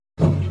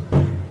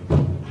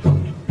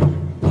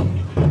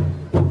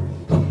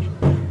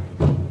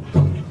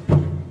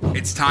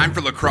It's time for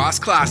Lacrosse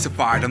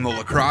Classified on the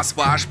Lacrosse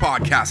Flash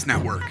Podcast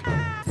Network.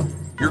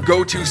 Your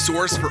go-to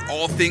source for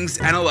all things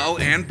NLL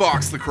and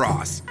box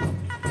lacrosse.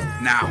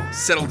 Now,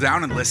 settle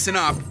down and listen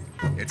up.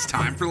 It's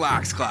time for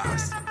Lax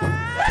Class.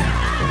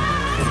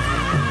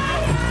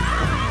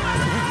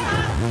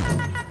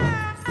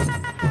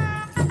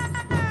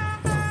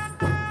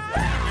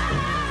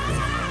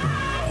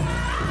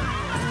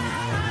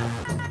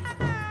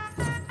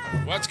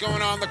 What's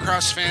going on,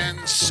 lacrosse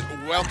fans?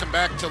 Welcome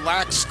back to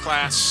Lax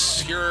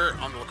Class here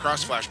on the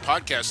Lacrosse Flash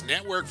Podcast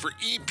Network for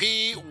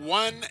EP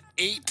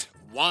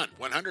 181.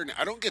 100.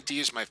 I don't get to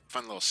use my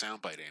fun little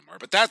soundbite anymore,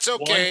 but that's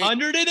okay.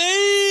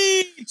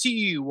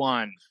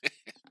 181.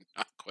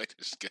 Not quite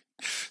as good.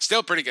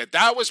 Still pretty good.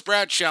 That was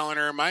Brad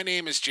Challoner. My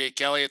name is Jake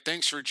Elliott.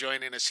 Thanks for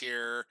joining us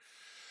here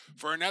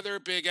for another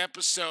big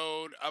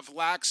episode of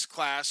Lax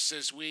Class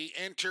as we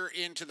enter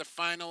into the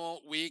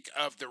final week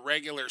of the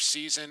regular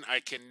season.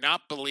 I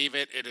cannot believe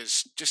it. It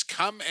has just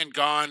come and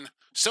gone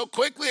so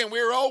quickly, and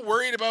we were all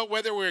worried about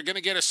whether we were going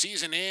to get a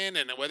season in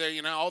and whether,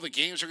 all the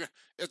games are.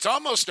 It's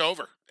almost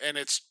over, and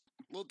it's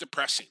a little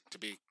depressing, to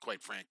be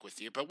quite frank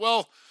with you. But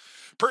we'll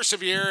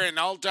persevere, and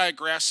I'll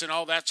digress and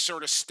all that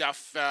sort of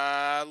stuff.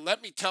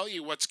 Let me tell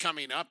you what's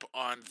coming up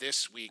on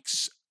this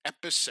week's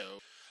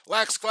episode.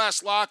 Lax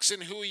Class Locks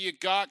and who you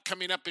got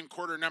coming up in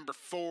quarter number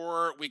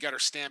 4. We got our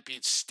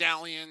Stampede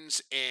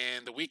Stallions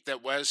and the week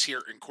that was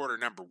here in quarter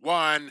number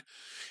 1.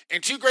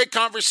 And 2 great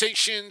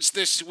conversations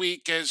this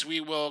week as we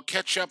will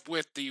catch up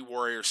with the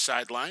Warriors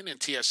sideline and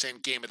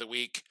TSN Game of the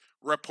Week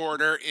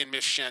reporter in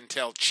Miss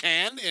Chantel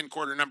Chan in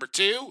quarter number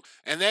 2.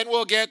 And then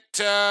we'll get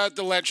the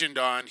legend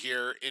on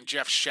here in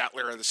Jeff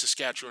Shatler of the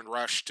Saskatchewan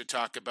Rush to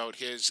talk about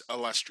his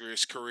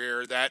illustrious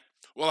career that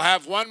we'll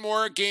have one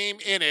more game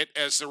in it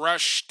as the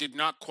Rush did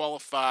not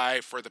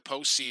qualify for the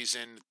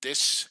postseason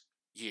this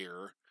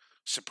year,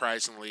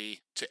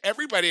 surprisingly to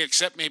everybody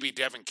except maybe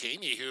Devin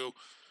Caney, who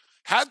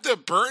had the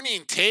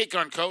burning take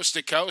on Coast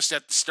to Coast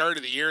at the start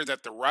of the year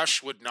that the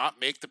Rush would not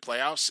make the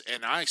playoffs,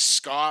 and I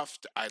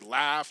scoffed, I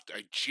laughed,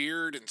 I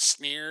jeered and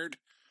sneered.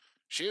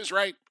 She was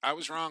right. I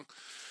was wrong.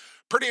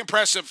 Pretty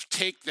impressive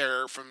take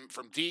there from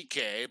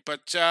DK.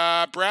 But,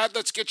 Brad,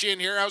 let's get you in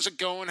here. How's it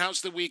going?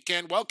 How's the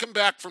weekend? Welcome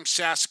back from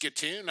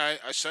Saskatoon. I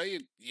saw you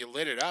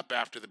lit it up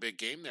after the big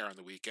game there on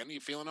the weekend. Are you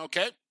feeling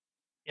okay?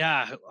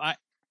 Yeah,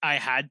 I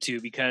had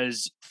to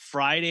because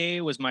Friday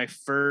was my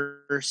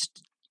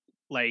first,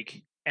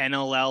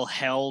 NLL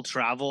hell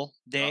travel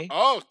day.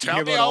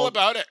 Tell me all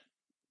about it.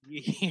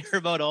 You hear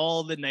about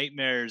all the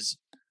nightmares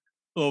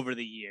over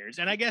the years.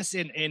 And I guess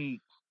in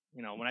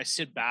when I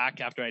sit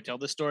back after I tell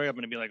the story, I'm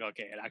going to be like,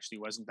 okay, it actually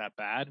wasn't that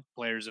bad.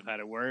 Players have had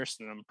it worse,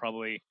 and I'm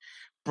probably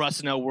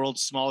busting out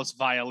world's smallest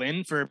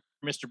violin for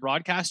Mr.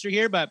 Broadcaster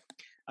here. But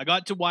I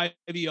got to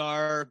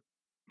YVR.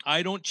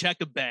 I don't check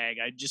a bag.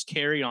 I just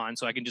carry on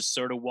so I can just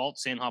sort of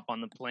waltz in, hop on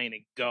the plane,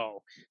 and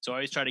go. So I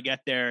always try to get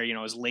there,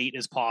 as late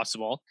as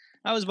possible.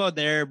 I was about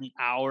there an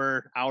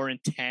hour and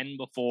 10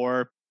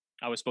 before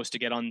I was supposed to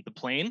get on the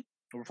plane,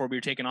 or before we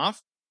were taking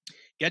off.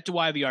 Get to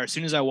YVR. As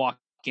soon as I walk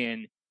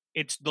in,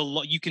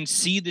 you can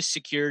see the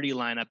security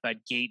lineup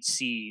at Gate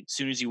C as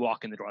soon as you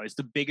walk in the door. It's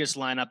the biggest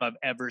lineup I've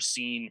ever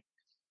seen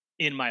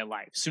in my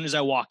life. As soon as I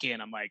walk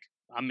in, I'm like,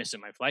 I'm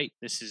missing my flight.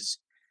 This is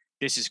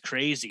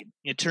crazy.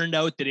 It turned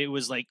out that it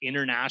was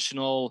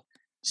international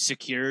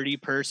security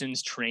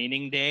person's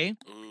training day.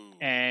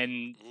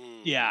 And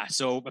yeah,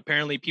 so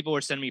apparently people were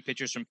sending me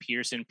pictures from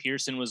Pearson.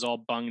 Pearson was all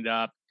bunged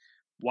up.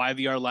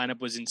 YVR lineup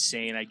was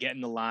insane. I get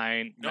in the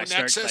line. No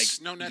Nexus.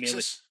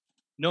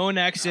 No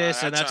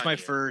Nexus, and that's my you.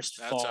 first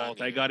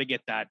fault. I got to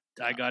get that.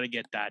 I got to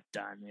get that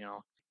done.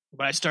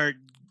 But I start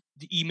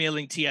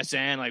emailing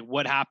TSN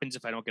what happens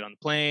if I don't get on the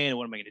plane?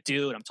 What am I going to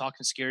do? And I'm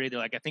talking security. They're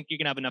like, I think you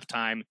can have enough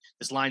time.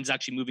 This line's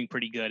actually moving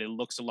pretty good. It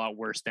looks a lot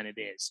worse than it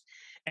is.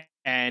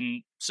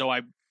 And so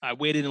I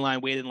waited in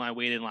line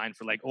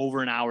for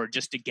over an hour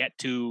just to get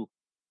to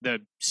the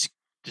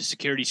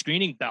security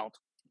screening belt.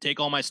 Take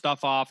all my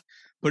stuff off,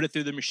 put it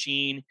through the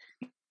machine.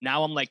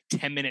 Now I'm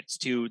 10 minutes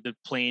to the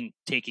plane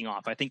taking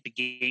off. I think the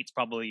gate's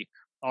probably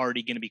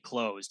already going to be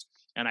closed.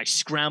 And I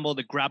scramble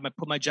to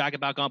put my jacket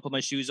back on, put my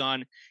shoes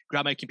on,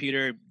 grab my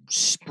computer,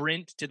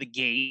 sprint to the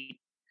gate,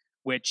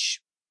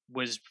 which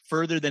was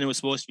further than it was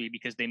supposed to be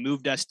because they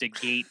moved us to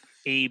gate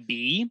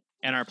AB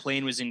and our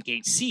plane was in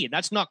gate C. And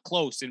that's not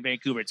close in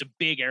Vancouver. It's a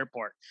big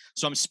airport.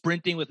 So I'm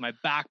sprinting with my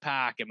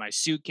backpack and my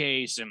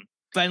suitcase and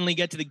finally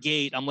get to the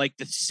gate. I'm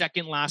the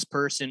second last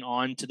person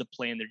onto the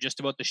plane. They're just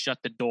about to shut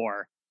the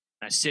door.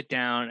 I sit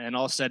down, and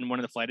all of a sudden, one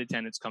of the flight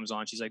attendants comes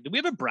on. She's like, "Do we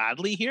have a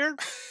Bradley here?"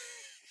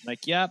 I'm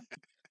like, "Yep."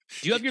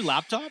 Do you have your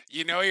laptop?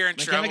 You're in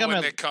trouble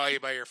when they call you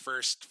by your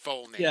first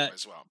full name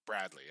as well,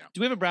 Bradley. Yeah.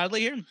 Do we have a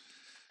Bradley here?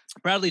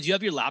 Bradley, do you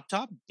have your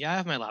laptop? Yeah, I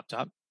have my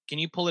laptop. Can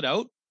you pull it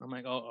out? I'm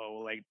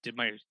like, did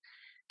my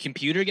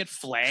computer get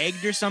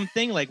flagged or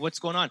something? What's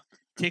going on?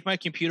 Take my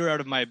computer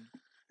out of my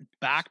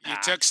backpack. You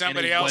took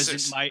somebody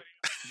else's.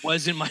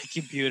 Wasn't my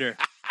computer.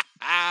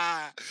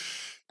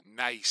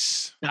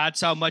 Nice.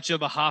 That's how much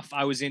of a huff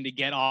I was in to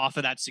get off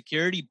of that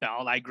security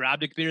belt. I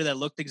grabbed a computer that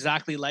looked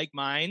exactly like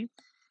mine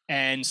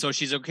And so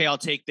she's okay, I'll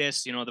take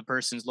this. The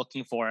person's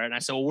looking for it. And I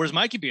said, well, where's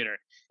my computer?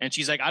 And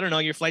she's like, I don't know.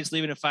 Your flight's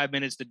leaving in 5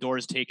 minutes. The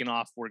door's taken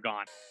off. We're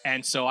gone.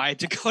 And so I had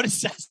to go to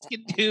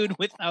Saskatoon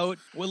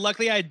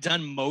luckily I had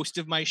done most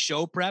of my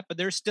show prep, but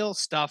there's still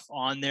stuff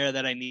on there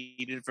that I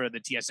needed for the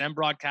TSN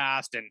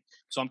broadcast. And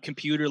so I'm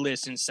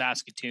computerless in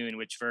Saskatoon,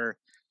 which for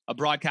a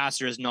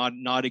broadcaster is not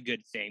a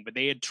good thing, but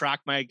they had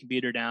tracked my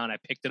computer down. I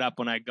picked it up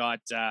when I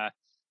got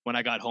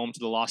home to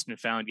the Lost and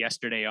Found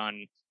yesterday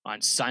on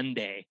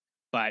Sunday.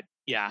 But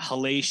yeah,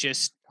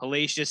 hellacious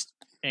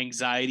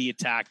anxiety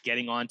attack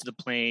getting onto the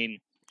plane.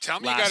 Tell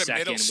me you got a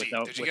middle seat.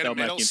 Did you get a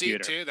middle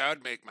seat too? That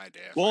would make my day.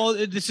 Well,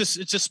 it's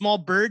a small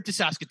bird to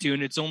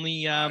Saskatoon. It's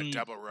only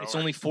it's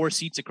only 4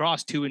 seats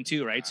across, 2 and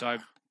 2, right? So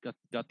I've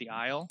got the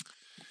aisle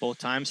both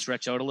times,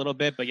 stretch out a little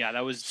bit. But yeah,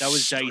 that was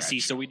dicey.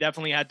 So we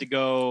definitely had to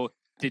go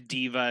to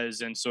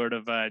Divas and sort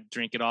of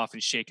drink it off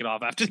and shake it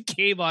off after the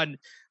game on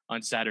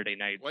Saturday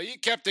night. Well, you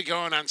kept it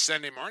going on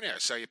Sunday morning. I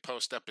saw you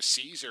post up a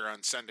Caesar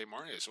on Sunday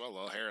morning as well. A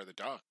little hair of the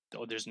dog.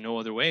 Oh, there's no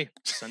other way.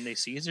 Sunday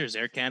Caesars,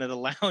 Air Canada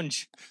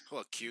Lounge. A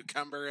little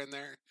cucumber in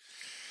there.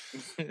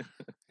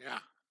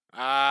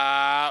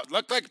 Yeah.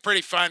 Looked like a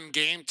pretty fun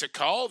game to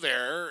call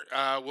there.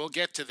 We'll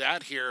get to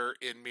that here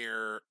in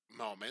mere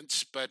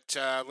moments. But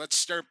let's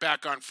start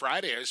back on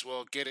Friday as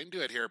we'll get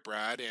into it here,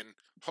 Brad. And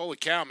holy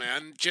cow,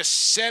 man. Just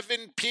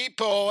 7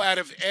 people out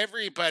of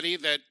everybody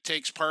that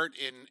takes part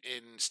in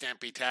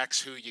Stampede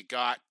Tax who you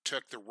got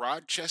took the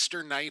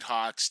Rochester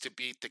Nighthawks to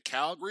beat the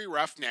Calgary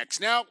Roughnecks.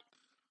 Now,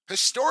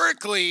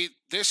 historically,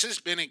 this has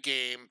been a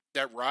game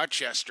that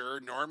Rochester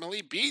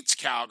normally beats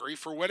Calgary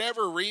for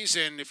whatever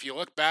reason. If you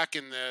look back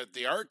in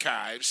the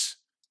archives,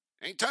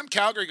 anytime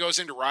Calgary goes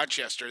into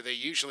Rochester, they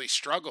usually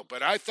struggle.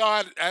 But I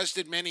thought, as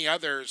did many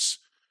others,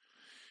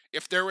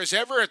 if there was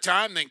ever a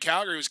time then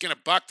Calgary was going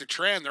to buck the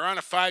trend, they're on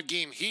a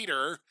 5-game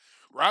heater.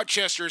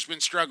 Rochester's been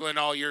struggling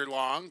all year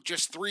long,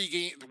 just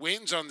 3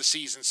 wins on the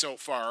season so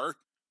far.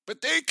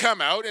 But they come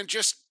out and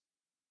just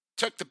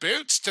took the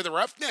boots to the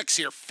Roughnecks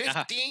here,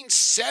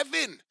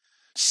 15-7,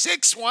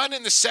 6-1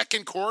 in the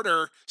second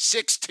quarter,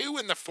 6-2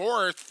 in the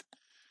fourth.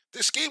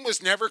 This game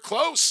was never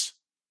close.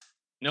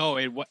 No,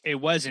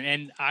 it wasn't.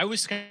 And I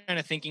was kind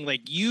of thinking,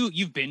 like,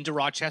 you've been to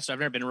Rochester. I've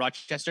never been to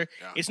Rochester.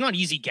 Yeah. It's not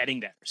easy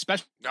getting there,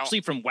 especially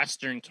from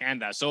Western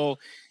Canada. So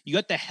you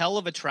got the hell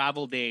of a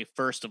travel day,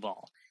 first of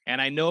all. And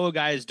I know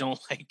guys don't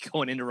like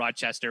going into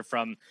Rochester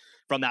from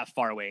that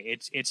far away.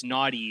 It's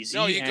not easy.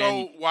 No, you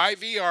go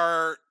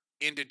YVR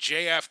into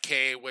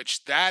JFK,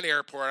 which that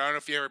airport, I don't know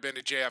if you've ever been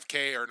to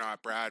JFK or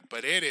not, Brad,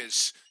 but it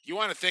is, you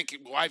want to think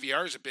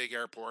YVR is a big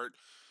airport.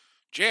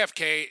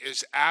 JFK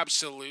is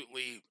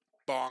absolutely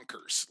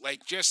bonkers.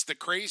 Like, just the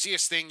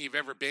craziest thing you've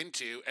ever been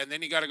to. And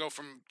then you got to go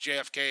from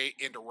JFK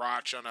into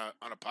Roch on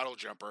a puddle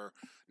jumper,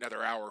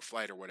 another hour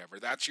flight or whatever.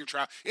 That's your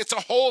travel. It's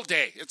a whole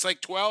day. It's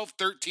like 12,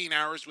 13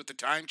 hours with the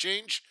time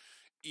change.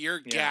 You're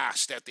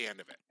gassed at the end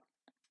of it.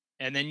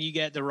 And then you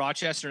get the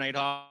Rochester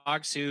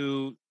Nighthawks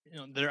who,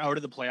 they're out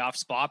of the playoff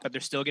spot, but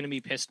they're still going to be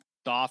pissed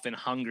off and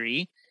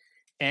hungry.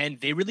 And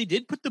they really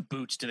did put the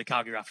boots to the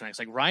Calgary Roughnecks.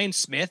 Like, Ryan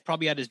Smith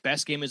probably had his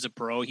best game as a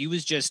pro. He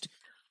was just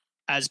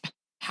as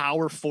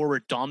power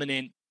forward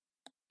dominant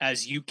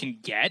as you can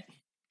get.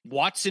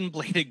 Watson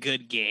played a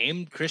good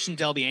game. Christian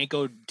Del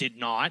Bianco did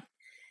not.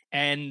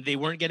 And they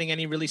weren't getting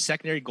any really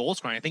secondary goal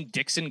scoring. I think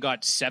Dixon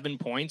got 7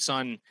 points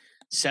on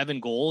 7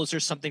 goals or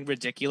something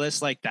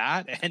ridiculous like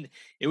that. And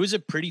it was a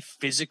pretty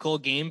physical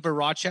game for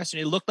Rochester.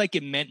 It looked like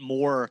it meant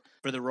more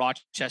for the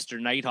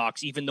Rochester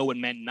Nighthawks, even though it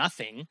meant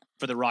nothing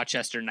for the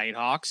Rochester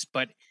Nighthawks.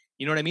 But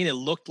you know what I mean? It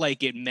looked like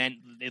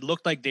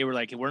they were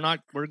like,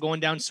 we're going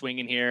down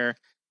swinging here.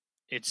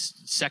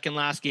 It's second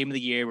last game of the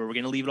year where we're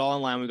going to leave it all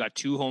in line. We've got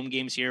 2 home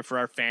games here for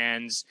our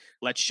fans.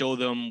 Let's show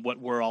them what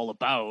we're all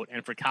about.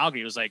 And for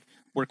Calgary, it was like,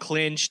 we're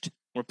clinched.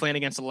 We're playing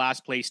against the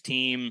last place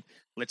team.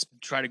 Let's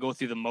try to go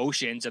through the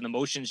motions. And the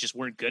motions just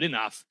weren't good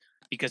enough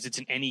because it's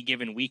an any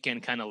given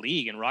weekend kind of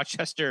league. And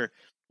Rochester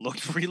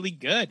looked really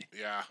good.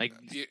 Yeah. Like,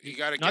 you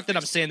got to, not that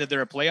I'm saying that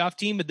they're a playoff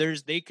team, but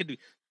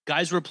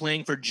guys were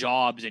playing for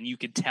jobs and you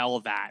could tell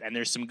that. And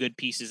there's some good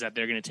pieces that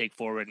they're going to take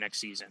forward next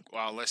season.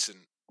 Well, listen,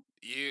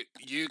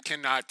 you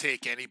cannot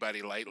take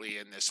anybody lightly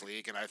in this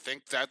league. And I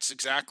think that's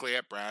exactly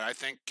it, Brad. I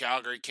think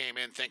Calgary came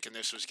in thinking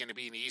this was going to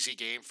be an easy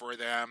game for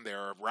them. They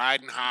were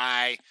riding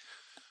high,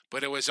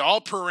 but it was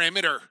all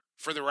perimeter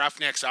for the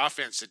Roughnecks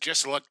offense. It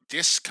just looked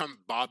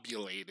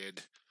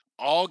discombobulated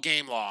all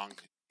game long.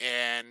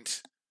 And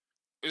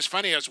it was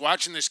funny. I was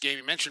watching this game.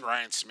 You mentioned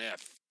Ryan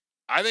Smith.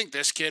 I think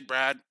this kid,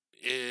 Brad,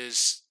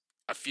 is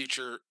a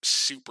future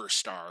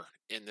superstar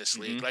in this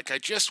league. Like, I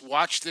just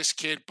watched this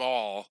kid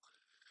ball,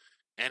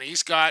 and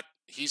he's got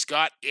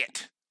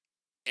it.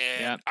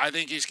 And I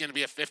think he's going to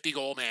be a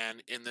 50-goal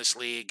man in this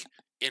league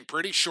in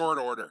pretty short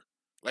order.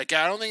 Like,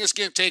 I don't think it's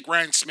going to take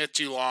Ryan Smith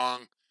too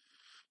long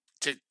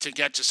to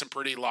get to some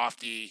pretty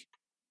lofty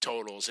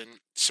totals. And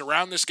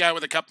surround this guy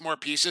with a couple more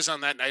pieces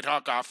on that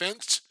Nighthawk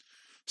offense.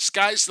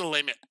 Sky's the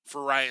limit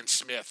for Ryan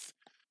Smith.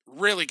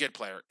 Really good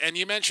player. And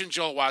you mentioned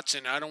Joel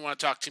Watson. I don't want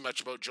to talk too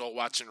much about Joel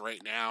Watson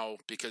right now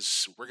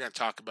because we're going to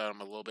talk about him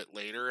a little bit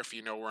later if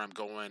you know where I'm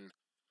going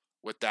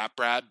with that,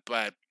 Brad.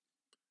 But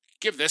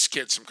give this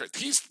kid some credit.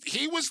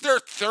 He was their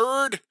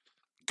third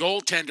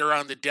goaltender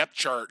on the depth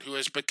chart who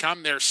has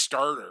become their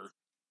starter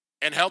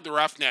and held the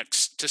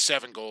Roughnecks to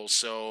 7 goals.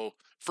 So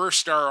first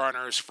star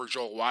honors for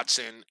Joel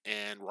Watson,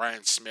 and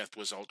Ryan Smith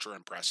was ultra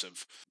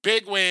impressive.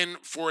 Big win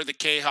for the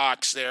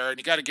K-Hawks there, and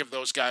you got to give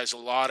those guys a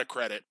lot of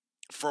credit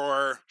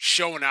for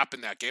showing up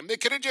in that game. They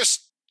could have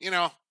just,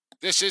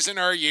 this isn't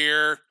our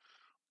year,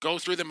 go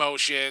through the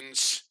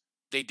motions.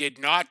 They did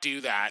not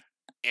do that,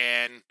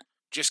 and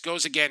just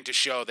goes again to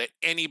show that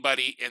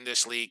anybody in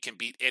this league can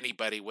beat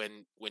anybody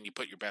when you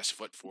put your best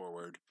foot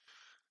forward.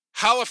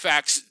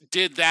 Halifax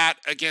did that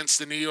against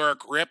the New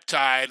York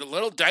Riptide. A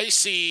little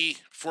dicey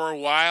for a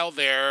while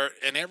there,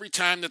 and every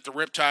time that the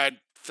Riptide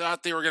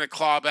thought they were going to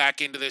claw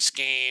back into this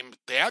game,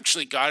 they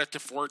actually got it to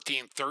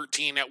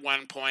 14-13 at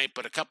one point,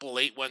 but a couple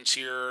late ones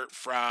here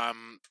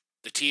from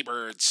the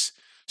T-Birds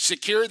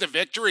secured the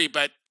victory.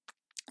 But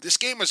this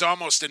game was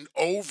almost an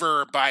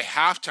over by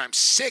halftime,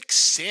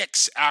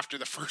 6-6 after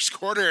the first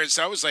quarter.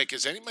 So I was like,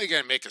 is anybody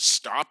going to make a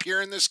stop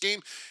here in this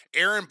game?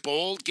 Aaron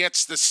Bold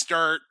gets the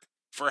start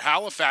for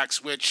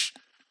Halifax, which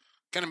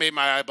kind of made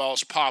my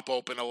eyeballs pop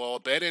open a little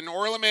bit. And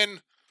Orleman,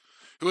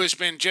 who has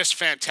been just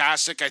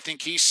fantastic, I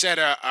think he set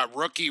a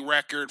rookie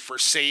record for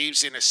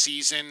saves in a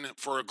season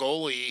for a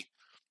goalie,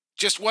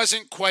 just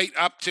wasn't quite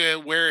up to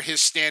where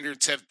his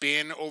standards have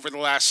been over the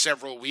last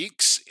several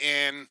weeks.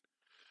 And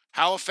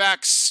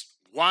Halifax,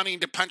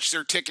 wanting to punch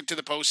their ticket to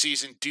the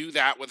postseason, do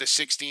that with a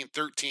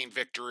 16-13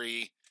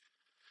 victory.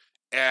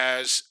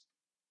 As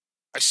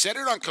I said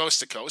it on Coast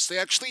to Coast, they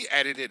actually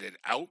edited it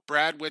out,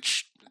 Brad,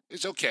 which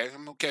is okay.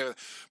 I'm okay with it.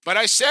 But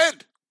I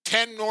said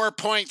 10 more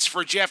points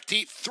for Jeff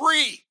Teat.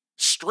 3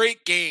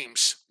 straight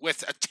games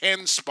with a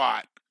 10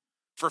 spot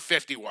for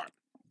 51.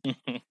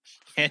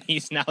 And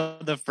he's now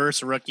the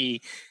first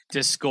rookie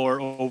to score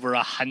over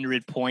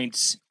 100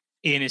 points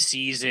in a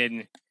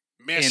season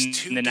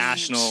in the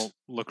National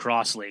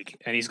Lacrosse League.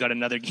 And he's got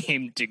another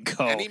game to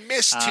go. And he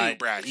missed 2,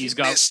 Brad. He's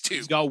got 2.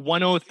 He's got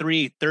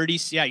 103, 30.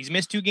 Yeah, he's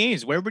missed 2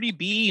 games. Where would he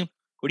be?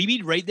 Would he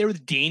be right there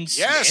with Dane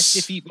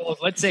Smith?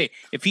 Let's say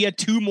if he had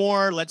 2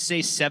 more, let's say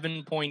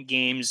 7-point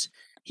games,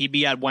 he'd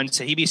be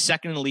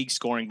second in the league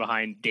scoring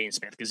behind Dane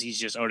Smith because he's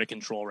just out of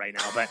control right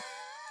now. But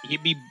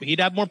he'd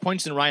have more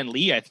points than Ryan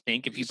Lee, I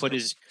think, if he put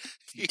his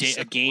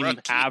game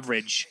rookie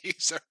average.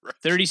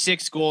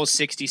 36 goals,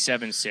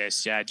 67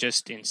 assists. Yeah,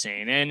 just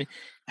insane. And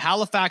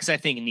Halifax, I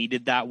think,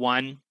 needed that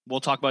one. We'll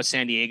talk about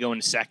San Diego in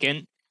a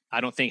second. I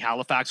don't think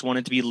Halifax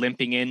wanted to be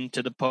limping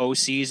into the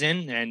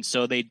postseason, and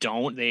so they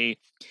don't. They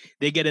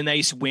get a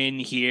nice win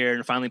here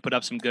and finally put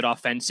up some good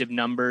offensive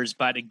numbers,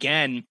 but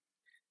again,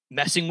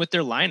 messing with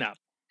their lineup.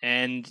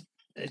 And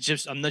it's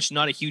just, I'm just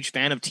not a huge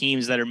fan of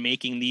teams that are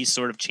making these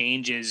sort of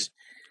changes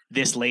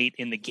this late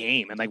in the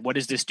game. And like, what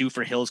does this do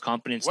for Hill's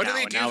confidence? What do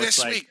they do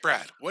this week,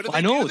 Brad? What do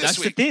they do this week?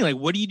 That's the thing. Like,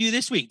 what do you do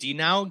this week? Do you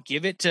now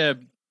give it to?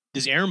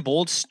 Does Aaron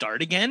Bold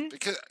start again?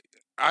 Because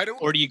I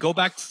don't. Or do you go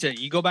back to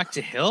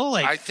Hill?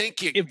 Like, I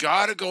think you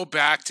got to go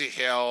back to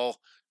Hill.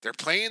 They're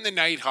playing the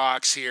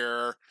Nighthawks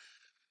here.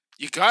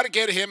 You got to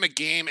get him a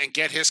game and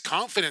get his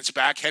confidence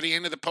back heading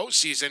into the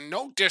postseason.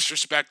 No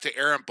disrespect to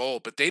Aaron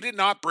Bold, but they did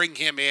not bring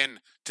him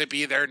in to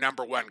be their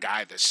number 1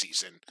 guy this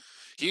season.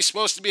 He's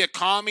supposed to be a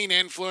calming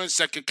influence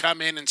that could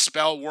come in and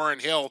spell Warren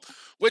Hill,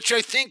 which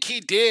I think he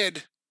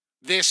did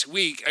this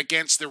week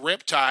against the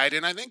Riptide.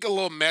 And I think a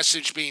little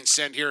message being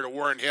sent here to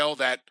Warren Hill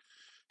that,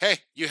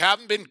 hey, you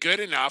haven't been good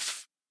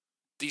enough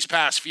these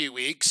past few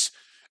weeks,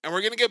 and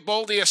we're going to get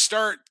Boldy a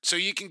start so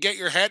you can get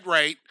your head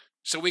right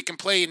so we can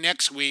play you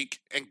next week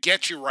and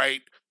get you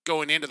right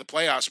going into the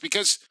playoffs.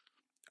 Because,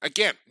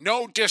 again,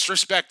 no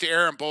disrespect to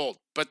Aaron Bold,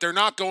 but they're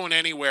not going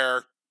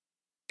anywhere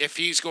if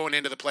he's going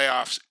into the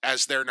playoffs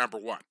as their number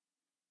 1.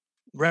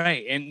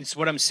 Right, and it's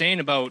what I'm saying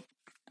about,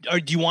 or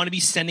do you want to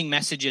be sending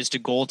messages to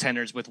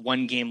goaltenders with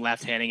 1 game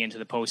left heading into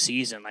the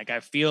postseason? Like,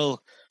 I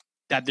feel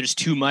that there's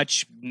too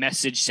much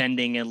message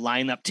sending and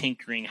lineup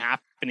tinkering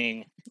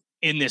happening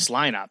in this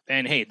lineup.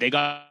 And hey, they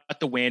got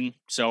the win,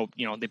 so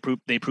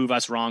they prove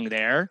us wrong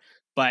there.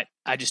 But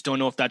I just don't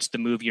know if that's the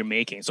move you're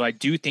making. So I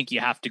do think you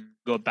have to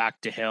go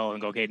back to Hill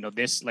and go, okay, no,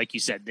 this, like you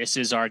said, this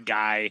is our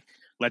guy.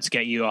 Let's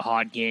get you a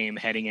hot game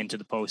heading into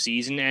the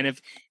postseason.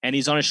 And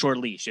he's on a short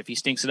leash. If he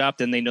stinks it up,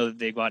 then they know that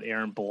they've got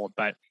Aaron Bold.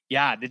 But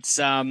yeah, it's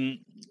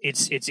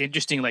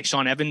interesting. Like,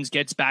 Sean Evans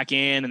gets back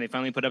in, and they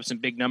finally put up some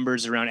big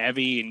numbers around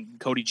Evie, and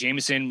Cody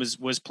Jamieson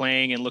was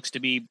playing and looks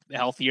to be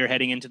healthier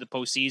heading into the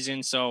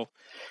postseason. So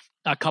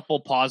a couple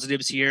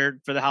positives here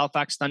for the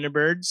Halifax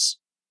Thunderbirds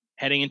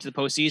heading into the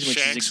postseason, which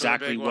is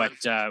exactly what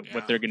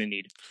they're going to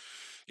need.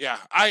 Yeah,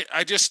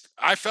 I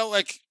felt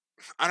like,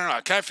 I don't know,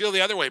 I kind of feel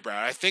the other way,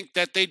 Brad. I think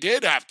that they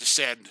did have to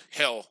send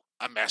Hill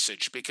a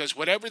message because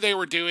whatever they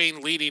were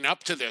doing leading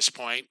up to this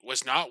point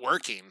was not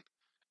working.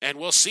 And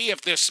we'll see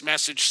if this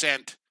message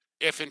sent,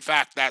 if in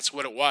fact that's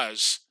what it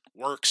was,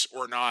 works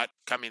or not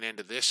coming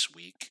into this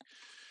week.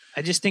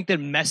 I just think that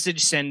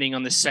message sending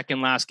on the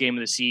second last game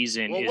of the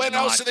season Well, is when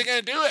not, else are they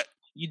going to do it?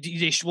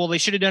 They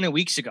should have done it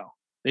weeks ago.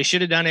 They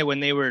should have done it when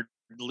they were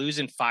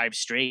losing 5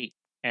 straight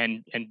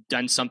and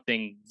done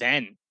something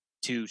then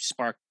to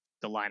spark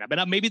the lineup.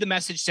 But maybe the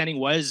message sending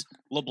was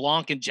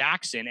LeBlanc and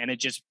Jackson, and it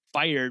just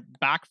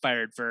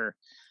backfired for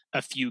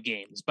a few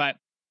games. But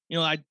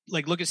I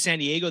look at San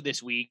Diego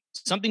this week.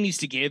 Something needs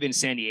to give in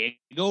San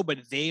Diego,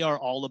 but they are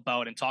all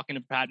about, and talking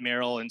to Pat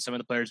Merrill and some of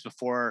the players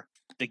before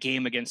the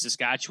game against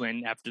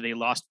Saskatchewan after they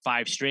lost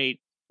 5 straight,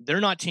 they're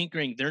not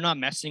tinkering. They're not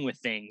messing with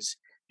things.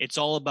 It's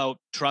all about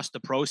trust the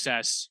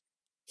process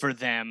for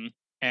them.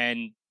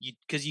 And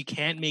because you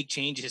can't make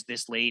changes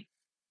this late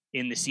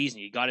in the season,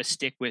 you got to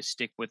stick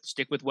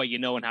with what you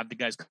know and have the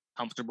guys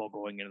comfortable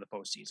going into the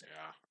postseason.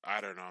 Yeah,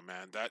 I don't know,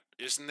 man. That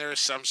isn't there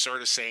some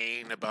sort of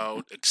saying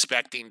about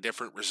expecting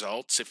different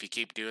results if you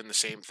keep doing the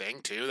same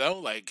thing too, though?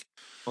 Like,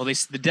 well,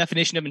 the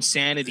definition of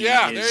insanity.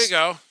 Yeah, is there you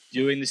go.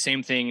 Doing the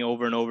same thing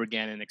over and over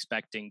again and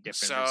expecting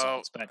different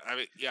results. But I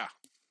mean, yeah,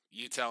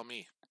 you tell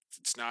me.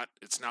 It's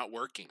not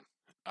working.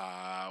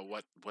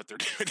 What they're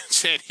doing in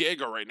San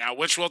Diego right now,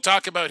 which we'll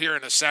talk about here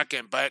in a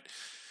second, but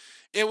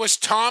it was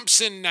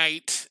Thompson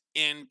night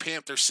in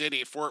Panther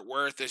City, Fort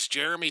Worth, as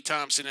Jeremy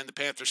Thompson and the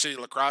Panther City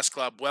Lacrosse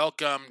Club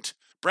welcomed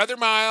Brother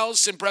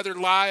Miles and Brother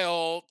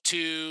Lyle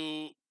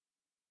to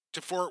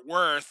Fort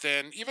Worth,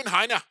 and even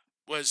Heine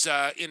was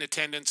in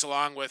attendance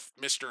along with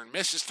Mr. and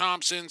Mrs.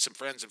 Thompson, some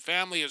friends and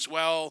family as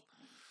well.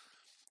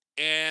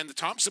 And the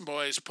Thompson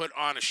boys put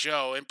on a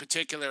show, in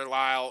particular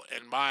Lyle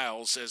and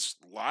Miles, as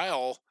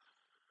Lyle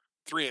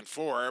 3 and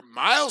 4.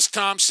 Miles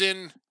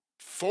Thompson,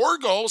 4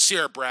 goals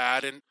here,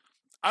 Brad. And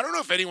I don't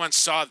know if anyone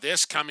saw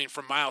this coming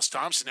from Miles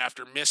Thompson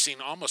after missing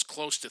almost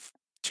close to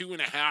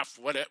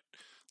 2.5,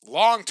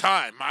 long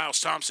time Miles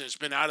Thompson has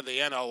been out of the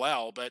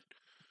NLL, but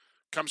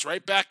comes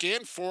right back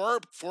in, 4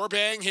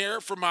 bang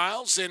here for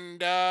Miles.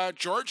 And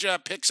Georgia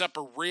picks up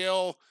a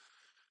real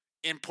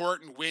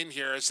important win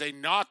here as they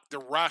knock the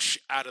Rush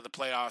out of the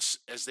playoffs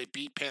as they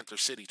beat Panther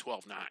City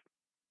 12-9.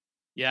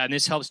 Yeah, and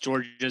this helps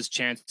Georgia's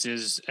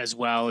chances as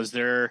well, as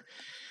they're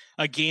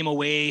a game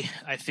away,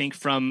 I think,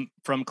 from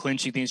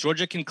clinching things.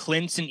 Georgia can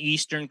clinch an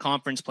Eastern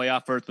Conference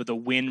playoff berth with a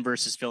win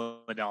versus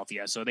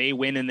Philadelphia. So they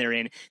win and they're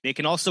in. They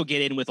can also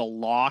get in with a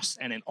loss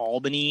and an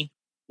Albany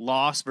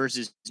loss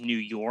versus New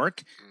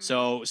York.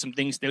 So some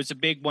things, there's a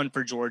big one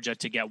for Georgia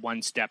to get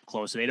one step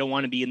closer. They don't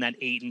want to be in that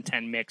 8 and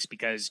 10 mix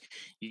because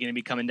you're going to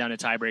be coming down to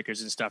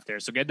tiebreakers and stuff there.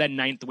 So get that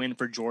 9th win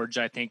for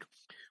Georgia, I think,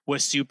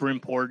 was super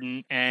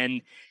important.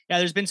 And yeah,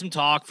 there's been some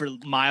talk for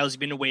Miles. He's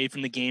been away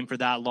from the game for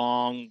that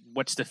long.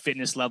 What's the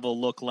fitness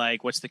level look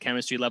like? What's the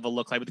chemistry level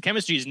look like? But the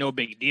chemistry is no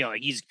big deal.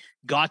 Like, he's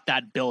got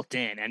that built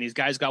in, and these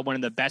guys got one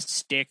of the best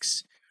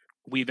sticks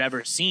we've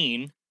ever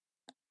seen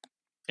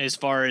as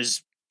far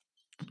as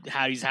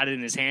how he's had it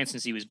in his hand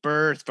since he was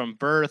from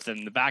birth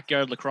and the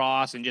backyard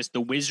lacrosse, and just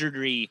the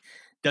wizardry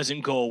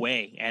doesn't go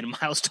away. And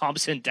Miles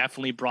Thompson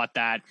definitely brought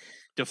that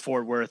to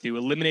Fort Worth, who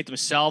eliminate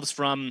themselves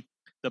from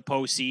the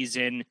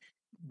postseason.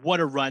 What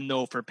a run,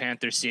 though, for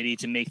Panther City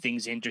to make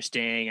things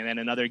interesting. And then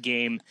another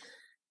game,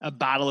 a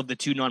battle of the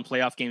 2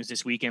 non-playoff games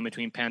this weekend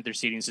between Panther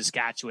City and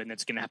Saskatchewan.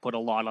 That's going to put a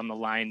lot on the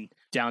line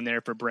down there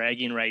for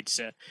bragging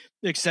rights,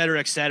 et cetera,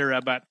 et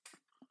cetera. But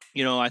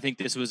I think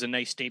this was a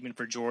nice statement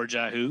for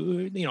Georgia,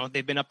 who,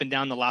 they've been up and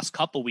down the last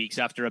couple weeks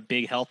after a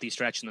big, healthy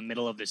stretch in the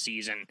middle of the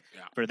season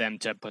for them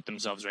to put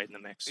themselves right in the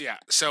mix. Yeah.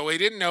 So we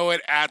didn't know it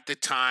at the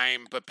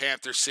time, but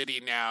Panther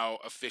City now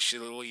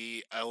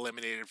officially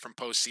eliminated from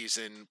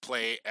postseason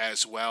play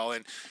as well.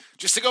 And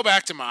just to go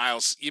back to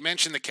Miles, you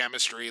mentioned the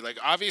chemistry. Like,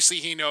 obviously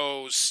he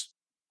knows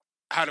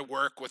how to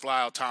work with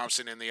Lyle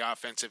Thompson in the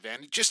offensive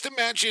end. Just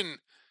imagine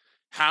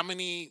how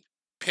many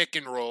pick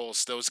and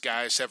rolls those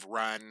guys have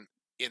run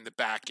in the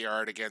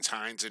backyard against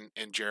Hines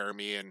and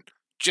Jeremy. And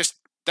just,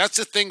 that's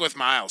the thing with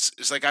Miles.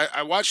 It's like,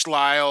 I watched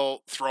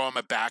Lyle throw him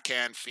a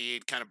backhand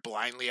feed kind of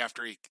blindly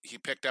after he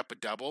picked up a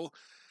double.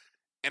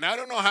 And I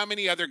don't know how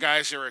many other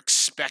guys are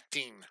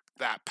expecting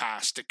that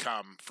pass to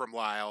come from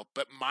Lyle,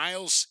 but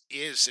Miles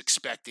is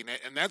expecting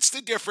it. And that's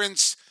the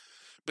difference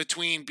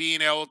between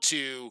being able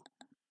to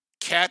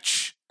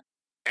catch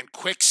and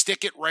quick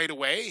stick it right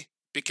away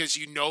because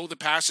you know the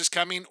pass is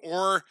coming,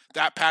 or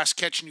that pass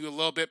catching you a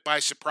little bit by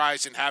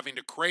surprise and having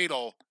to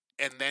cradle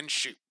and then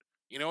shoot.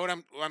 You know what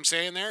I'm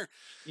saying there?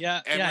 Yeah.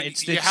 And yeah,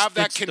 when you have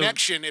that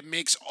connection, it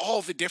makes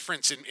all the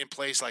difference in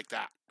plays like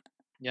that.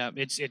 Yeah,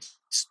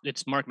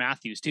 it's Mark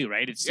Matthews too,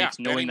 right? It's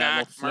knowing Benny that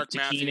Mack, will flip Mark to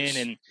Matthews.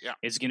 Keenan and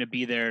is going to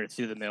be there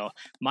through the middle.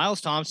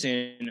 Miles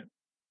Thompson,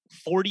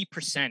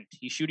 40%.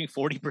 He's shooting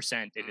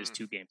 40% in his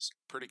 2 games.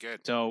 Pretty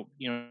good. So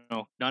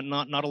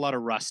not a lot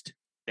of rust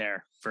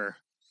there for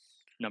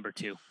number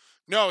 2.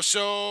 No,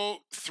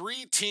 so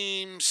 3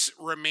 teams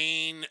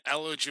remain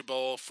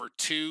eligible for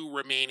 2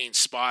 remaining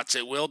spots.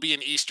 It will be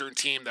an Eastern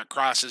team that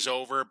crosses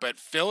over, but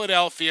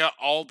Philadelphia,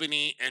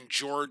 Albany, and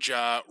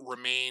Georgia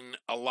remain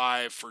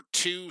alive for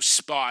 2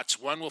 spots.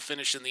 One will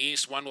finish in the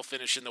East, one will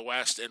finish in the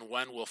West, and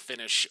one will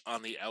finish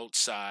on the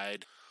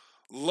outside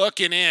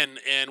looking in,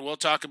 and we'll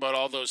talk about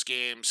all those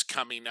games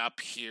coming up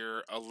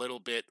here a little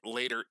bit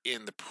later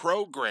in the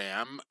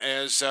program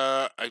as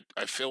I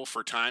feel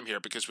for time here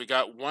because we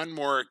got one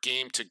more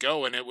game to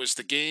go, and it was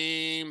the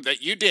game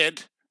that you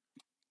did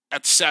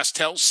at the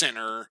SaskTel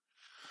Center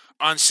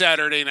on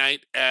Saturday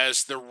night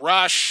as the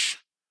Rush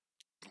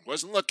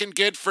wasn't looking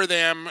good for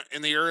them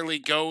in the early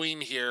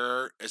going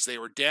here as they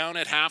were down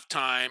at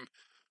halftime,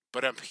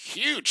 but a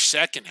huge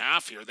second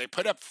half here. They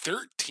put up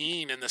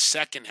 13 in the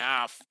second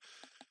half.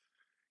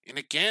 And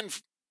again,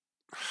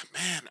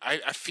 man,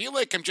 I feel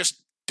like I'm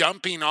just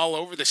dumping all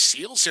over the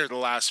Seals here the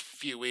last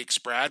few weeks,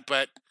 Brad,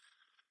 but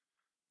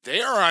they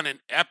are on an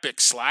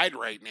epic slide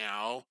right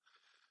now.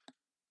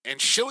 And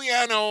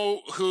Chiliano,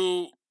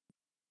 who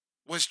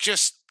was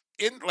just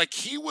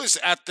he was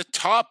at the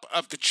top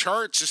of the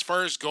charts as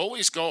far as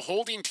goalies go,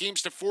 holding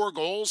teams to 4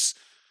 goals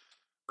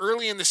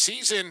early in the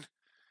season,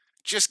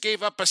 just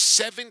gave up a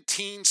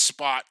 17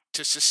 spot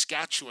to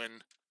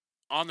Saskatchewan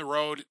on the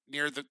road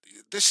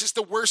this is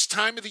the worst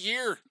time of the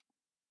year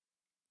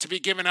to be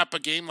giving up a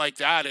game like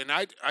that. And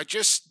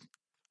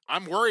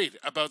I'm worried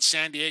about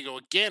San Diego.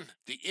 Again,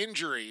 the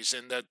injuries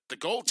and the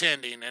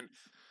goaltending, and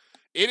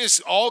it is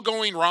all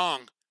going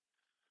wrong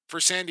for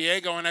San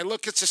Diego. And I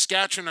look at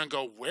Saskatchewan and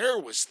go, where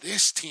was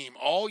this team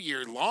all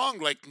year long?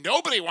 Like,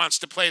 nobody wants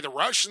to play the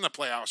Rush in the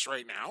playoffs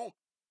right now.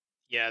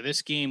 Yeah,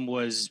 this game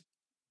was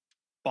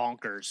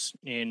bonkers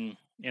in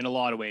a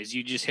lot of ways.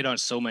 You just hit on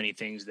so many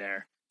things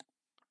there.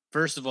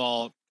 First of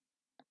all,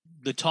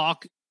 the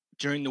talk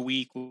during the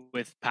week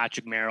with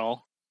Patrick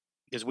Merrill,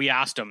 because we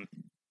asked him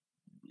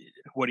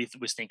what he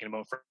was thinking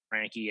about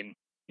Frankie, and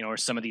or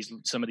some of these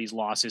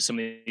losses, some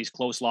of these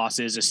close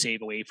losses, a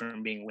save away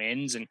from being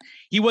wins, and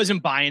he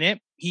wasn't buying it.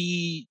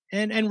 He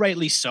and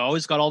rightly so.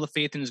 He's got all the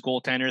faith in his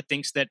goaltender.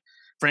 Thinks that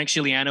Frank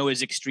Chiliano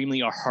is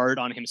extremely hard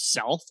on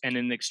himself and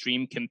an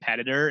extreme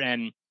competitor,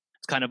 and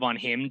it's kind of on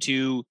him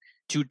to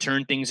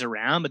turn things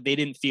around. But they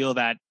didn't feel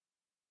that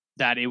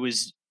it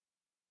was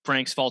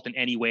Frank's fault in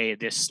any way at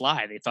this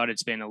slide. They thought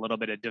it's been a little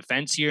bit of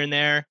defense here and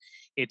there.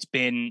 It's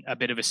been a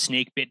bit of a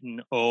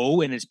snake-bitten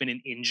O, and it's been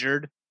an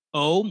injured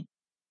O.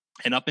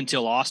 And up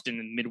until Austin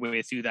and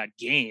midway through that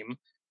game,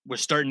 we're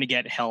starting to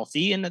get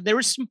healthy. And there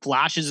were some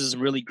flashes of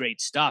some really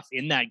great stuff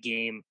in that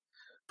game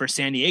for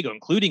San Diego,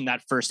 including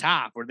that first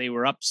half where they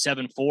were up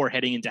 7-4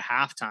 heading into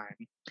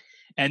halftime.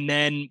 And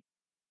then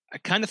I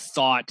kind of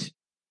thought,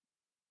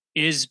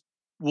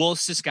 will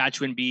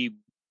Saskatchewan be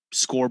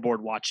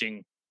scoreboard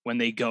watching when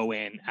they go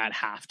in at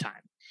halftime?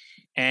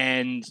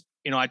 And,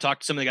 I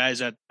talked to some of the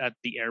guys at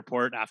the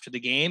airport after the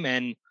game,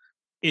 and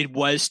it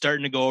was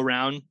starting to go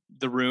around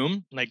the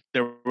room. Like,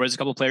 there was a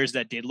couple of players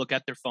that did look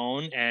at their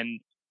phone and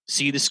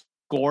see the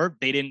score.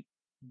 They didn't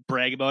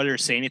brag about it or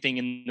say anything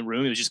in the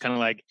room. It was just kind of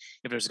like,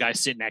 if there's a guy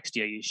sitting next to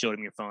you, you showed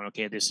him your phone.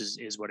 Okay, this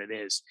is what it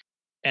is.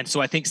 And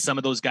so I think some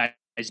of those guys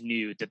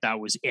knew that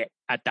was it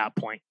at that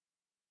point.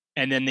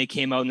 And then they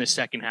came out in the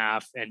second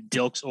half, and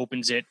Dilks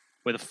opens it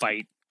with a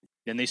fight.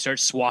 Then they start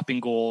swapping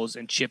goals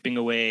and chipping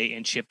away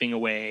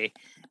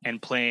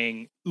and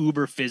playing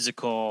uber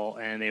physical,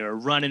 and they were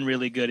running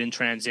really good in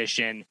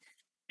transition,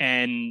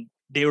 and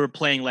they were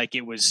playing like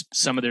it was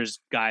some of those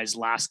guys'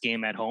 last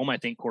game at home. I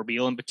think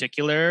Corbeil in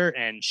particular,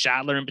 and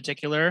Shatler in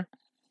particular,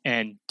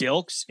 and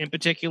Dilks in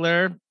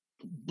particular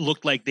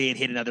looked like they had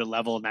hit another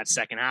level in that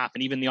second half.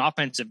 And even the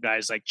offensive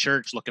guys like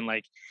Church looking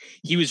like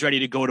he was ready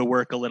to go to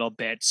work a little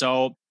bit.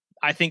 So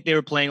I think they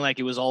were playing like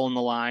it was all on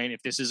the line.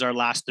 If this is our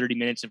last 30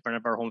 minutes in front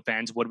of our home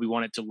fans, what do we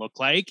want it to look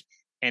like?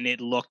 And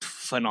it looked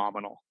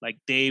phenomenal. Like,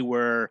 they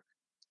were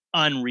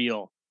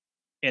unreal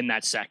in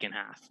that second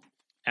half.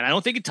 And I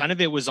don't think a ton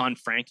of it was on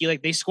Frankie.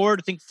 Like, they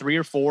scored, I think, 3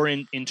 or 4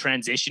 in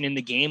transition in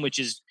the game, which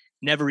is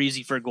never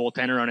easy for a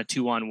goaltender on a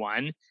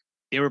 2-on-1.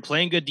 They were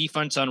playing good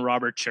defense on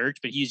Robert Church,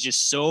 but he's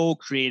just so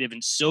creative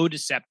and so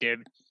deceptive.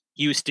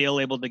 He was still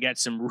able to get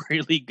some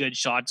really good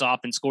shots off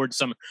and scored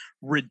some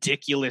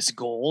ridiculous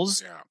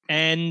goals. Yeah.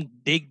 And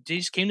they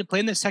just came to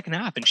play in the second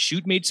half, and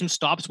Shoot made some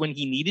stops when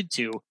he needed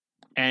to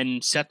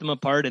and set them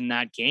apart in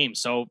that game.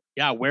 So,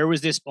 yeah, where was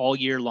this all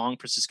year long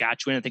for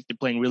Saskatchewan? I think they're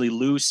playing really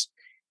loose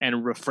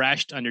and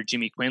refreshed under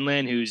Jimmy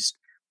Quinlan,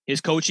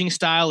 his coaching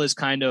style is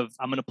kind of,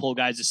 I'm going to pull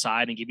guys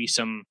aside and give you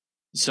some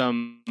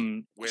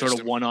wisdom, sort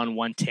of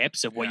one-on-one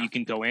tips of what you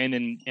can go in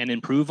and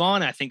improve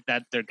on. I think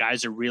that their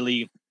guys are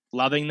really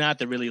loving that.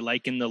 They're really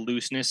liking the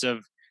looseness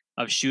of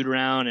shoot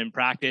around and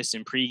practice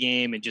and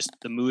pregame and just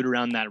the mood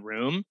around that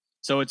room.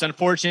 So it's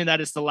unfortunate that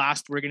it's the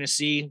last we're going to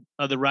see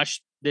of the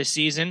Rush this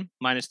season,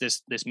 minus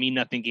this mean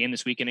nothing game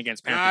this weekend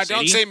against Panther City.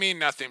 Don't say mean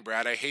nothing,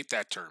 Brad. I hate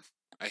that term.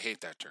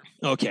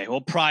 Okay, well,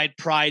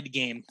 pride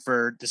game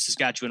for the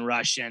Saskatchewan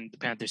Rush and the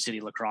Panther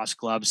City Lacrosse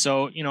Club.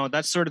 So,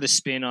 that's sort of the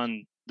spin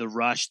on the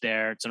Rush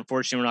there. It's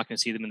unfortunate we're not going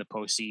to see them in the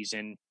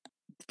postseason.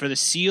 For the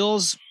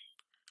Seals,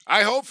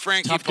 I hope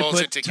Frankie pulls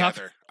it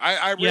together.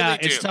 I really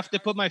do. It's tough to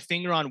put my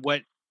finger on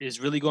what is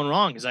really going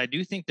wrong, because I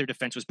do think their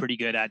defense was pretty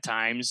good at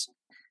times.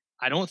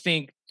 I don't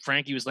think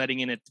Frankie was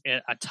letting in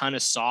a ton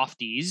of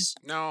softies.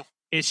 No.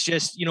 It's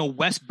just,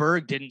 Wes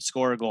Berg didn't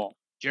score a goal.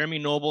 Jeremy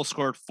Noble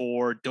scored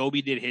 4.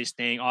 Dobie did his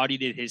thing. Audie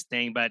did his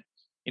thing. But,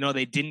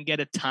 they didn't get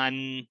a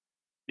ton.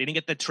 They didn't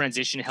get the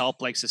transition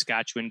help like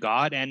Saskatchewan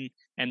got. And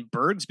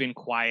Berg's been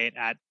quiet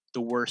at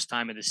the worst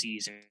time of the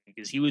season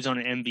because he was on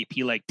an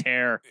MVP-like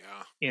tear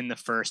in the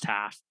first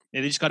half.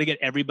 They just got to get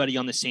everybody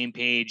on the same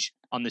page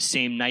on the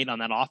same night on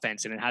that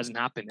offense, and it hasn't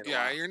happened.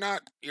 You're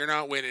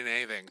not winning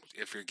anything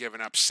if you're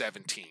giving up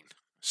 17.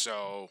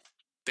 So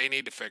they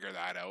need to figure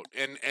that out,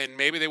 and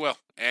maybe they will.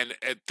 And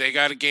they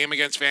got a game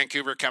against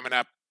Vancouver coming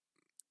up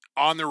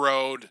on the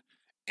road,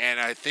 and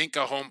I think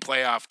a home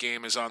playoff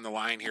game is on the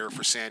line here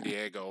for San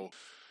Diego.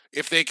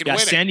 If they can win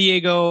San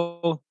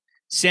Diego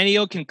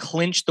can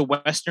clinch the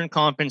Western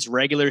Conference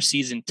regular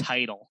season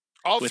title.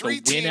 All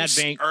three teams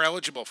are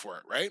eligible for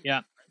it, right?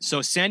 Yeah.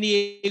 So San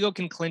Diego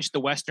can clinch the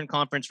Western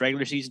Conference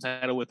regular season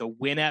title with a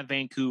win at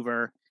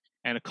Vancouver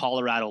and a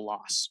Colorado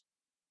loss.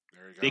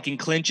 There you go. They can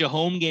clinch a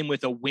home game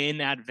with a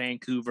win at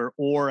Vancouver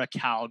or a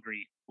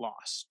Calgary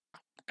loss.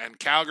 And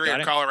Calgary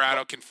or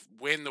Colorado can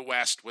win the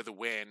West with a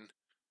win.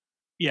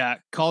 Yeah,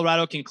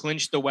 Colorado can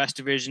clinch the West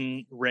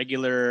Division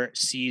regular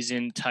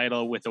season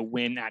title with a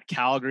win at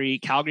Calgary.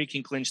 Calgary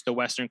can clinch the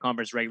Western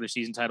Conference regular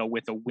season title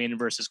with a win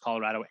versus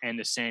Colorado and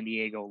a San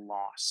Diego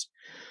loss.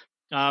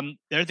 The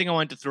other thing I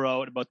wanted to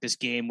throw out about this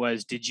game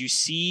was, did you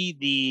see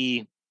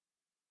the,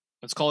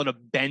 let's call it a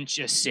bench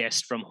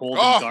assist from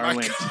Holden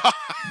Garland?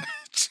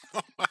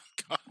 Oh my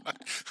God.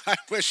 I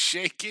was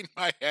shaking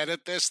my head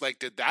at this. Like,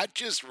 did that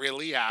just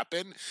really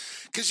happen?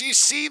 Because you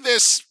see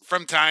this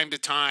from time to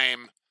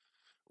time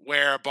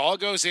where a ball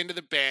goes into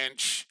the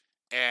bench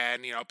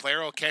and, a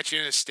player will catch it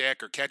in his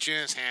stick or catch it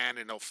in his hand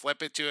and he'll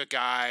flip it to a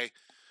guy.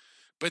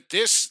 But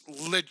this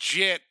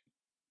legit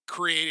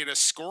created a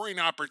scoring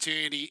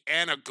opportunity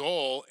and a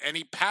goal, and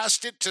he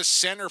passed it to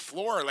center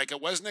floor. Like,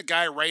 it wasn't a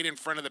guy right in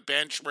front of the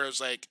bench where it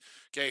was like,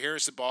 okay,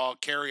 here's the ball,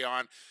 carry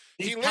on.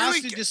 He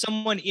passed it to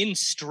someone in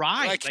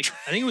stride. Like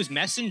I think it was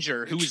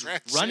Messenger who was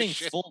running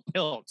full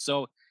tilt.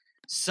 So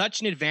such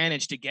an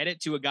advantage to get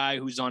it to a guy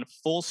who's on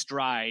full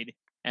stride,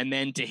 and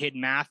then to hit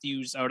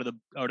Matthews out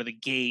of the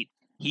gate.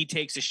 He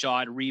takes a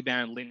shot,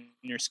 rebound,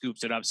 Lindner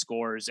scoops it up,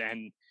 scores,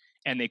 and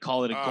they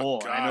call it a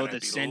goal. God, I know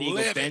the San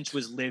Diego bench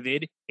was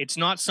livid. It's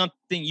not something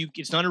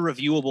it's not a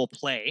reviewable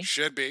play.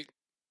 Should be.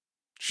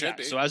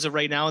 So as of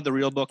right now in the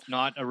real book,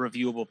 not a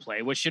reviewable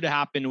play. What should have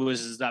happened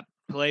was that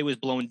play was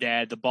blown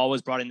dead. The ball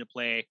was brought into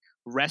play,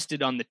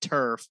 rested on the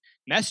turf.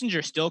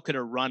 Messenger still could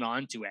have run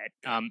onto it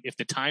if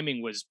the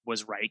timing was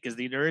right, because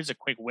there is a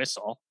quick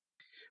whistle.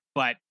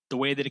 But the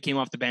way that it came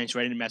off the bench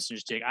right into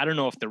Messenger's stick, I don't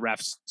know if the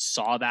refs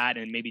saw that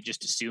and maybe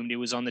just assumed it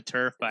was on the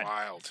turf. But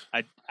wild.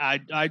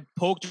 I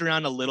poked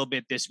around a little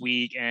bit this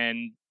week,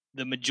 and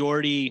the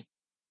majority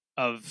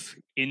of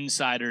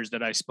insiders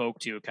that I spoke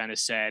to kind of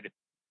said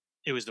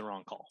it was the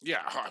wrong call.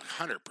 Yeah,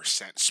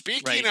 100%.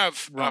 Speaking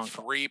of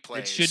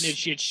replays,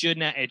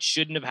 it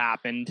shouldn't have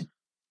happened.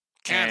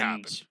 Can't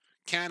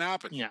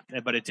happen. Yeah,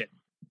 but it did.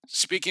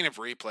 Speaking of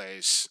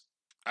replays,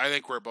 I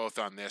think we're both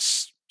on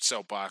this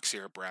soapbox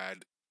here,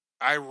 Brad.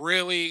 I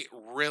really,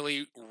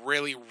 really,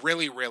 really,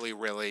 really, really,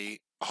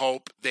 really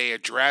hope they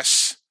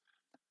address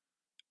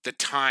the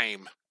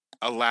time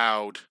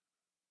allowed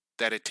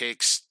that it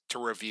takes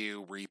to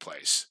review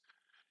replays.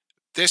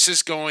 This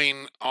is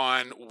going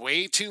on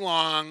way too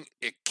long.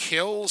 It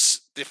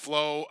kills the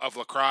flow of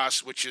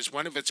lacrosse, which is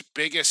one of its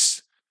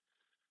biggest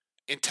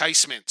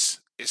enticements,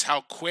 is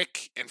how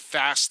quick and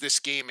fast this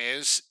game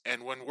is.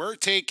 And when we're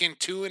taking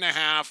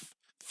 2.5,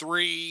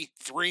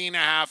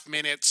 3.5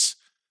 minutes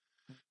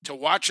to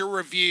watch a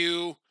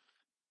review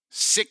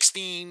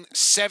 16,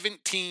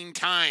 17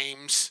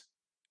 times,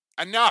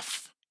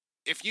 enough.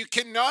 If you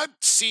cannot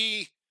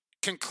see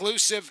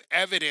conclusive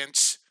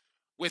evidence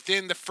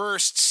within the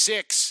first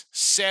 6,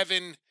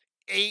 7,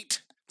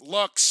 8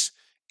 looks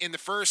in the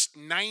first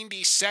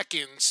 90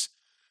 seconds,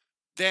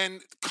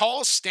 then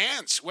call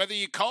stance, whether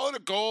you call it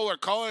a goal or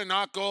call it a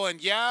not goal. And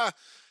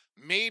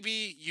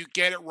maybe you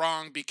get it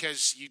wrong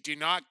because you do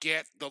not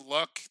get the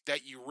look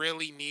that you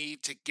really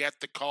need to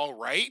get the call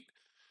right.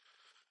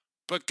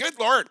 But good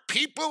Lord,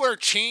 people are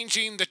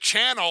changing the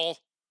channel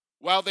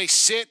while they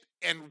sit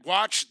and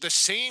watch the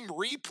same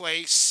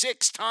replay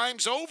 6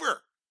 times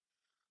over.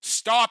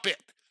 Stop it.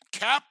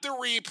 Cap the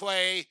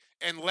replay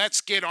and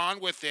let's get on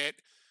with it.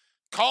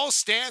 Call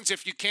stands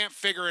if you can't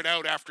figure it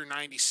out after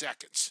 90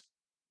 seconds.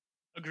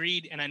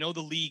 Agreed. And I know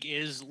the league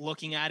is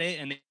looking at it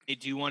and they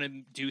do want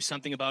to do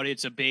something about it.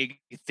 It's a big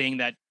thing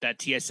that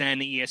TSN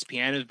and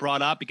ESPN has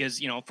brought up because,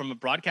 from a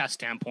broadcast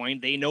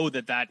standpoint, they know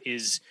that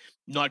is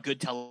not good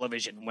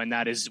television when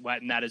that is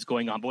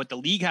going on. But what the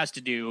league has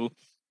to do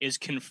is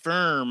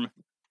confirm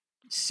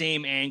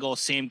same angle,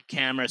 same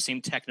camera,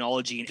 same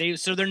technology.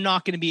 So they're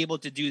not going to be able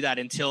to do that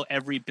until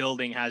every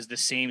building has the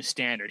same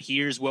standard.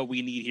 Here's what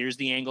we need. Here's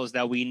the angles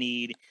that we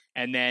need.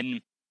 And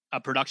then a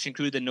production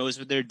crew that knows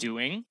what they're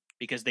doing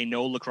because they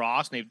know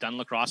lacrosse and they've done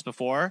lacrosse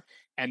before.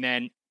 And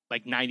then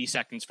 90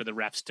 seconds for the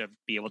refs to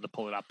be able to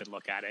pull it up and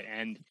look at it.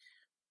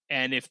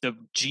 And if the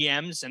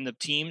GMs and the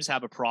teams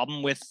have a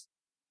problem with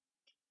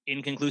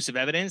inconclusive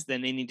evidence,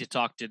 then they need to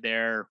talk to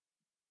their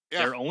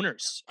their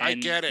owners I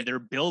and get it. their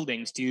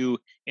buildings to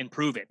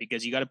improve it,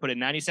 because you got to put a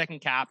 90-second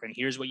cap and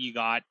here's what you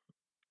got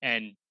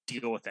and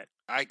deal with it.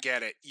 I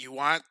get it. You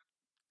want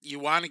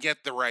to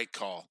get the right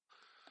call.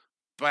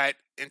 But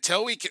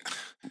until we can,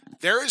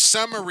 there is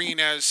some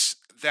arenas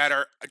that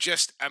are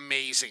just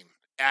amazing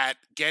at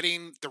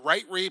getting the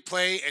right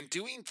replay and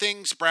doing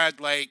things, Brad,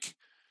 like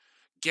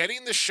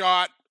getting the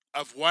shot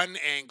of one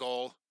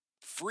angle,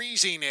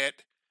 freezing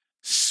it,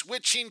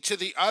 switching to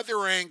the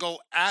other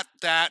angle at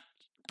that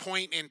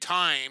point in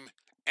time,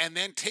 and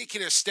then take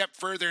it a step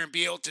further and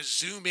be able to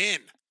zoom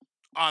in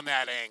on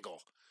that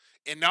angle.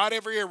 And not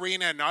every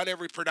arena, not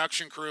every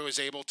production crew is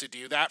able to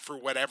do that for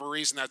whatever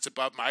reason. That's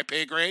above my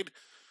pay grade.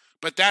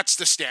 But that's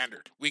the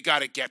standard we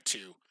got to get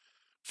to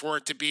for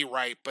it to be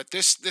right. But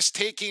this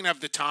taking of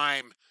the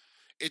time,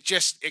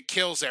 it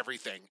kills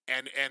everything.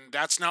 And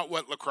that's not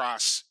what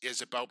lacrosse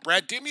is about.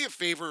 Brad, do me a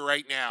favor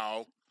right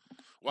now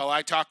while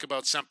I talk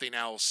about something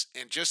else,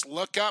 and just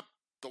look up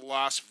the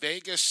Las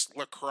Vegas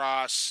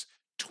Lacrosse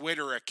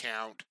Twitter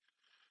account,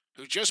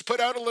 who just put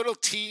out a little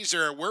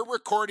teaser. We're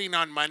recording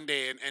on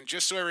Monday, and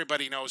just so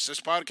everybody knows, this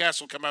podcast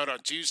will come out on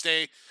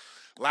Tuesday.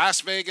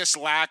 Las Vegas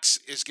Lax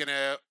is going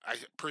to, I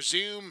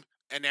presume,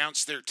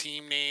 announce their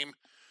team name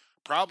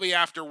probably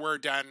after we're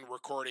done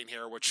recording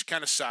here, which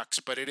kind of sucks,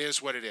 but it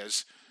is what it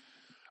is.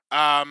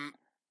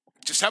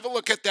 Just have a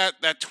look at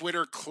that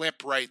Twitter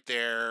clip right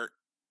there.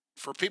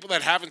 For people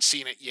that haven't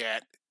seen it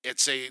yet,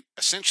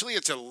 essentially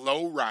it's a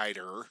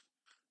lowrider,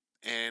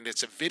 and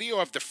it's a video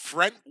of the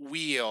front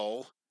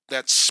wheel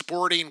that's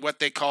sporting what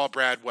they call,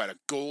 Brad, a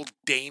gold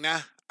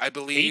Dana, I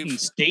believe.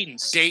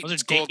 Dayton's.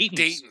 Gold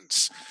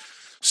Dayton's.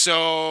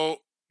 So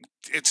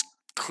it's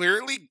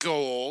clearly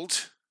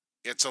gold.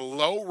 It's a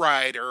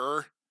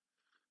lowrider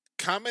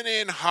coming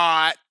in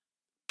hot.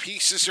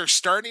 Pieces are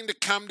starting to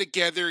come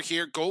together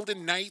here.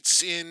 Golden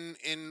Knights in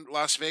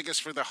Las Vegas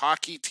for the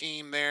hockey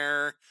team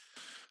there.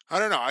 I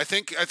don't know. I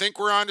think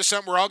we're on to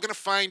something. We're all going to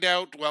find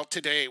out, well,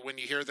 today when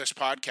you hear this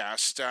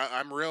podcast.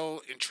 I'm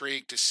real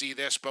intrigued to see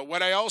this. But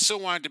what I also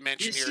wanted to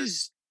mention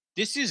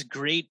this is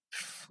great.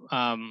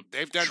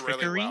 They've done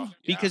really well.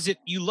 Because if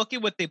you look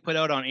at what they put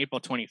out on April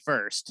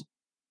 21st,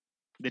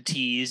 the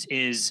tease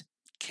is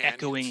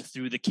echoing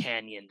through the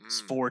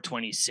canyons,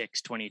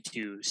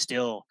 4/26/22,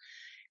 still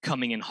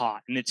coming in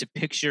hot. And it's a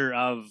picture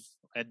of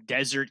a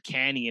desert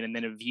canyon and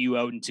then a view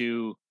out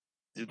into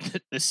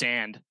the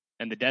sand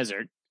and the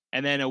desert.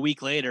 And then a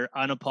week later,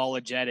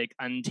 unapologetic,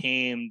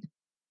 untamed,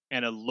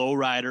 and a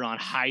lowrider on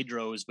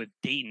hydros with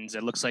Dayton's.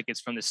 It looks like it's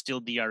from the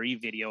Still DRE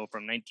video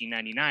from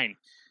 1999.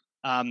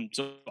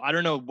 So I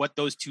don't know what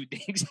those two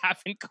things have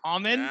in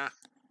common. Yeah.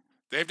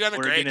 They've done a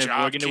great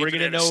job. We're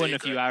gonna know in a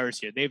few hours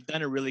here. They've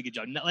done a really good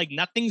job. Like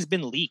nothing's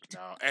been leaked.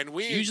 No, and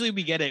usually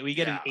we get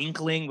an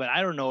inkling, but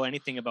I don't know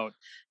anything about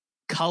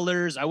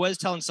colors. I was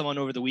telling someone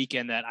over the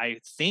weekend that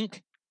I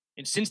think,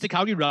 and since the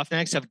Calgary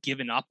Roughnecks have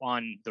given up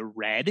on the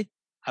red,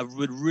 I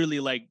would really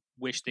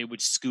wish they would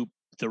scoop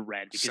the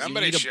red, because you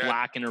need a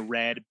black and a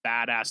red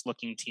badass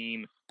looking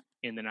team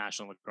in the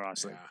National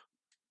Lacrosse League.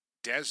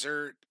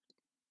 Desert,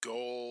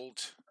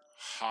 gold,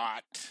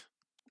 hot,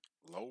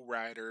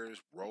 lowriders,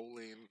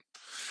 rolling.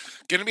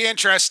 Going to be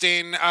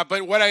interesting.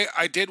 But what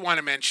I did want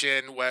to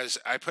mention was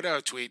I put out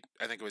a tweet,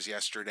 I think it was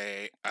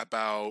yesterday,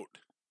 about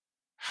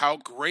how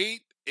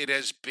great it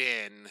has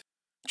been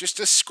just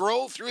to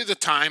scroll through the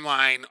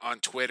timeline on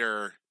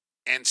Twitter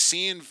and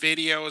seeing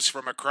videos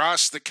from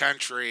across the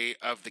country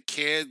of the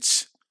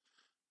kids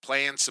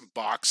playing some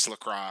box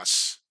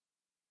lacrosse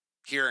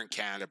here in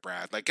Canada,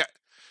 Brad.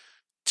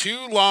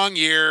 2 long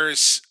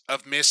years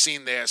of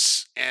missing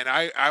this, and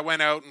I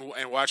went out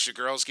and watched the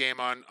girls' game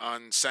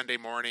on Sunday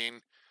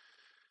morning,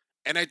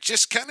 and I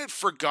just kind of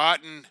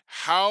forgotten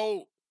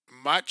how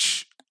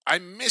much I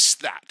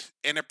missed that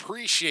and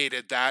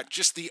appreciated that.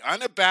 Just the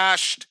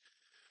unabashed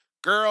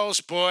girls,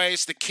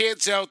 boys, the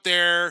kids out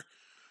there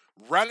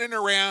running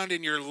around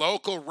in your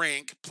local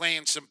rink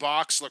playing some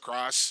box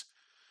lacrosse.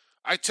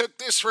 I took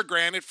this for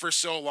granted for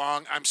so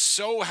long. I'm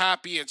so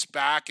happy it's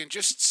back, and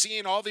just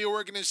seeing all the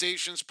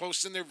organizations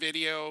posting their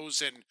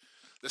videos and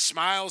the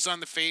smiles on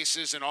the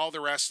faces and all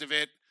the rest of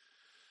it.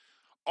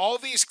 All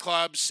these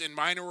clubs and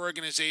minor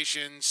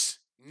organizations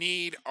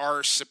need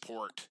our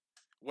support.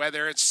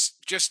 Whether it's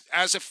just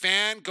as a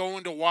fan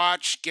going to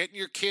watch, getting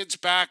your kids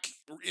back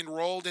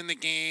enrolled in the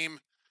game,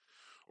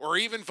 or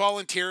even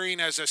volunteering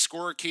as a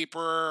scorekeeper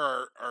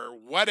or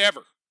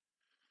whatever.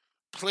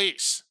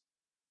 Please,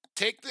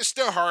 take this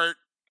to heart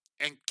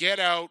and get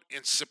out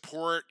and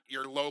support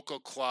your local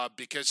club,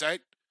 because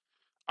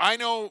I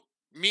know,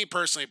 me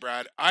personally,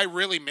 Brad, I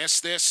really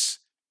miss this,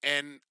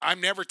 and I'm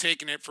never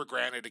taking it for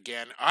granted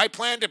again. I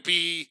plan to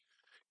be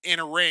in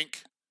a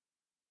rink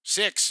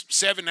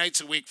 6-7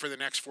 nights a week for the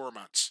next 4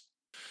 months.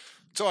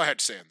 That's all I had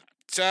to say on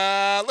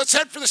that. Let's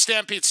head for the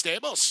Stampede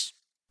Stables.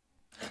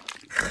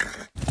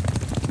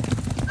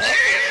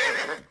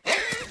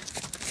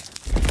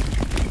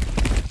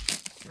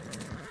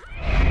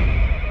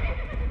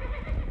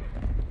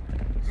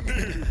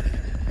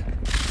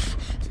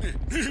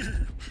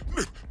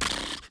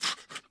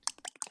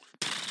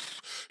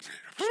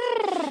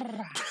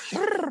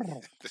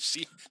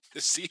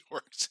 the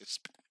seahorses.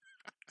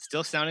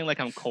 Still sounding like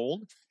I'm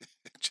cold?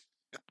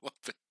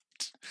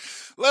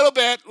 Little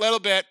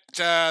bit.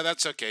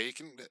 That's okay. You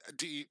can.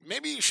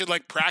 Maybe you should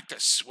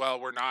practice while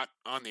we're not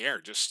on the air.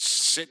 Just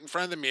sit in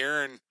front of the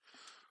mirror and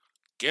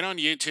get on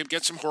YouTube,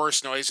 get some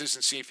horse noises,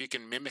 and see if you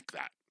can mimic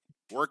that.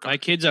 Work on My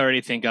kids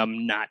already think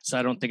I'm nuts.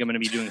 I don't think I'm going to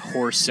be doing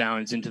horse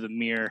sounds into the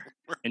mirror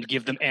and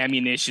give them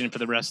ammunition for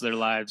the rest of their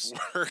lives.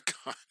 Work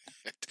on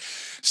it.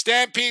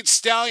 Stampede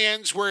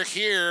Stallions, we're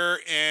here,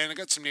 and I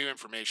got some new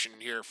information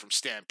here from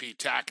Stampede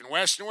Tack and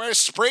Western Wear.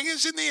 Spring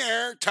is in the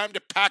air. Time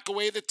to pack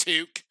away the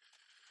toque.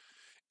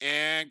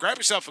 And grab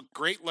yourself a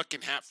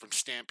great-looking hat from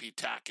Stampede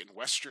Tack and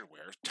Western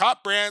Wear.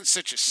 Top brands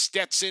such as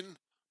Stetson,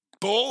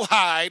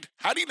 Bullhide.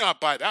 How do you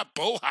not buy that?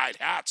 Bullhide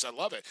hats. I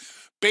love it.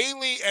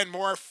 Bailey and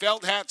more.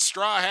 Felt hats,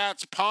 straw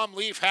hats, palm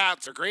leaf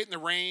hats. They're great in the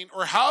rain.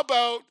 Or how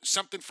about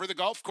something for the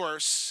golf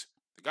course?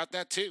 They got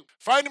that too.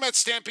 Find them at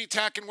Stampede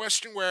Tack and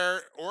Western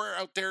Wear or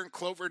out there in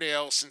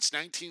Cloverdale since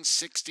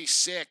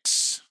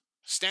 1966.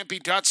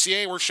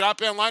 Stampede.ca, where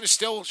shopping online is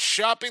still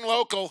shopping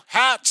local.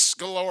 Hats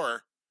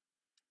galore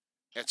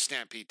at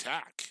Stampede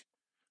Tack.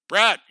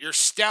 Brad, your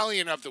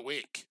stallion of the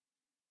week.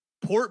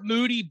 Port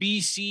Moody,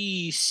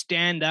 BC,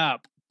 stand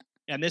up.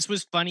 And this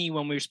was funny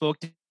when we spoke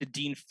to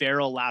Dean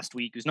Farrell last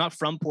week, who's not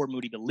from Port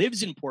Moody, but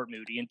lives in Port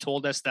Moody, and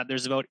told us that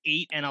there's about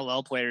 8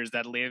 NLL players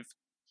that live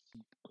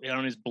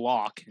on his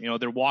block. You know,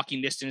 they're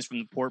walking distance from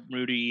the Port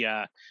Moody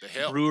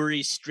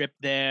brewery strip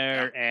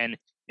there. Yeah. And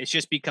it's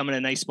just becoming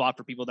a nice spot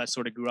for people that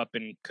sort of grew up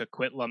in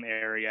Coquitlam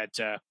area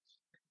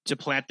to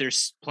plant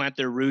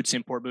their roots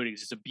in Port Moody.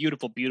 It's a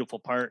beautiful, beautiful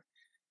part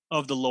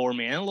of the Lower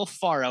Mainland, a little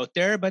far out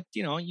there, but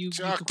you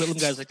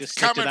Coquitlam guys like to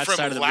stick to that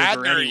side of the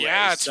river anyway.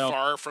 Yeah, it's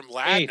far from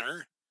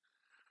Ladner.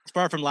 It's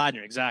far from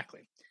Ladner,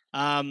 exactly.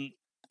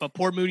 But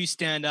Port Moody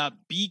stand up.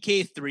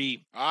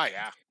 BK3. Oh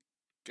yeah,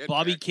 good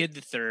Bobby pick.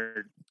 Kidd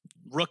III,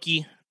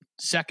 rookie,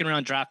 second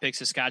round draft pick,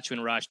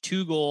 Saskatchewan Rush,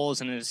 2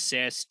 goals and an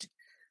assist,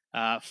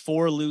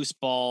 4 loose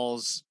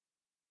balls,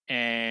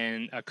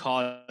 and a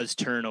cause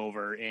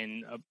turnover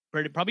in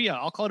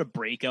I'll call it a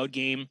breakout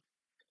game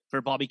for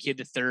Bobby Kidd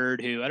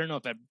III, who I don't know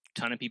if a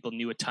ton of people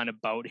knew a ton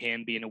about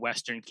him, being a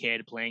Western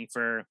kid playing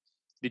for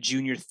the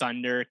Junior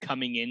Thunder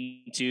coming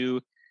into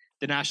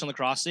the National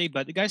Lacrosse League.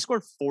 But the guy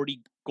scored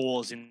 40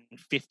 goals in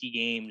 50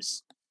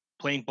 games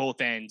playing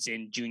both ends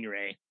in Junior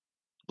A.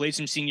 Played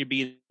some Senior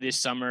B this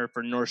summer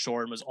for North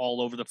Shore and was all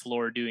over the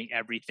floor doing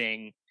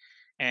everything.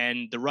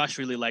 And the Rush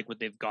really like what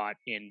they've got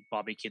in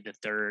Bobby Kidd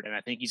III. And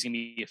I think he's going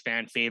to be a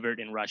fan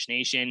favorite in Rush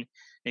Nation.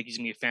 I think he's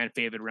going to be a fan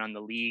favorite around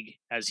the league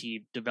as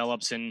he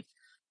develops and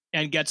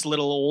gets a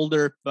little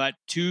older. But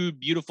 2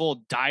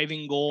 beautiful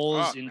diving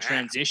goals in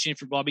transition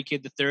for Bobby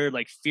Kidd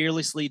III,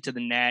 fearlessly to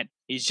the net.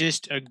 He's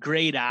just a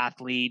great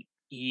athlete.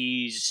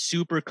 He's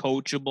super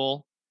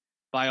coachable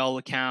by all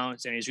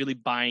accounts, and he's really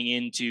buying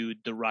into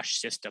the Rush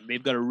system.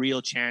 They've got a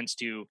real chance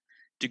to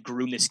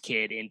groom this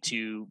kid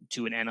into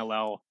an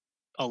NLL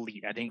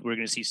elite. I think we're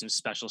going to see some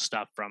special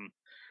stuff from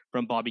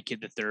Bobby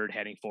Kidd III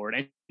heading forward.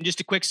 And just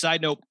a quick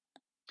side note,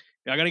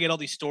 I got to get all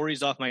these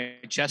stories off my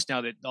chest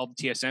now that all the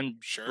TSN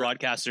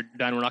broadcasts are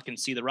done. We're not going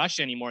to see the Rush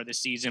anymore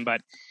this season,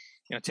 but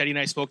Teddy and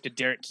I spoke to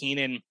Derek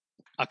Keenan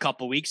a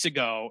couple weeks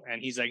ago,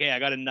 and he's like, "Hey, I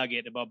got a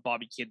nugget about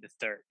Bobby Kidd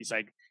III." He's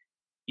like,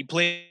 he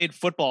played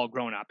football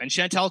growing up, and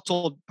Chantal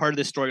told part of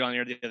this story on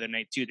air the other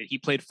night too, that he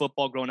played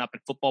football growing up,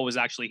 and football was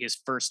actually his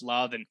first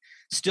love, and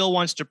still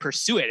wants to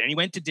pursue it. And he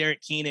went to Derek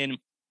Keenan,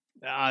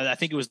 I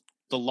think it was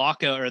the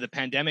lockout or the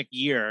pandemic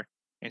year,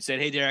 and said,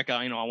 "Hey, Derek,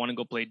 I want to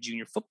go play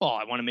junior football.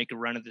 I want to make a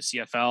run at the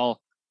CFL.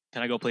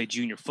 Can I go play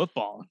junior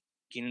football?"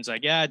 Keenan's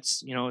like, "Yeah,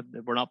 it's,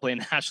 we're not playing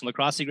the National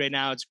Lacrosse League right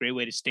now. It's a great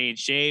way to stay in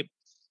shape.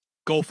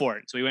 Go for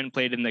it." So he went and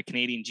played in the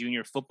Canadian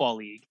Junior Football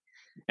League.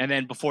 And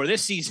then before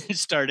this season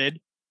started,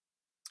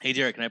 "Hey,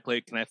 Derek, can I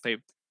play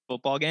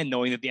football again?"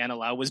 Knowing that the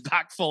NLL was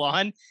back full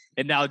on.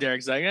 And now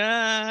Derek's like,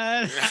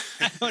 I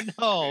don't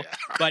know.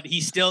 But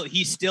he still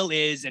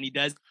is, and he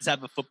does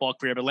have a football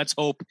career. But let's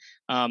hope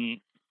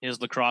his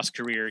lacrosse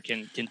career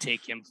can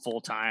take him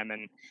full time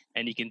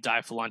and he can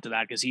dive full onto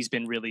that, because he's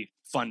been really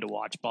fun to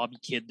watch. Bobby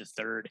Kidd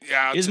III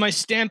is my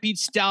Stampede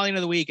Stallion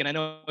of the week, and I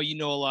know you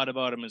know a lot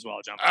about him as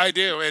well, John. I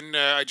do, and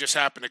I just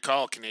happened to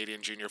call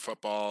Canadian Junior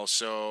Football,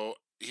 so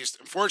he's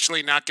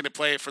unfortunately not going to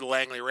play for the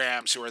Langley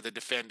Rams, who are the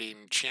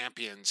defending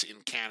champions in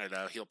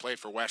Canada. He'll play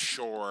for West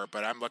Shore,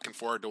 but I'm looking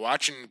forward to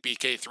watching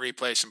BK3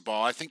 play some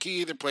ball. I think he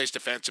either plays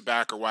defensive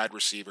back or wide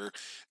receiver.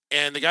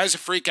 And the guy's a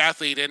freak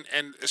athlete.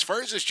 And as far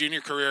as his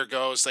junior career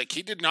goes,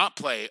 he did not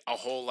play a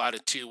whole lot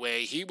of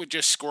two-way. He would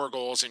just score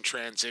goals in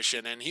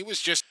transition. And he was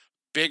just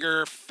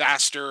bigger,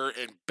 faster,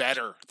 and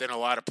better than a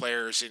lot of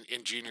players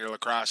in junior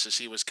lacrosse as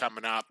he was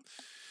coming up.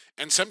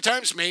 And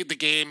sometimes made the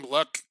game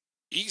look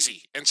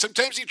easy. And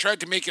sometimes he tried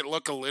to make it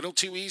look a little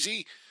too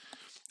easy.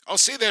 I'll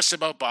say this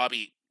about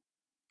Bobby.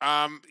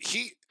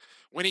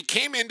 When he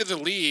came into the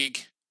league,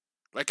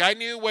 I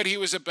knew what he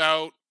was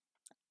about.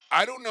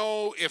 I don't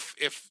know if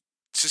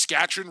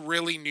Saskatchewan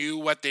really knew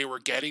what they were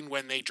getting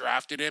when they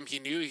drafted him. He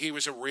knew he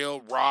was a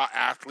real raw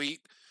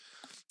athlete.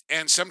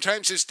 And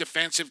sometimes his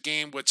defensive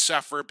game would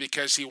suffer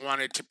because he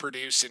wanted to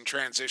produce in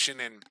transition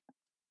and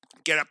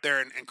get up there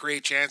and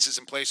create chances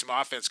and play some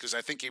offense, because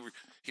I think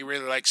he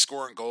really likes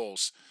scoring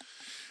goals.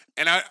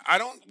 And I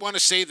don't want to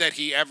say that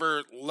he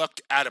ever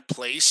looked out of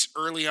place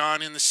early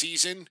on in the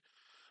season,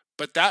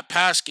 but that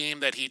past game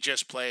that he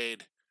just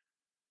played,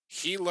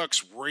 he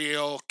looks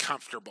real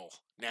comfortable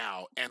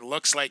now and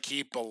looks like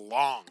he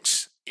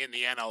belongs in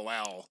the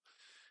NLL.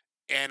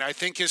 And I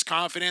think his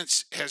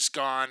confidence has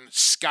gone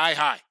sky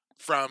high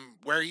from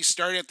where he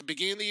started at the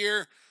beginning of the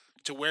year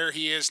to where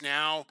he is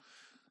now.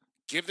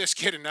 Give this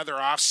kid another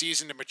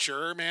offseason to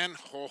mature, man.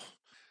 Oh,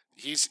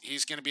 he's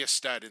going to be a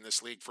stud in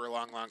this league for a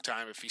long, long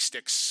time if he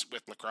sticks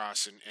with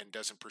lacrosse and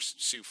doesn't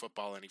pursue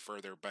football any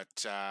further.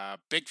 But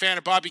big fan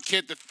of Bobby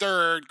Kidd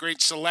III.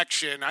 Great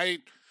selection. I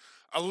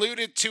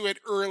alluded to it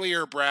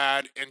earlier,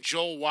 Brad, and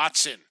Joel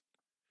Watson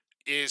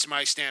is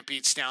my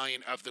Stampede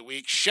Stallion of the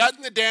week.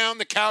 Shutting down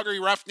the Calgary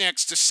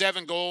Roughnecks to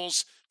 7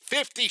 goals,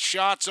 50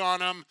 shots on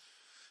them.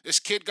 This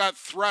kid got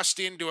thrust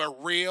into a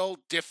real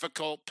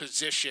difficult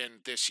position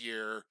this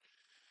year.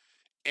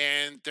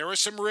 And there were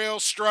some real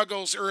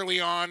struggles early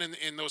on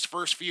in those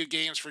first few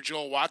games for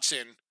Joel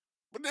Watson.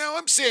 But now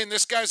I'm saying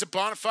this guy's a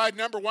bona fide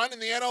number 1 in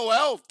the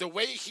NLL. The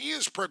way he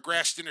has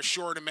progressed in a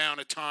short amount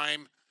of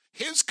time,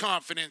 his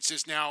confidence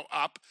is now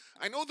up.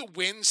 I know the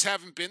wins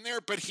haven't been there,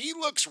 but he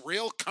looks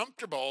real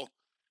comfortable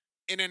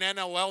in an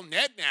NLL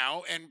net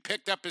now and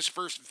picked up his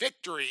first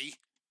victory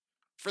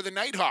for the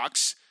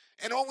Nighthawks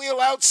and only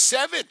allowed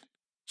 7.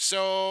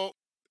 So,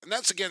 and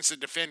that's against the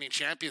defending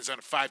champions on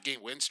a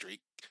 5-game win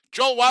streak.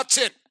 Joel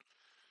Watson,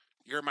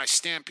 you're my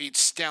Stampede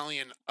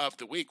Stallion of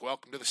the week.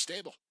 Welcome to the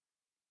stable.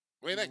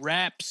 What do you think?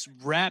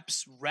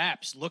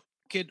 Reps. Look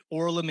at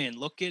Orleman.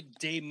 Look at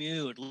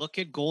Damude. Look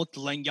at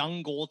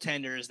young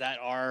goaltenders that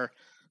are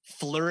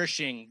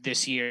flourishing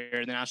this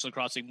year in the National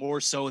Lacrosse League more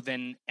so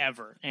than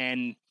ever.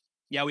 And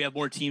yeah, we have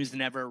more teams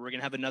than ever. We're going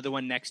to have another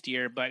one next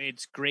year, but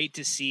it's great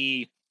to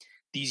see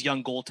these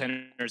young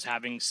goaltenders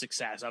having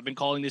success. I've been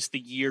calling this the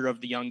year of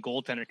the young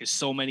goaltender because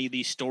so many of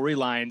these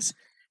storylines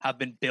have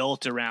been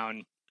built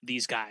around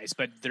these guys,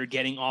 but they're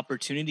getting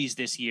opportunities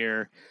this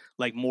year,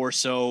 like more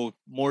so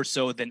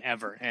than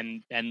ever.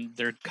 And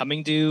they're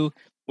coming to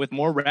with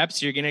more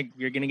reps. You're going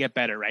to get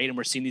better. Right. And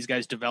we're seeing these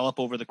guys develop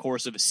over the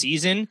course of a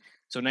season.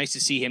 So nice to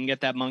see him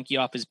get that monkey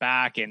off his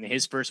back and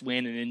his first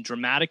win. And in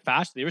dramatic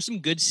fashion, there were some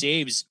good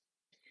saves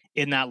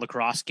in that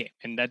lacrosse game.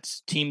 And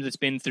that's team that's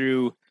been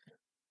through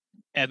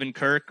Evan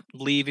Kirk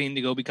leaving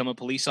to go become a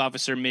police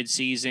officer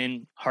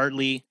mid-season,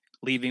 Hartley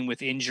leaving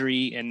with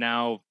injury, and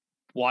now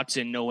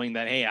Watson knowing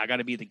that, hey, I got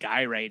to be the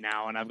guy right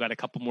now, and I've got a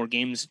couple more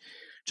games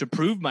to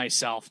prove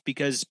myself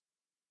because,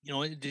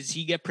 does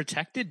he get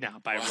protected now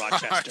by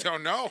Rochester? I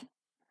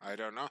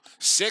don't know.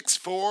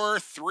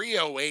 6'4",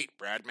 308,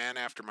 Brad, man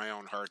after my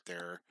own heart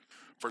there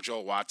for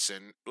Joel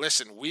Watson.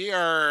 Listen, we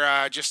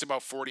are just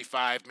about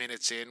 45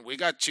 minutes in. We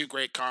got 2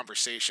 great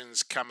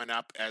conversations coming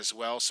up as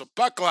well, so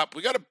buckle up.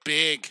 We got a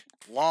big,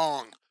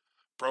 long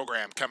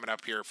program coming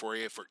up here for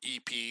you for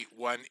EP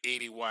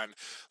 181.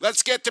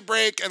 Let's get to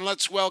break and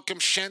let's welcome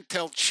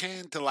Chantel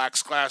Chan to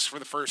Lax Class for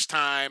the first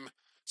time.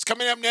 It's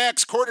coming up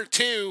next, quarter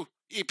 2,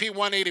 EP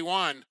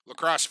 181,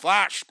 Lacrosse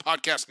Flash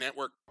Podcast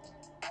Network.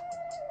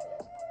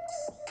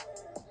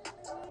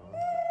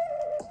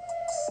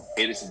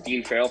 Hey, this is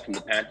Dean Farrell from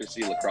the Panther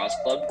City Lacrosse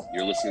Club.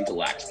 You're listening to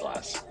Lax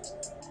Class.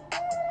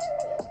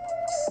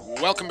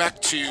 Welcome back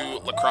to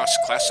Lacrosse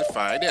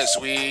Classified as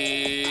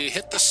we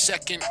hit the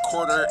second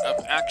quarter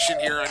of action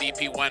here on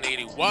EP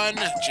 181.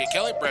 Jay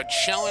Kelly, Brad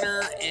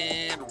Challoner,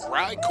 and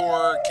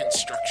Rycor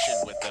Construction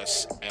with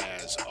us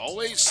as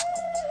always.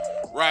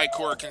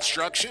 Rycor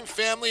Construction,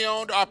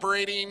 family-owned,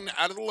 operating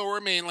out of the Lower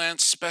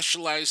Mainland,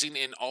 specializing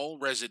in all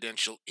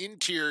residential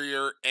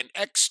interior and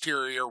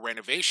exterior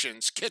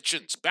renovations,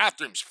 kitchens,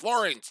 bathrooms,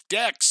 floorings,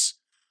 decks.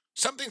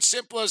 Something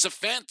simple as a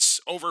fence.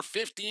 Over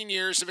 15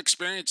 years of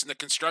experience in the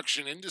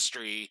construction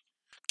industry.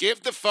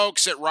 Give the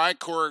folks at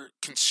Rycor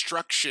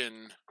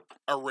Construction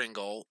a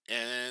ringle,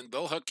 and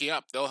they'll hook you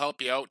up. They'll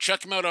help you out.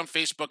 Check them out on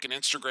Facebook and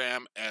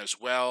Instagram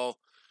as well.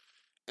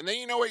 And then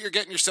you know what you're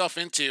getting yourself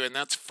into, and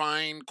that's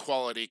fine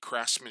quality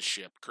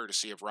craftsmanship,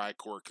 courtesy of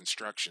Rycor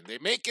Construction. They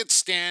make it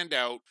stand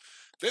out.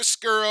 This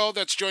girl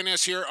that's joining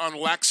us here on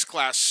Lax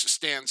Class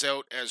stands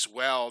out as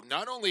well.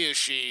 Not only is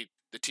she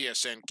the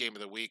TSN Game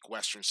of the Week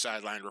Western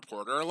Sideline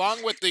Reporter,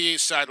 along with the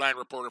Sideline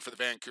Reporter for the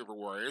Vancouver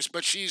Warriors,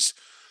 but she's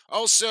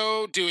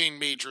also doing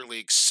Major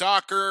League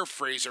Soccer,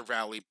 Fraser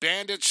Valley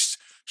Bandits.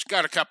 She's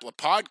got a couple of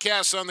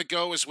podcasts on the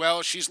go as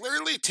well. She's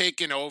literally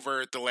taken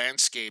over the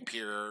landscape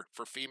here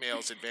for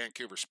females in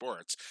Vancouver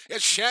sports.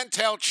 It's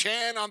Chantel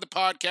Chan on the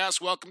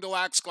podcast. Welcome to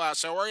Lax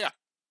Class. How are you?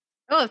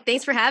 Oh,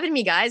 thanks for having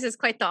me, guys. It's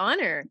quite the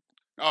honor.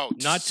 Oh,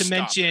 not to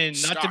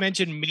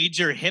mention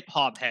major hip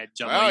hop head,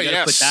 gentlemen. Oh, you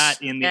gotta put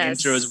that in the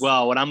intro as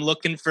well. When I'm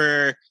looking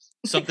for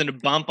something to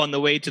bump on the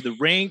way to the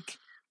rink,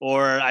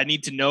 or I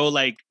need to know,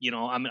 like,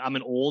 I'm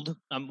an old,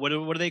 what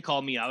do they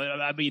call me?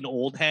 I'd be an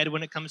old head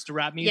when it comes to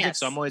rap music.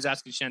 So I'm always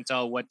asking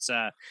Chantel, what's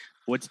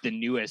the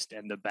newest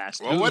and the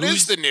best? Well, what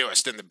is the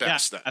newest and the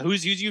best then?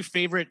 Who's your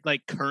favorite,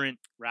 like, current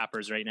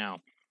rappers right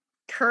now?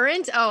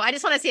 Current? Oh, I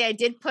just want to say I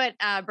did put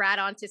Brad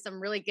onto some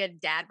really good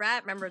dad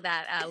rap. Remember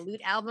that Loot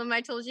album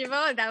I told you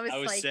about? That was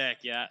like sick.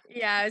 Yeah.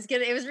 Yeah, it was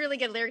good. It was really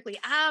good lyrically.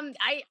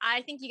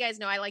 I think you guys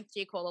know I like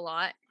J. Cole a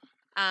lot.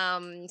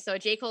 So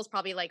J. Cole's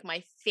probably like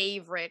my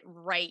favorite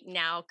right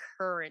now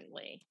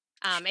currently.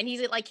 And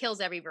he's like kills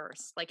every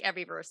verse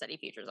that he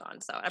features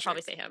on. So I'd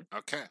probably say him.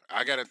 Okay,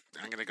 I'm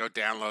gonna go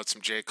download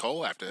some J.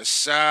 Cole after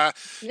this.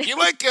 You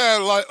like a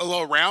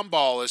little round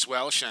ball as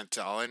well,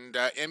 Chantel, and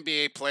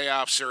NBA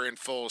playoffs are in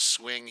full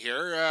swing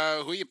here.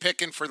 Who are you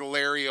picking for the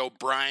Larry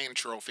O'Brien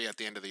Trophy at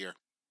the end of the year?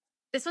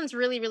 This one's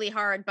really, really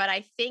hard, but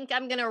I think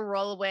I'm gonna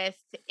roll with,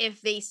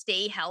 if they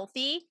stay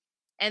healthy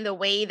and the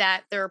way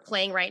that they're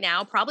playing right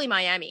now, probably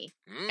Miami.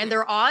 And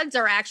their odds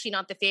are actually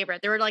not the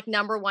favorite. They were like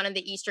number 1 in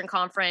the Eastern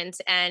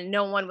Conference, and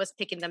no one was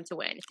picking them to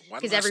win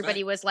because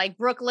everybody was like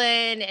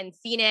Brooklyn and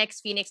Phoenix.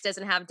 Phoenix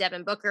doesn't have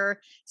Devin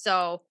Booker.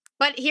 So,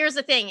 but here's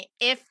the thing.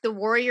 If the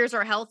Warriors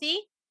are healthy,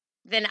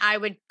 then I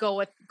would go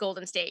with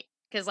Golden State,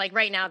 because like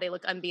right now they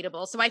look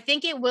unbeatable. So I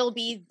think it will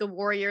be the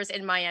Warriors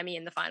in Miami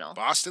in the final.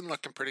 Boston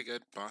looking pretty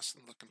good.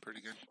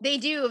 They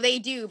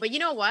do. But you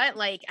know what?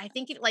 Like, I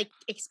think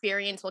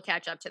experience will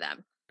catch up to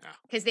them.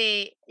 Because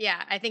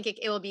I think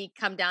it will be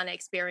come down to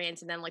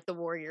experience, and then like the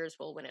Warriors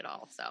will win it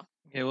all. So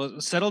okay, well,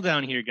 settle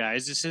down here,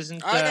 guys. This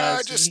isn't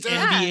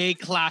NBA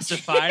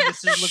classified.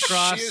 This is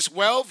lacrosse. She is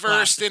well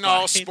versed in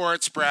all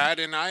sports, Brad,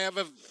 and I have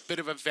a bit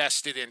of a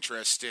vested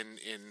interest in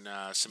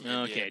some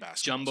NBA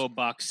basketball. Jumbo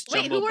Bucks.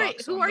 Wait,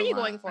 who are you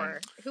going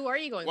for? Who are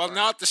you going for? Well,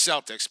 not the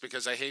Celtics,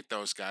 because I hate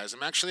those guys.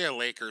 I'm actually a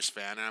Lakers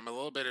fan, and I'm a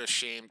little bit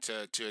ashamed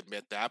to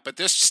admit that. But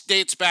this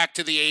dates back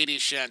to the 80s,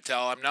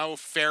 Chantel. I'm no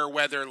fair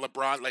weather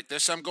LeBron like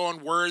this. I'm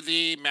going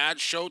Worthy, Mad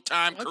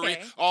Showtime, Curry,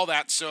 all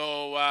that.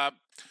 So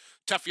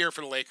tough year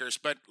for the Lakers.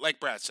 But like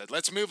Brad said,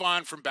 let's move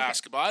on from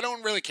basketball. I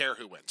don't really care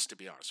who wins, to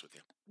be honest with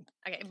you.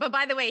 Okay, but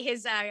by the way,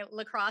 his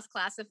lacrosse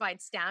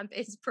classified stamp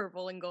is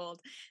purple and gold,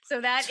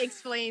 so that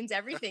explains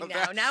everything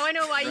now. Now I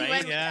know why you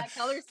went with that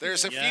color scheme.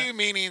 There's a few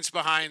meanings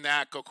behind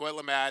that.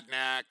 Coquitlam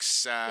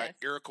Adanacs,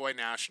 Iroquois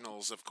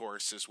Nationals, of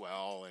course, as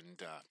well,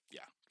 and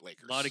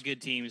Lakers. A lot of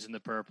good teams in the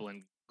purple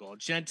and gold.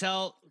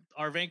 Chantel,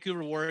 our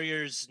Vancouver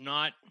Warriors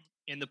not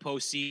in the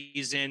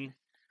postseason.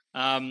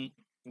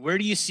 Where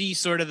do you see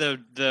sort of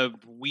the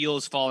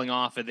wheels falling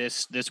off of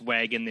this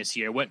wagon this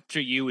year? What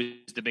for you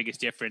is the biggest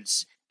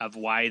difference of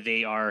why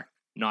they are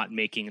not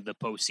making the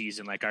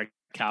postseason, like our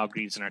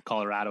Calgarys and our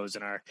Colorados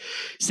and our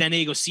San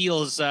Diego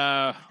Seals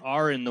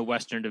are in the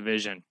Western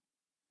Division?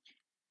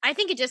 I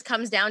think it just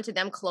comes down to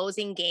them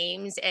closing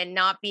games and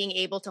not being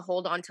able to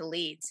hold on to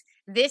leads.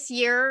 This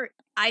year,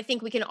 I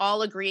think we can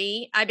all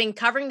agree. I've been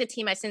covering the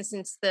team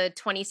since the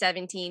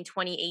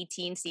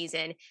 2017-2018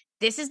 season.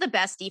 This is the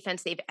best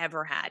defense they've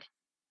ever had.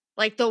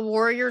 Like, the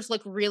Warriors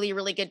look really,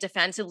 really good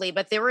defensively,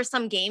 but there were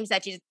some games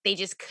that they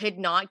just could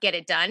not get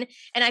it done.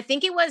 And I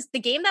think it was the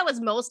game that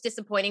was most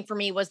disappointing for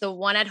me was the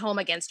one at home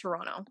against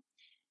Toronto,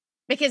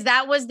 because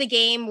that was the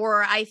game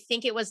where I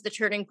think it was the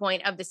turning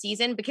point of the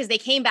season, because they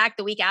came back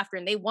the week after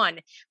and they won.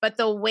 But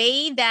the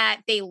way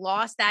that they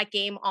lost that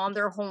game on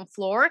their home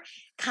floor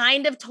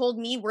kind of told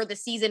me where the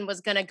season was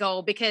going to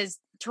go, because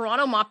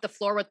Toronto mopped the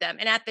floor with them.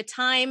 And at the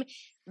time,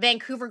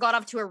 Vancouver got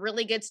off to a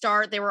really good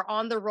start. They were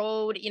on the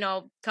road,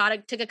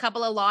 took a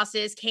couple of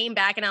losses, came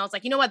back, and I was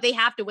like, you know what? They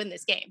have to win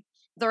this game.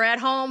 They're at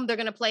home. They're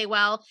going to play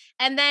well.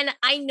 And then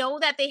I know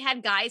that they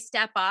had guys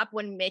step up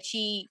when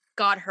Mitchie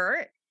got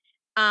hurt.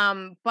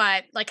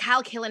 But like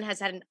Hal Killen has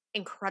had an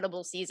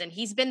incredible season.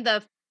 He's been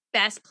the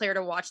best player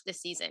to watch this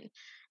season.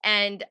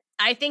 And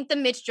I think the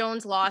Mitch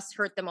Jones loss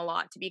hurt them a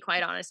lot, to be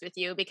quite honest with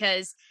you,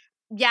 because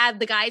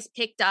the guys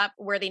picked up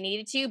where they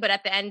needed to, but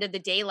at the end of the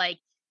day, like,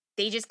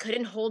 they just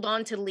couldn't hold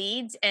on to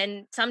leads.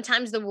 And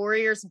sometimes the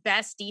Warriors'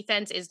 best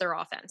defense is their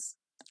offense.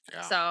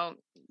 Yeah. So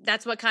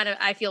that's what kind of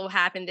I feel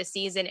happened this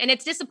season. And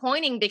it's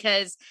disappointing,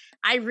 because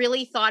I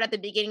really thought at the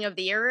beginning of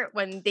the year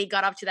when they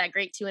got up to that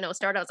great 2-0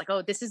 start, I was like,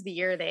 oh, this is the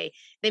year they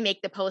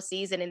make the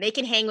postseason and they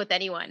can hang with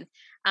anyone.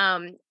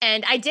 And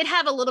I did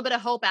have a little bit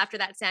of hope after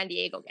that San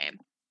Diego game.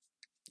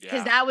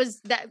 Because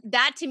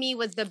that to me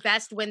was the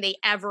best win they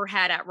ever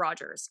had at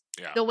Rogers.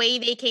 Yeah. The way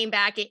they came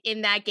back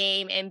in that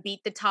game and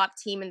beat the top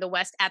team in the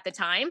West at the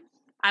time,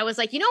 I was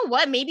like, you know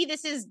what? Maybe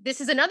this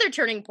is another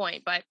turning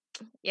point. But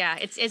yeah,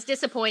 it's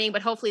disappointing.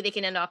 But hopefully they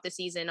can end off the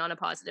season on a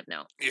positive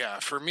note. Yeah,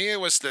 for me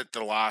it was the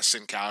loss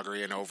in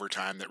Calgary in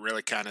overtime that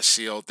really kind of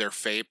sealed their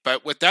fate.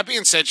 But with that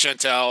being said,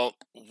 Chantel,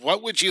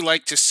 what would you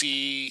like to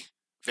see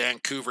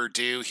Vancouver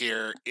do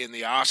here in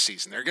the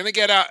offseason? They're going to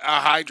get a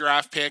high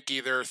draft pick,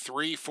 either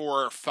 3,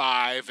 4, or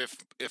 5,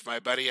 if my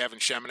buddy Evan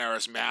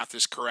Schemenauer's math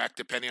is correct,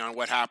 depending on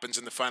what happens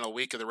in the final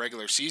week of the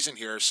regular season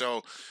here.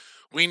 So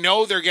we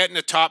know they're getting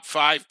a top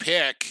 5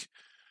 pick.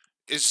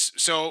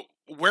 So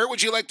where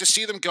would you like to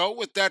see them go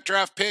with that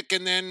draft pick,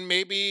 and then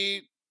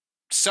maybe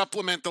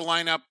supplement the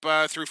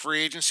lineup through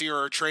free agency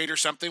or a trade or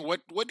something,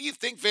 what do you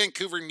think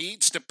Vancouver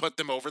needs to put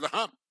them over the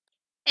hump?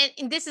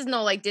 And this is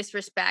no like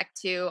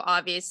disrespect to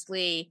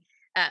obviously,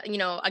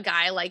 a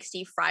guy like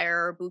Steve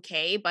Fryer or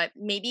Bouquet, but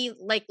maybe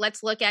like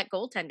let's look at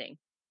goaltending.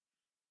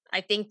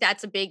 I think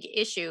that's a big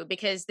issue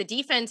because the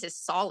defense is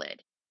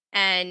solid.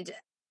 And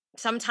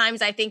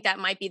sometimes I think that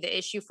might be the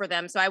issue for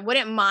them. So I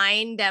wouldn't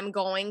mind them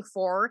going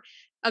for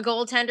a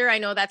goaltender. I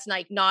know that's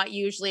like not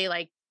usually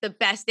like the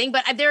best thing,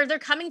 but they're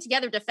coming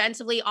together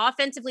defensively,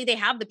 offensively, they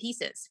have the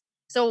pieces.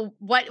 So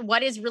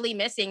what is really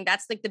missing?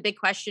 That's like the big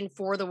question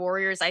for the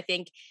Warriors, I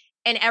think.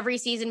 And every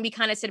season we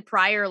kind of said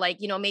prior, like,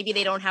 maybe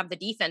they don't have the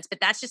defense, but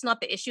that's just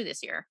not the issue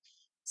this year.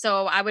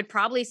 So I would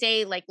probably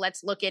say, like,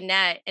 let's look in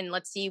net and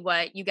let's see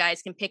what you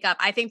guys can pick up.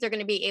 I think they're going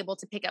to be able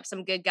to pick up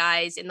some good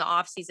guys in the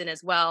offseason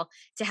as well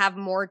to have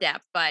more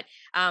depth. But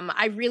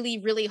I really,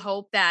 really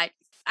hope that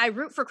I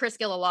root for Chris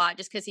Gill a lot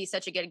just because he's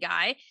such a good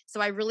guy.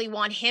 So I really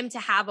want him to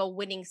have a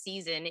winning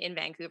season in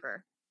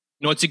Vancouver.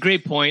 No, it's a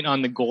great point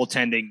on the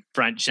goaltending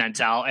front,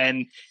 Chantal.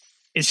 And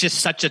it's just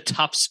such a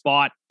tough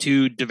spot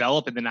to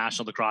develop in the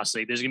National Lacrosse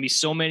League. There's going to be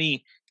so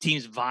many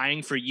teams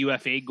vying for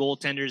UFA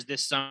goaltenders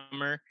this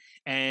summer.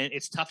 And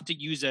it's tough to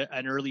use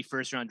an early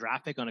first-round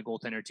draft pick on a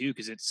goaltender, too,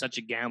 because it's such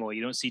a gamble.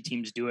 You don't see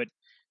teams do it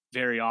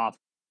very often.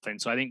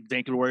 So I think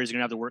Vancouver Warriors are going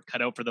to have the work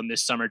cut out for them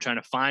this summer trying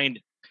to find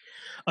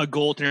a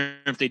goaltender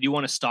if they do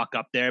want to stock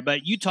up there.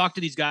 But you talk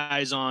to these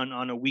guys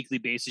on a weekly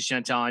basis,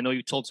 Chantal. I know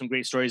you told some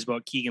great stories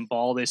about Keegan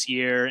Ball this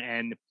year.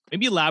 And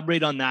maybe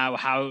elaborate on that,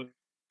 how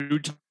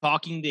through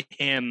talking to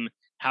him,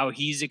 how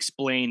he's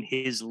explained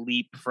his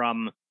leap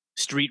from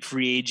street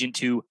free agent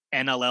to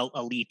NLL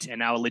elite and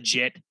now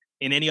legit.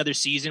 In any other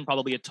season,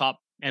 probably a top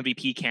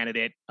MVP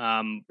candidate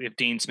if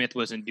Dane Smith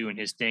wasn't doing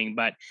his thing.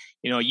 But,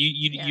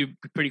 you're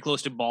pretty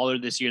close to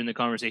baller this year in the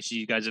conversations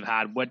you guys have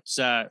had.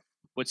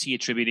 What's he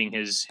attributing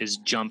his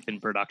jump in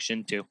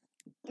production to?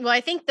 Well, I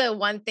think the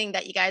one thing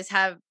that you guys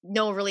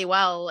know really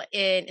well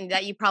and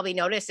that you probably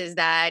notice is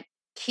that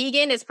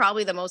Keegan is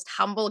probably the most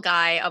humble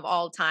guy of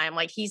all time.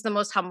 Like, he's the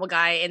most humble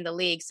guy in the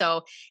league.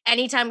 So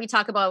anytime we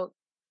talk about,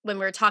 when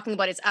we were talking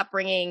about his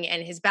upbringing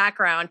and his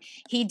background,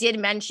 he did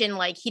mention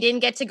like he didn't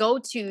get to go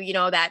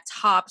to, that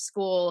top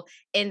school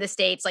in the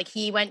States. Like,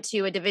 he went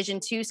to a Division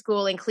II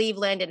school in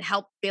Cleveland and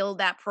helped build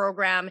that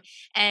program.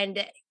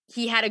 And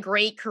he had a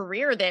great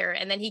career there.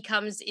 And then he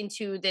comes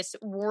into this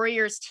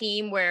Warriors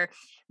team where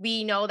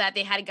we know that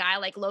they had a guy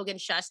like Logan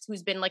Shust,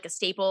 who's been like a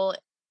staple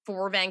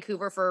for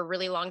Vancouver for a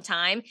really long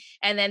time.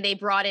 And then they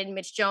brought in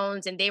Mitch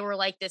Jones and they were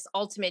like this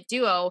ultimate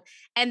duo.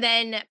 And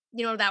then,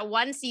 that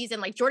one season,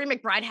 like Jordan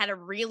McBride had a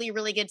really,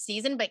 really good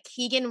season, but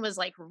Keegan was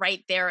like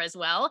right there as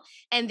well.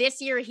 And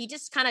this year he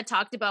just kind of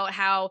talked about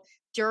how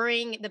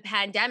during the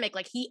pandemic,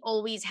 like he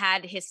always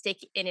had his stick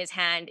in his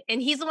hand.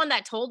 And he's the one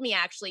that told me,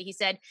 actually, he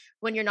said,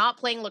 when you're not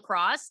playing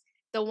lacrosse,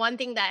 the one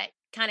thing that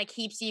kind of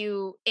keeps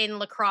you in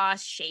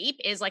lacrosse shape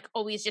is like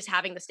always just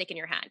having the stick in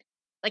your hand.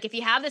 Like, if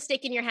you have the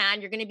stick in your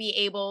hand, you're going to be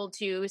able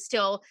to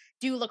still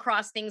do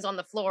lacrosse things on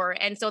the floor.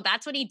 And so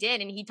that's what he did.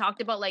 And he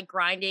talked about like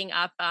grinding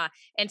up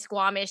in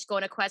Squamish,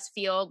 going to Quest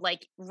Field,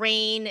 like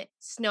rain,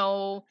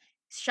 snow,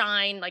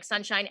 shine, like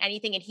sunshine,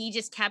 anything. And he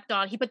just kept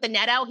on. He put the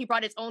net out. He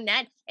brought his own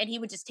net and he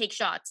would just take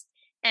shots.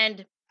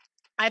 And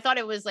I thought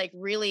it was like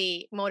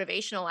really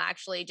motivational,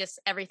 actually, just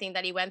everything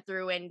that he went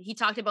through. And he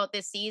talked about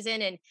this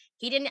season and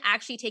he didn't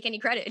actually take any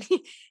credit.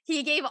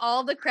 He gave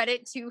all the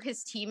credit to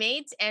his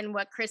teammates and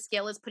what Chris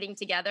Gill is putting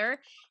together.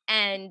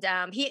 And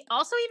he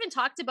also even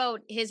talked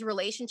about his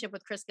relationship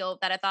with Chris Gill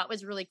that I thought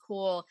was really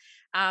cool.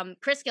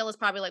 Chris Gill is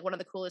probably like one of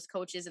the coolest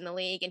coaches in the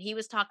league. And he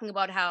was talking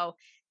about how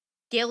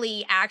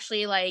Gilly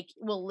actually like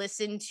will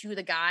listen to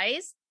the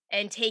guys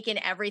and take in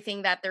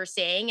everything that they're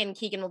saying. And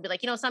Keegan will be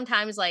like,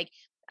 sometimes like,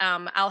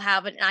 I'll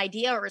have an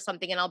idea or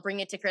something and I'll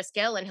bring it to Chris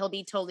Gill and he'll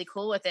be totally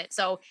cool with it.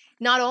 So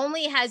not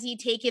only has he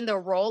taken the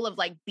role of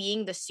like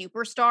being the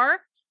superstar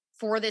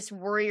for this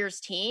Warriors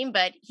team,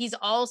 but he's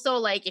also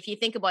like, if you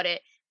think about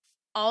it,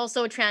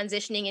 also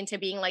transitioning into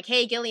being like,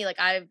 hey, Gilly, like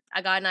I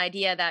got an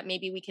idea that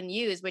maybe we can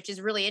use, which is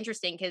really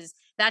interesting because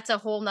that's a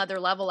whole nother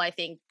level, I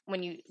think,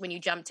 when you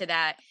jump to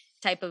that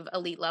type of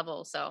elite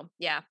level. So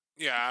yeah.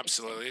 Yeah,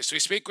 absolutely. So we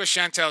speak with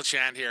Chantal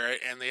Chan here,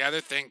 and the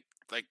other thing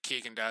like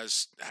Keegan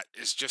does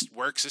is just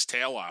works his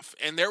tail off.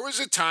 And there was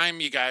a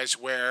time, you guys,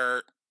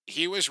 where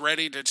he was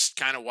ready to just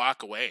kind of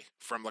walk away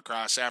from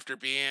lacrosse after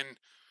being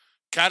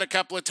cut a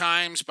couple of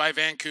times by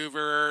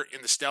Vancouver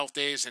in the stealth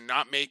days and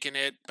not making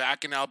it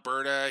back in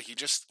Alberta. He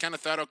just kind of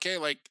thought, okay,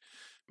 like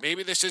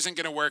maybe this isn't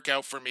going to work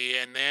out for me.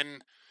 And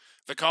then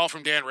the call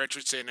from Dan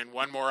Richardson and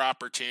one more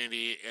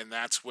opportunity. And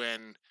that's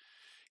when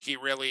he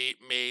really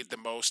made the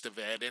most of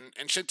it.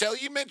 And Chantal,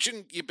 you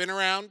mentioned you've been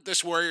around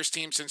this Warriors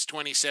team since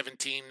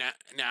 2017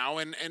 now,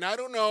 and I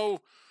don't know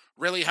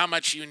really how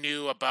much you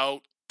knew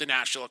about the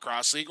National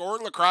Lacrosse League or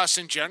lacrosse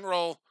in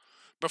general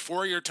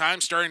before your time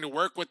starting to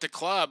work with the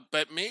club,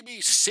 but maybe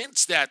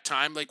since that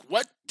time, like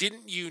what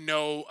didn't you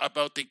know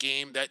about the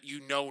game that you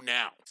know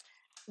now?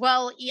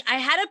 Well, I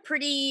had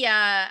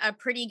a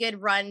pretty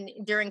good run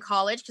during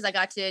college because I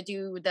got to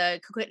do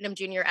the Coquitlam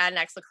Junior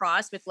Adanax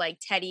lacrosse with like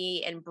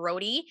Teddy and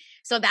Brody.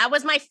 So that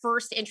was my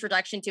first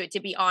introduction to it,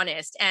 to be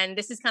honest. And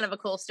this is kind of a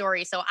cool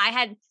story. So I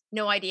had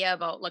no idea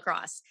about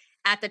lacrosse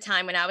at the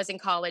time when I was in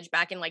college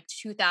back in like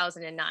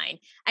 2009.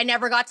 I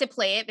never got to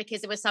play it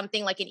because it was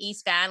something like an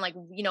East Van. Like,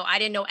 you know, I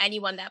didn't know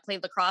anyone that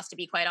played lacrosse, to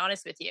be quite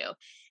honest with you.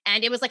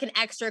 And it was like an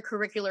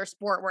extracurricular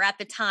sport where at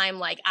the time,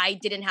 like I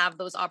didn't have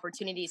those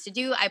opportunities to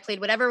do. I played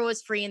whatever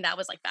was free, and that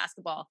was like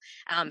basketball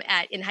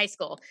in high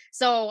school.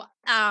 So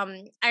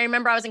I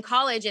remember I was in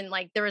college and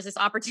like there was this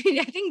opportunity.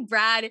 I think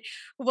Brad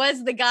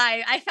was the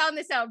guy. I found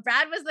this out.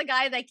 Brad was the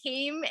guy that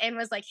came and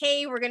was like,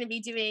 "Hey, we're going to be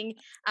doing,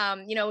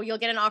 you know, you'll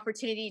get an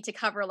opportunity to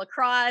cover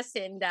lacrosse,"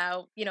 and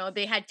you know,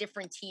 they had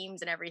different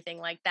teams and everything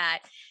like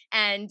that.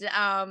 And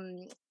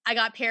I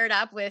got paired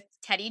up with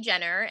Teddy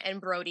Jenner and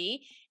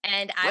Brody.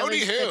 And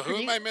Brody I was who? Who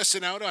am I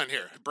missing out on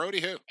here?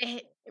 Brody who?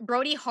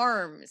 Brody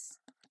Harms.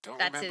 Don't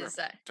remember.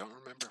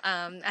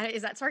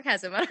 Is that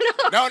sarcasm? I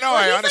don't No, know. Well,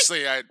 I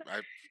honestly, I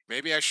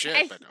maybe I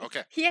should, but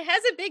okay. He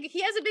has a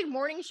big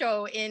morning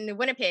show in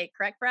Winnipeg,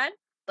 correct, Brad?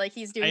 Like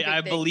he's doing. I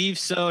believe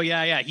so.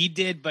 Yeah, he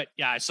did. But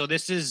yeah, so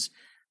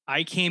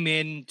I came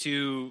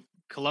into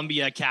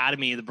Columbia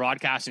Academy, the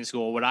broadcasting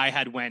school, what I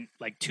had went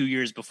like 2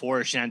 years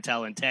before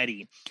Chantel and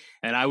Teddy,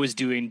 and I was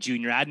doing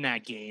junior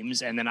Adanac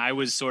games, and then I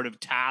was sort of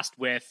tasked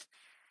with,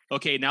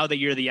 okay, now that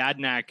you're the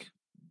Adanac,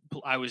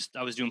 I was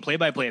doing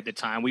play-by-play at the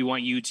time. We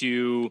want you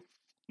to,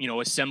 you know,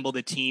 assemble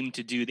the team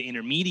to do the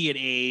intermediate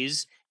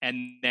A's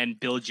and then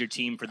build your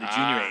team for the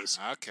junior A's.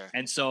 Okay.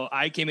 And so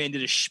I came into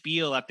the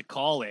spiel at the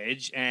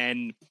college,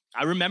 and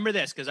I remember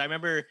this because I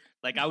remember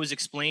like I was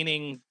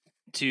explaining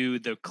to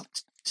the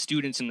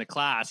students in the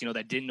class, you know,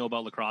 that didn't know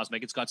about lacrosse,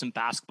 like it's got some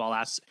basketball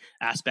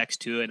aspects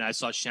to it. And I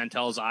saw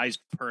Chantel's eyes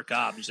perk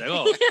up. She's like,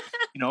 "Oh,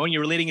 you know, and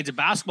you're relating it to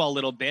basketball a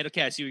little bit.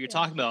 Okay, I see what you're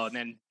talking about." And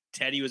then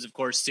Teddy was, of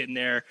course, sitting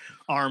there,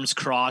 arms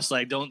crossed,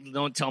 like,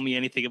 don't tell me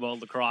anything about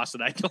lacrosse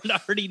that I don't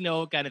already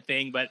know, kind of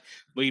thing. But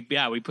we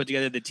put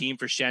together the team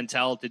for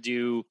Chantel to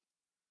do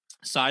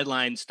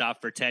sideline stuff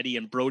for Teddy,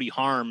 and Brody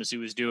Harms, who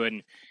was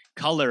doing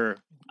color,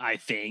 I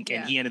think,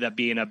 and he ended up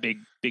being a big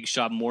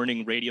shot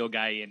morning radio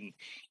guy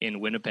in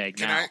Winnipeg.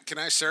 Can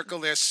I circle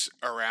this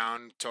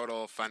around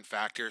total fun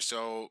factor?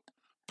 So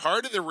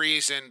part of the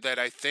reason that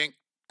I think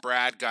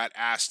Brad got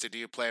asked to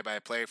do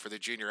play-by-play for the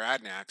junior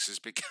Adanacs is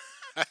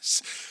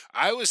because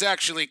I was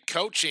actually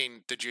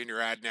coaching the junior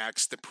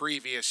Adanacs the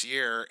previous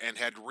year and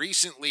had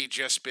recently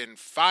just been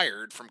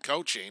fired from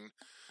coaching.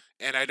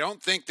 And I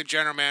don't think the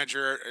general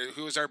manager,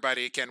 who was our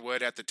buddy, Ken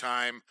Wood at the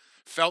time,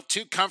 felt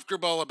too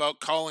comfortable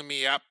about calling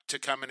me up to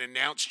come and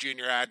announce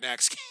junior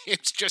Adanacs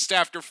games just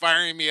after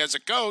firing me as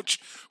a coach,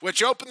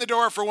 which opened the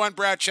door for one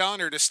Brad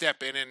Challoner to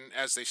step in. And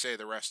as they say,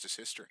 the rest is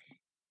history.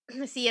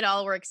 See, it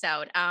all works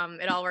out.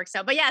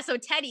 But yeah, so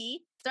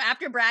Teddy, so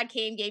after Brad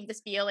gave the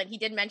spiel, and he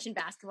did mention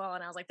basketball,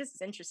 and I was like, this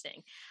is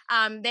interesting.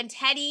 Then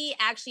Teddy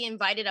actually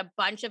invited a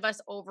bunch of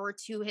us over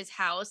to his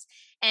house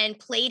and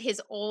played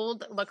his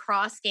old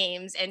lacrosse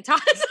games and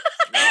taught us.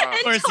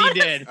 Of course he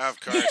did. Of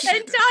course.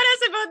 And taught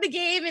us about the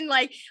game and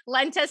like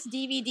lent us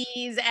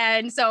DVDs.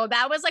 And so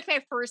that was like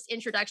my first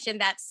introduction,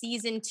 that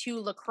season to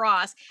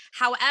lacrosse.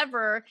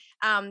 However,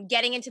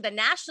 getting into the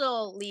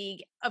National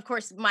League, of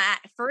course, my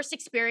first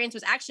experience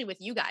was actually with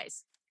you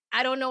guys.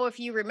 I don't know if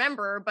you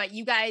remember, but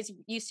you guys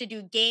used to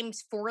do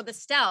games for the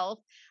Stealth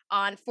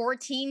on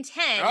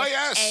 1410. Oh,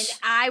 yes. And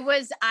I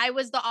was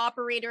the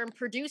operator and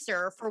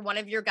producer for one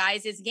of your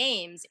guys'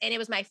 games. And it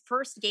was my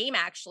first game,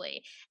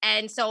 actually.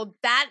 And so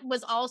that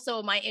was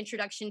also my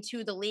introduction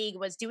to the league,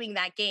 was doing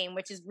that game,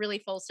 which is really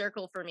full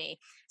circle for me.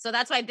 So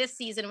that's why this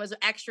season was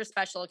extra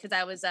special, because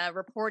I was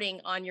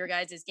reporting on your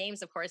guys'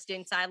 games, of course,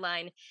 doing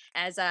sideline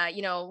as,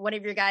 you know, one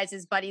of your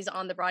guys' buddies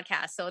on the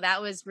broadcast. So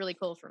that was really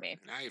cool for me.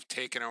 Now you've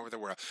taken over the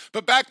world.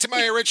 But back to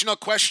my original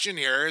question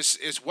here is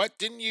what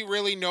didn't you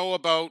really know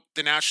about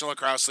the National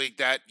Lacrosse League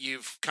that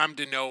you've come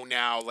to know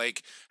now?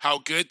 Like how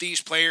good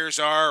these players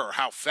are, or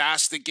how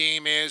fast the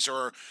game is,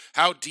 or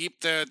how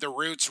deep the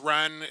roots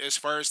run as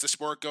far as the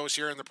sport goes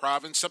here in the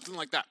province, something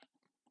like that.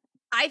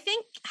 I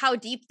think how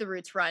deep the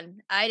roots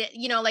run.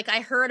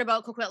 I heard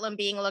about Coquitlam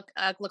being a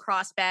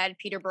lacrosse bed,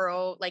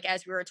 Peterborough, like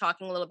as we were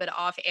talking a little bit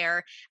off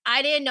air.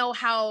 I didn't know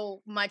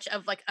how much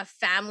of like a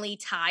family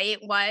tie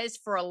it was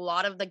for a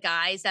lot of the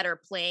guys that are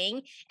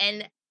playing,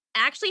 and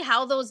actually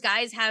how those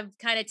guys have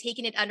kind of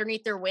taken it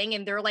underneath their wing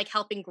and they're like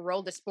helping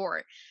grow the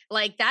sport.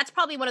 Like that's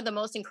probably one of the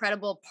most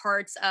incredible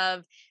parts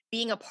of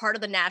being a part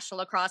of the National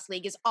Lacrosse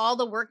League, is all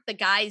the work the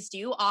guys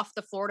do off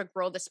the floor to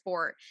grow the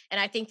sport.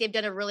 And I think they've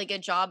done a really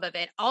good job of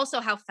it.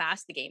 Also how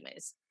fast the game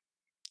is.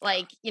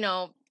 Like, you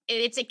know,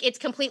 it's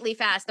completely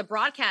fast. The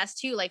broadcast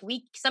too, like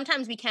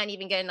sometimes we can't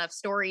even get enough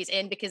stories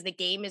in because the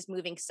game is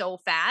moving so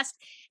fast.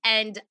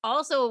 And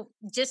also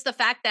just the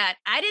fact that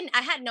I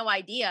had no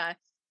idea,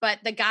 but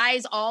the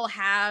guys all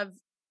have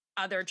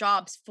other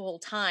jobs full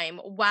time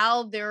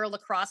while they're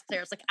lacrosse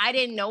players. Like I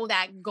didn't know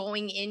that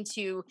going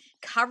into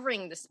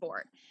covering the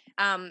sport.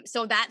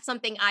 So that's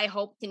something I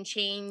hope can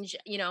change,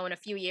 in a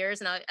few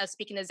years. And I was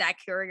speaking to Zach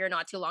Courier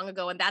not too long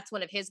ago, and that's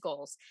one of his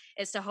goals,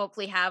 is to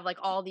hopefully have like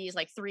all these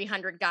like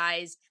 300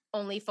 guys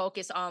only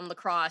focus on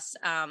lacrosse.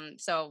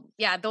 So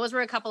yeah, those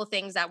were a couple of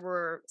things that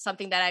were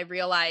something that I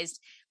realized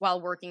while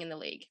working in the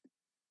league.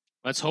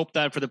 Let's hope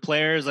that for the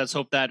players. Let's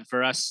hope that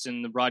for us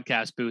in the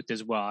broadcast booth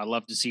as well. I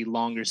love to see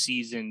longer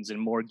seasons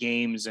and more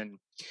games, and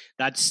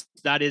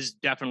that is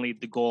definitely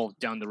the goal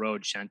down the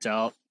road,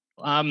 Chantel.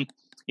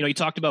 You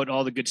talked about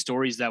all the good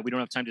stories that we don't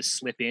have time to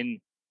slip in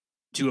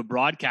to a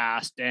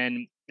broadcast,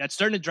 and that's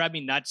starting to drive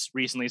me nuts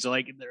recently. So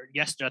like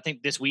yesterday, I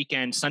think this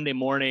weekend, Sunday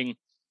morning,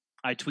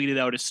 I tweeted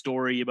out a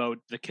story about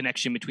the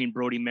connection between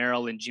Brody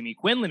Merrill and Jimmy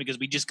Quinlan because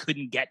we just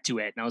couldn't get to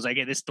it. And I was like,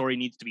 hey, this story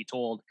needs to be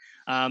told.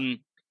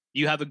 Do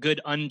you have a good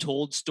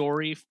untold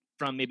story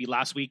from maybe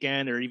last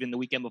weekend or even the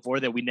weekend before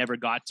that we never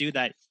got to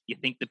that you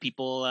think the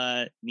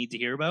people need to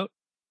hear about?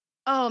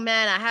 Oh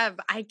man,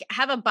 I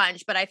have a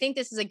bunch, but I think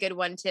this is a good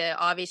one to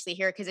obviously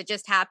hear because it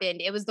just happened.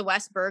 It was the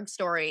Wes Berg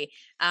story.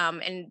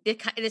 And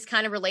this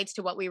kind of relates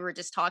to what we were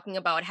just talking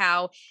about,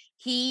 how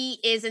he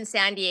is in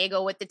San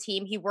Diego with the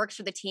team. He works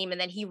for the team,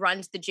 and then he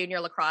runs the junior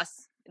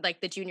lacrosse,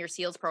 like the Junior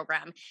SEALs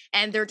program,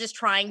 and they're just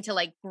trying to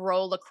like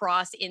grow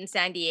lacrosse in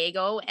San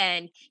Diego.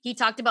 And he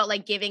talked about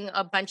like giving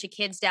a bunch of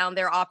kids down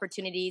there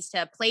opportunities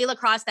to play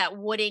lacrosse that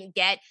wouldn't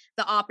get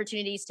the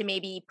opportunities to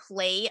maybe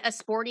play a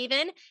sport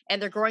even,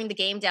 and they're growing the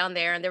game down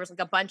there. And there was like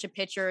a bunch of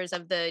pictures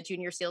of the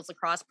Junior SEALs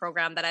lacrosse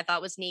program that I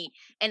thought was neat,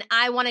 and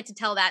I wanted to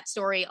tell that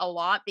story a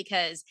lot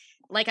because,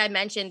 like I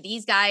mentioned,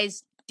 these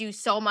guys do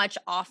so much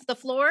off the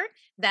floor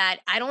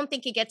that I don't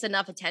think it gets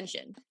enough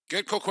attention.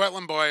 Good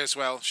Coquitlam boy as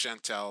well,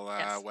 Chantel,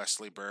 Yes.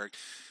 Wesley Berg.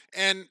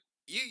 And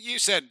you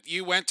said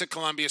you went to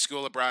Columbia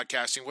School of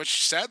Broadcasting,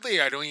 which sadly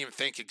I don't even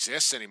think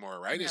exists anymore,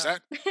 right? No. Is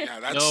that?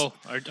 Yeah, that's. No,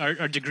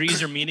 our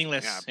degrees are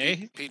meaningless. Yeah,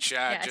 Hey? Pete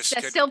Shad just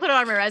still put it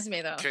on my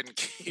resume though. couldn't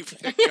keep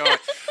it going.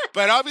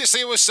 But obviously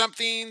it was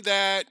something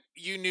that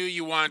you knew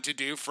you wanted to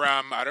do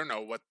from, I don't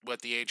know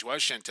what the age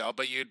was, Chantel,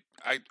 but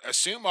I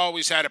assume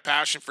always had a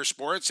passion for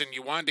sports and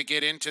you wanted to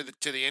get into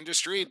the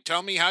industry.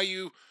 Tell me how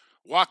you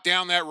walked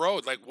down that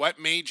road. Like what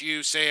made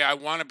you say, I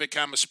want to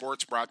become a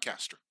sports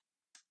broadcaster?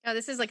 Oh,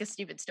 this is like a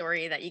stupid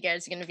story that you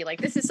guys are going to be like,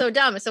 this is so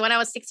dumb. So when I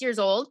was 6 years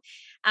old,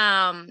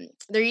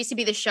 there used to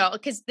be the show,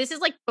 because this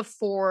is like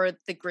before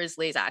the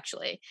Grizzlies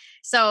actually.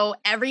 So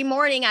every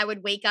morning I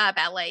would wake up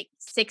at like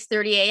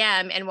 6:30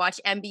 a.m. and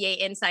watch NBA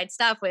Inside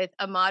Stuff with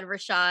Ahmad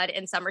Rashad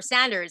and Summer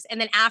Sanders.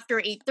 And then after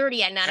 8:30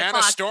 at 9 Hannah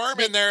o'clock. Storm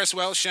in there as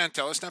well,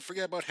 Chantel. Let's not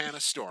forget about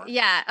Hannah Storm.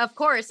 Yeah, of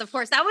course. That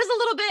was a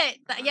little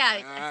bit.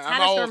 Yeah,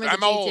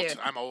 I'm old.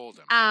 I'm old.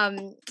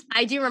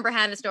 I do remember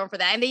Hannah Storm for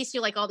that. And they used to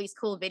do like all these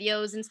cool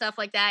videos and stuff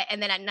like that. And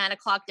then at 9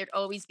 o'clock, there'd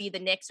always be the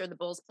Knicks or the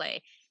Bulls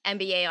play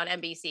NBA on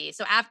NBC.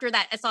 So after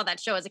that, I saw that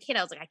show as a kid.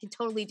 I was like, I can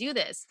totally do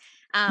this.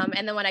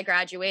 And then when I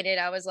graduated,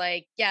 I was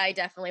like, yeah, I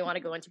definitely want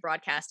to go into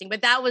broadcasting.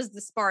 But that was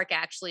the spark,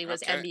 actually,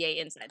 was NBA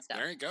Inside Stuff.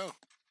 There you go.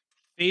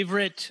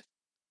 Favorite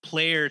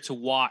player to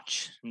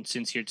watch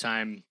since your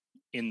time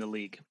in the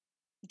league?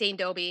 Dane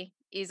Doby,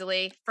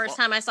 easily. First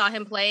time I saw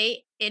him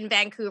play in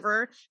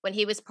Vancouver when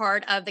he was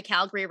part of the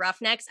Calgary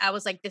Roughnecks, I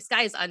was like, this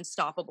guy is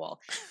unstoppable.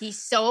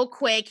 He's so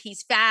quick.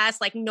 He's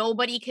fast. Like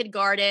nobody could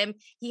guard him.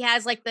 He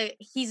has like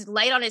he's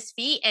light on his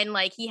feet, and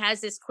like he has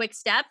this quick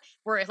step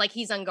where like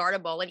he's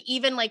unguardable. And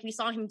even like we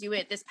saw him do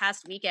it this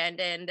past weekend.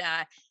 And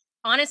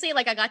honestly,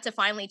 like I got to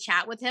finally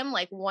chat with him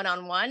like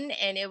one-on-one,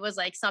 and it was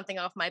like something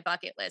off my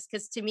bucket list,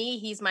 because to me,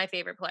 he's my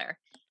favorite player.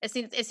 As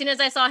soon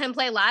as I saw him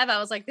play live, I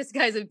was like, this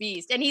guy's a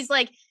beast. And he's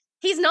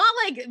not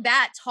like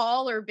that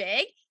tall or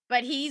big,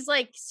 but he's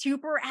like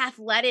super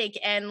athletic,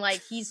 and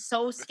like he's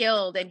so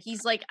skilled, and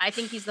he's like, I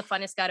think he's the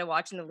funnest guy to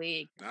watch in the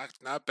league.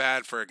 Not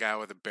bad for a guy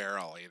with a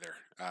barrel either,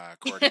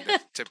 according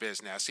to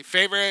Biz Nasty.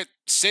 Favorite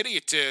city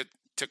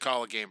to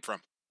call a game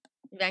from?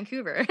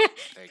 Vancouver.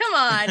 Come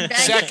on.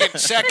 Vancouver.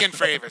 Second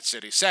favorite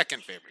city.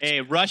 Second favorite city.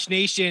 Hey, Rush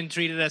Nation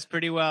treated us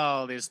pretty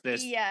well this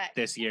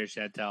year,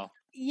 Chantel.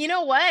 You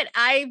know what?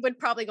 I would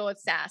probably go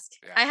with Sask.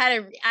 Yeah.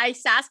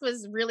 Sask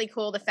was really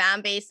cool. The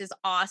fan base is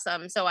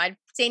awesome. So I'd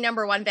say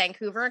number one,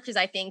 Vancouver, because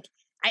I think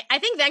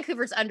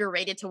Vancouver's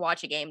underrated to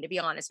watch a game, to be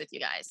honest with you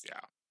guys. Yeah.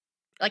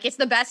 Like it's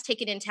the best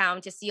ticket in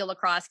town to see a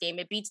lacrosse game.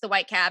 It beats the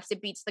Whitecaps,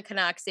 it beats the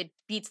Canucks, it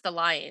beats the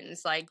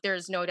Lions. Like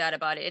there's no doubt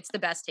about it. It's the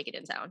best ticket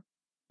in town.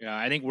 Yeah,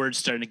 I think word's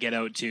starting to get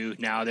out too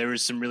now. There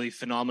was some really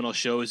phenomenal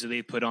shows that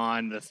they put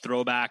on, the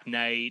throwback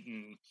night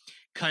and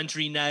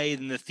country night,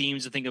 and the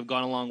themes I think have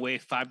gone a long way.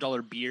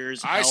 $5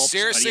 beers. I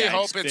seriously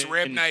hope it's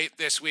rib night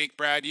this week,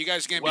 Brad. You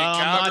guys gonna be in Calgary?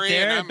 I'm not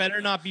there. It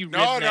better not be rib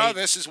night. No,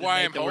 this is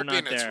why I'm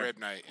hoping it's rib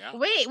night. Yeah.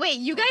 Wait,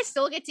 you guys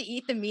still get to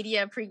eat the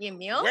media pregame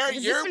meal?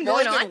 You're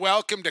more than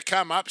welcome to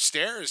come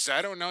upstairs.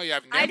 I don't know.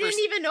 I didn't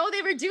even know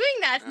they were doing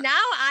that. Now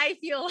I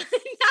feel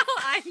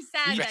I'm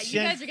sad that you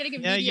guys are getting a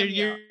media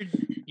meal.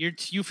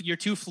 You're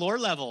 2 floor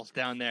level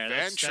down there.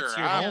 That's your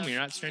home. You're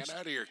not get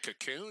out of your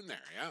cocoon there.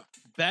 Yeah.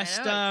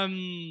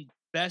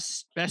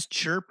 Best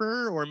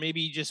chirper, or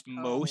maybe just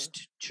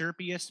most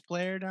chirpiest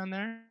player down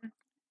there?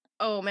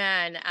 Oh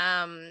man.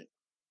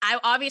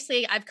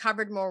 I've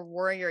covered more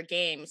Warrior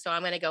games, so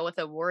I'm going to go with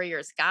a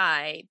Warriors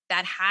guy.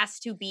 That has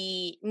to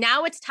be,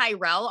 now it's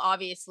Tyrell,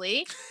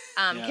 obviously,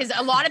 because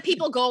a lot of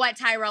people go at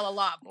Tyrell a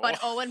lot, but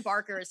Owen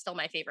Barker is still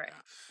my favorite.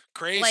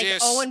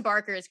 Craziest. Like Owen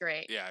Barker is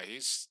great. Yeah,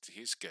 he's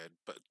good.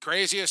 But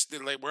craziest,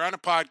 like, we're on a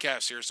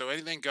podcast here, so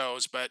anything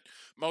goes. But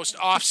most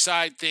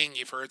offside thing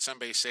you've heard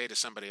somebody say to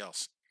somebody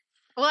else.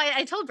 Well,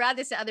 I told Brad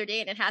this the other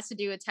day, and it has to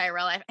do with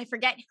Tyrell. I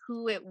forget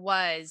who it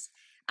was.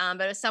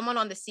 But it was someone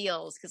on the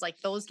Seals, because like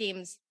those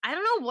games, I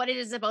don't know what it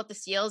is about the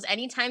Seals.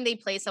 Anytime they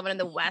play someone in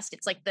the West,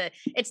 it's like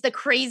it's the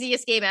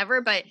craziest game ever.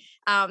 But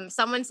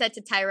someone said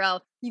to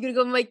Tyrell, "You gonna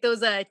go make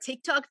those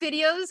TikTok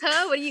videos,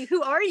 huh?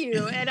 Who are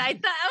you?" And I was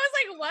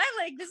like, "What?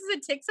 Like this is a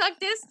TikTok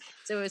diss?"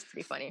 So it was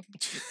pretty funny.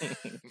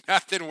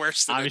 Nothing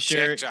worse than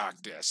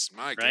TikTok diss.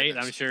 My goodness.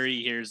 Right? I'm sure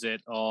he hears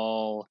it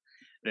all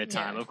the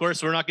time. Yeah. Of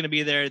course, we're not going to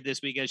be there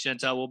this weekend,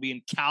 Chantal. We'll be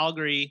in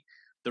Calgary.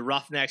 The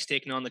Roughnecks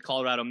taking on the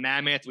Colorado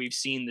Mammoth. We've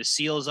seen the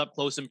Seals up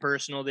close and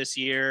personal this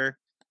year.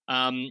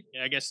 I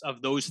guess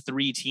of those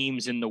three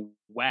teams in the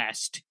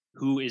West,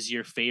 who is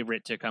your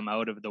favorite to come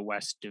out of the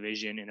West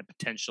Division in a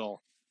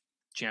potential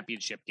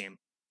championship game?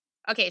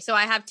 Okay, so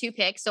I have two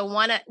picks. So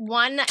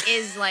one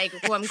is like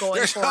who I'm going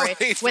There's for. only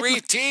three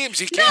teams.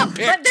 You can't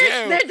pick but two.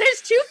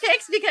 There's two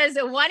picks, because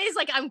one is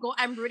like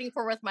I'm rooting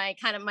for with my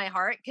kind of my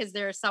heart, because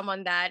there's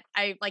someone that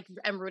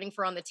I'm rooting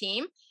for on the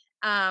team.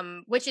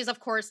 Which is of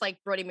course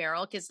like Brody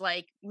Merrill, because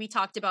like we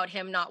talked about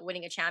him not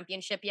winning a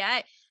championship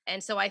yet,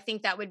 and so I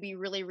think that would be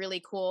really, really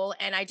cool.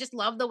 And I just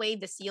love the way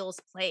the Seals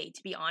play,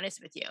 to be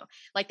honest with you.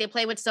 Like they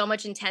play with so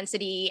much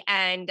intensity,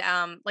 and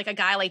like a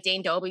guy like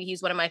Dane Dobbie,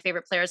 he's one of my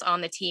favorite players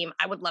on the team.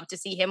 I would love to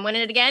see him win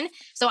it again.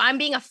 So I'm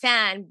being a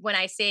fan when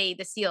I say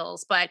the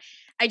Seals, but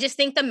I just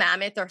think the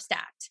Mammoth are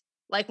stacked.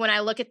 Like when I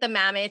look at the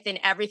Mammoth and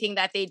everything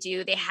that they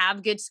do, they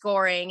have good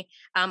scoring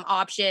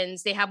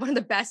options. They have one of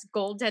the best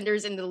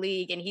goaltenders in the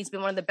league, and he's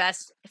been one of the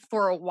best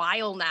for a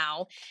while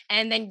now.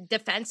 And then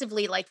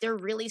defensively, like they're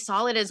really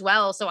solid as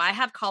well. So I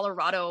have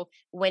Colorado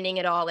winning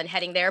it all and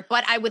heading there.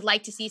 But I would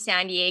like to see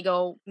San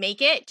Diego make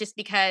it, just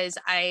because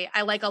I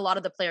like a lot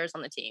of the players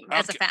on the team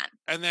as a fan.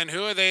 And then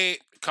who are they?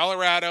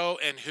 Colorado,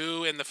 and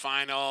who in the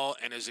final?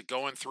 And is it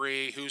going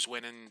three? Who's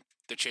winning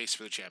the chase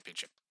for the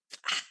championship?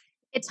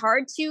 It's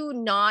hard to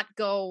not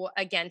go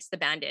against the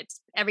Bandits,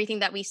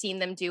 everything that we've seen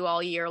them do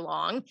all year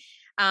long.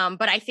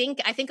 But I think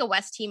a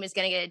West team is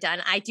going to get it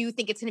done. I do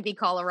think it's going to be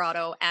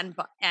Colorado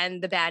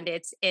and the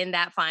Bandits in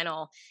that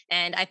final.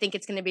 And I think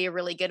it's going to be a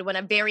really good one,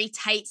 a very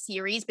tight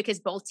series, because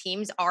both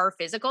teams are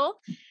physical.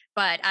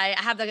 But I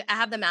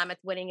have the Mammoth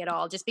winning it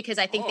all, just because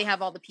I think they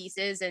have all the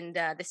pieces and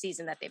the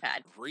season that they've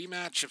had.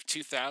 Rematch of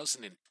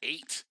 2008,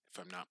 if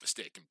I'm not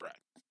mistaken, Brett.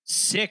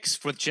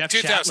 6 with Jeff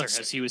Chatler,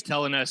 as he was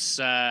telling us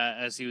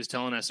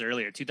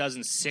earlier.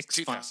 2006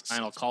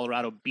 final.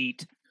 Colorado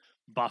beat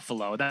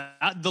Buffalo.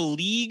 That the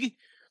league.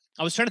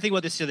 I was trying to think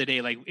about this the other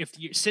day. Like, if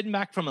you're sitting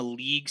back from a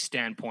league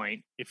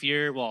standpoint,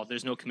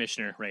 there's no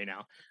commissioner right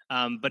now.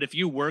 But if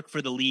you work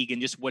for the league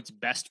and just what's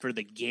best for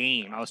the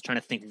game, I was trying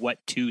to think what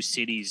two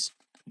cities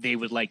they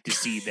would like to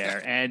see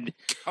there. And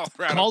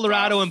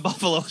Colorado and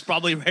Buffalo is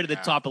probably right at the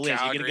top of the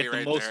list. You're going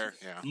to get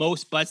the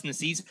most butts in the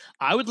seats.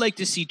 I would like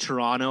to see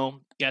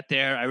Toronto get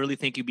there. I really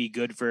think it'd be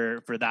good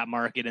for that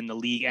market in the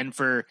league, and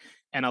for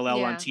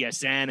NLL on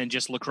TSN, and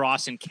just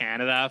lacrosse in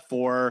Canada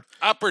for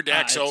Upper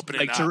Deck's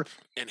opening up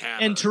in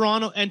Hammer. And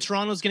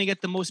Toronto's going to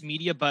get the most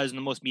media buzz and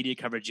the most media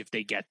coverage if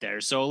they get there.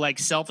 So, like,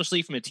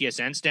 selfishly from a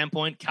TSN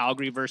standpoint,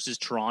 Calgary versus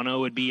Toronto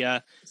would be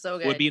an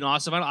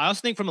awesome. I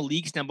also think from a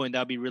league standpoint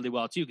that would be really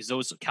well too,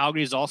 because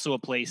Calgary is also a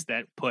place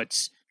that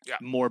puts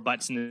more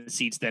butts in the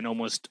seats than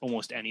almost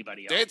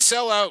anybody else. They'd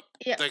sell out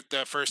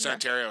the first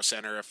Ontario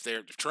Center if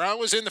Toronto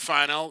was in the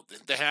final.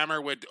 The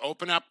Hammer would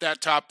open up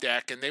that top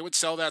deck and they would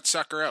sell that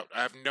sucker out.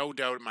 I have no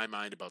doubt in my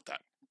mind about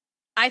that.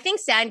 I think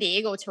San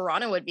Diego,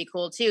 Toronto would be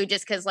cool too,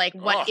 just because like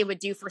what it would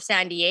do for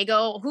San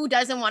Diego. Who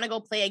doesn't want to go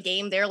play a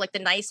game there? Like the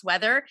nice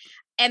weather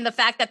and the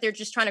fact that they're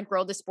just trying to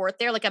grow the sport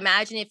there. Like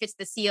imagine if it's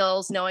the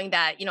Seals, knowing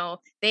that,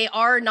 they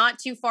are not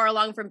too far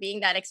along from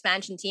being that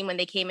expansion team when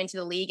they came into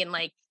the league and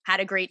like had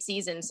a great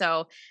season.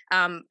 So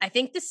I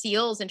think the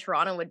Seals in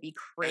Toronto would be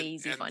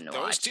crazy fun to watch.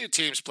 Those two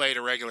teams played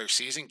a regular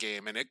season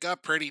game and it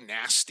got pretty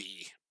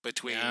nasty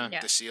between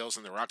the Seals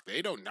and the Rock.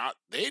 They do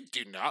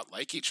not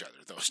like each other,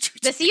 those two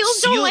teams. The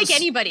Seals don't like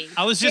anybody.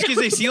 I was just going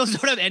to say, Seals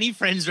don't have any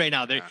friends right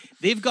now.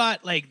 They've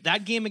got, like,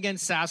 that game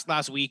against Sask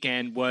last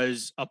weekend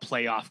was a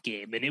playoff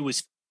game, and it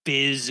was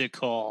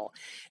physical.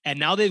 And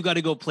now they've got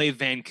to go play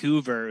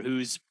Vancouver,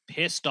 who's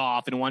pissed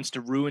off and wants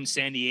to ruin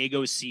San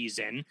Diego's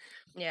season.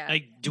 Yeah.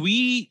 Like, do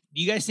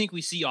you guys think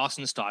we see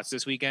Austin Stotts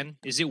this weekend?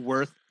 Is it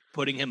worth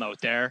putting him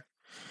out there?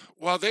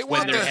 Well,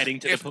 when they're heading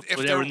to the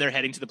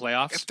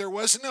playoffs. If there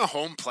wasn't a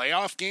home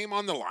playoff game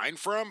on the line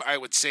for them, I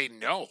would say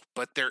no.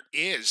 But there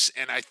is,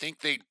 and I think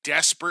they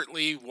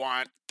desperately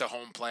want the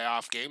home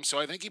playoff game. So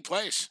I think he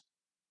plays.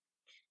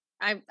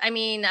 I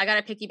mean, I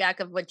got to piggyback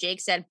of what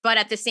Jake said, but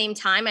at the same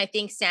time, I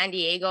think San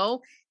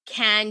Diego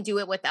can do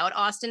it without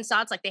Austin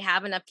Stotts. Like they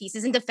have enough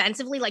pieces, and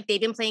defensively, like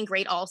they've been playing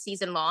great all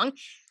season long.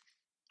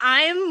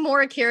 I'm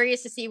more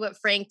curious to see what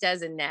Frank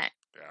does in net.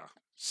 Yeah.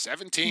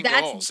 17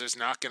 goals is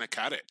not going to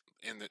cut it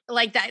in the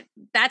like that.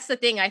 That's the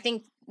thing. I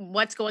think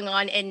what's going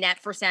on in net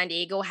for San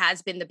Diego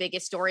has been the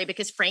biggest story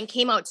because Frank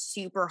came out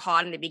super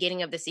hot in the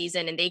beginning of the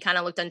season and they kind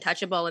of looked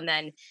untouchable. And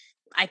then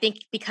I think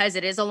because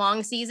it is a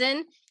long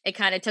season, it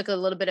kind of took a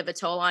little bit of a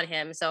toll on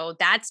him. So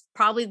that's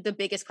probably the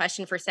biggest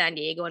question for San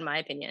Diego, in my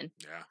opinion.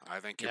 Yeah, I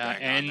think you're bang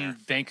on there. And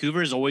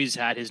Vancouver's always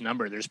had his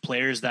number. There's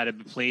players that have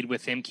played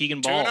with him.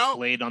 Keegan Ball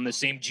played on the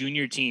same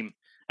junior team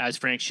as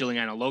Frank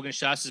Chiliano. Logan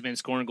Schaus has been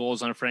scoring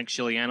goals on Frank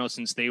Chiliano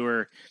since they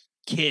were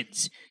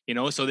kids,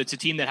 so it's a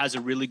team that has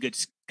a really good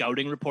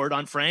scouting report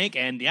on Frank.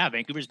 And yeah,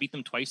 Vancouver's beat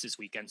them twice this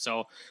weekend.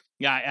 So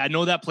yeah, I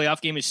know that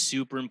playoff game is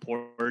super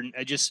important.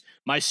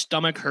 My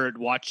stomach hurt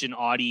watching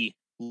Audie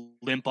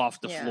limp off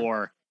the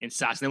floor in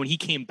Sask. And then when he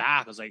came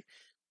back, I was like,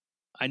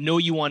 I know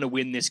you want to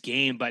win this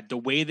game, but the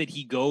way that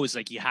he goes,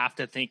 like, you have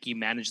to think he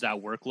managed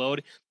that workload.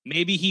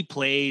 Maybe he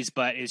plays,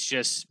 but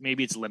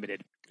maybe it's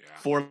limited. Yeah.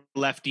 4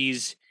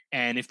 lefties.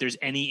 And if there's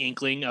any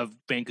inkling of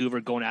Vancouver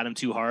going at him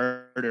too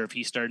hard, or if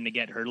he's starting to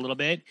get hurt a little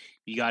bit,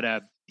 you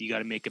gotta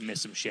make him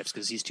miss some shifts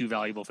because he's too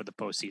valuable for the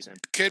postseason.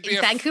 Could be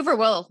Vancouver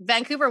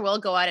will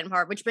go at him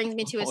hard, which brings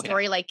me to a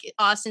story like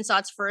Austin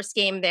Stotts' first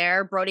game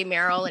there. Brody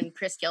Merrill and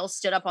Chris Gill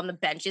stood up on the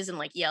benches and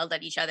like yelled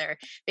at each other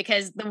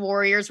because the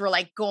Warriors were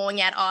like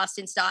going at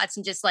Austin Stotts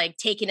and just like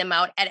taking him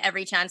out at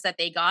every chance that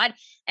they got.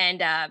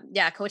 And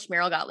Coach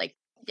Merrill got like.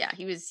 Yeah,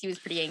 he was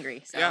pretty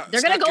angry. So they're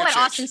going to go at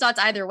Austin Stotts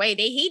either way.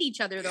 They hate each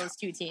other, those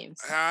two teams.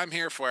 I'm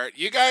here for it.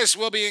 You guys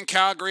will be in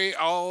Calgary.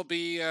 I'll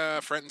be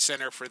front and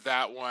center for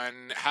that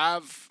one.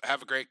 Have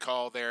a great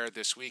call there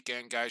this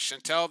weekend, guys.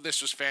 Chantel,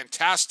 this was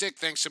fantastic.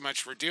 Thanks so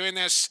much for doing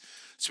this.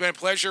 It's been a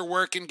pleasure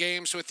working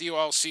games with you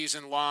all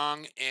season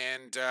long,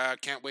 and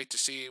can't wait to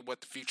see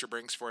what the future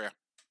brings for you.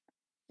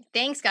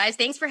 Thanks, guys.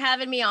 Thanks for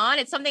having me on.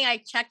 It's something I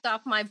checked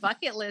off my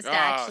bucket list.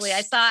 Actually,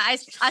 I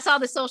saw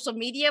the social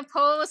media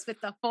post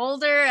with the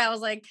folder. I was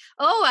like,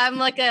 oh, I'm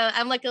like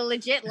a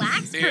legit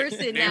lax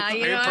person now.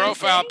 New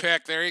profile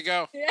pic. There you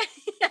go.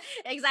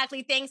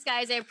 Exactly. Thanks,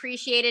 guys. I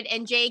appreciate it.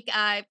 And Jake,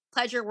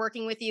 pleasure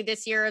working with you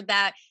this year.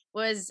 That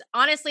was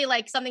honestly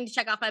like something to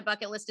check off my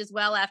bucket list as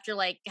well, after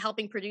like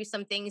helping produce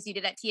some things you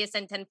did at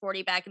TSN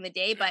 1040 back in the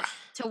day. But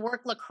to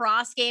work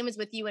lacrosse games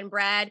with you and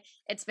Brad,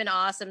 it's been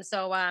awesome.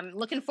 So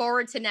looking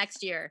forward to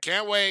next year.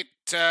 Can't wait.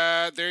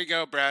 There you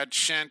go, Brad.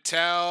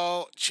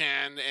 Chantel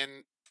Chan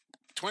in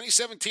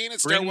 2017.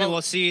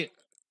 We'll see.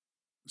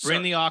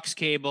 Bring the aux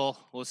cable.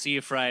 We'll see you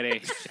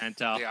Friday,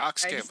 Chantel. The aux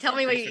cable. Just tell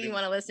me what you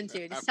want to listen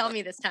to. Just tell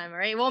me this time, all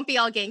right? It won't be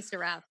all gangster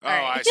rap. Oh,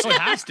 right. I see. It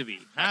has to be.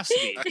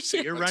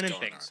 You're running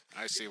things.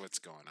 I see what's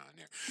going on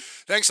here.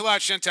 Thanks a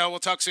lot, Chantel. We'll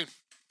talk soon.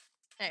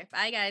 All right.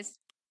 Bye, guys.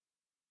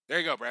 There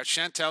you go, Brad.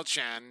 Chantel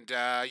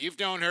Chan. You've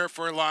known her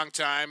for a long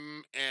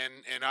time,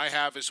 and I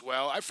have as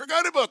well. I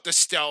forgot about the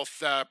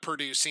stealth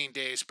producing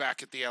days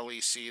back at the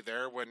LEC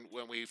there when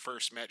we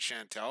first met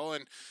Chantel,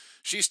 and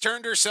she's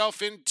turned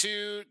herself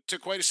into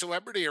quite a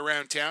celebrity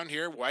around town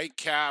here.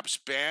 Whitecaps,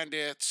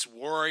 Bandits,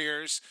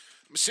 Warriors.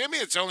 I'm assuming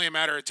it's only a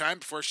matter of time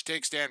before she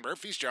takes Dan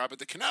Murphy's job at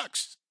the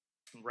Canucks.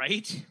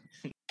 Right?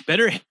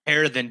 Better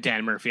hair than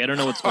Dan Murphy. I don't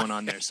know what's going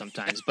on there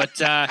sometimes. But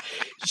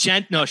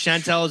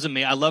Chantel is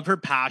amazing. I love her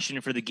passion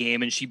for the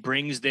game, and she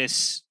brings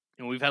this.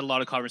 We've had a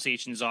lot of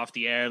conversations off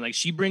the air. Like,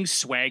 she brings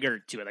swagger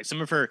to it. Like,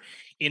 some of her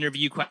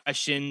interview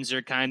questions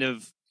are kind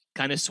of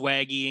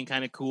swaggy and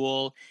kind of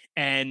cool.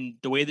 And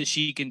the way that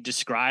she can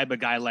describe a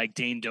guy like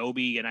Dane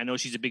Doby, and I know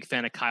she's a big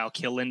fan of Kyle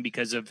Killen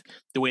because of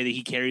the way that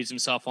he carries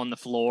himself on the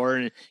floor,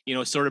 and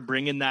sort of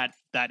bringing that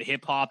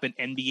hip hop and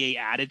NBA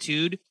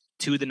attitude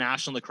to the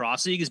National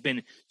Lacrosse League has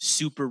been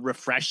super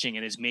refreshing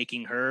and is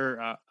making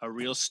her a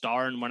real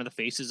star and one of the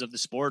faces of the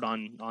sport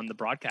on the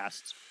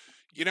broadcasts.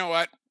 You know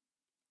what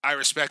I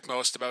respect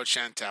most about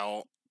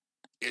Chantel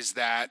is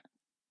that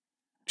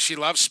she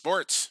loves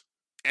sports.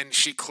 And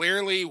she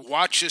clearly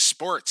watches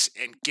sports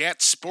and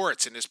gets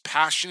sports and is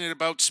passionate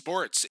about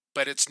sports.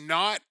 But it's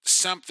not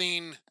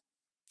something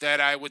that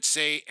I would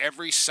say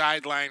every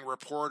sideline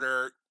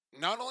reporter,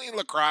 not only in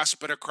lacrosse,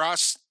 but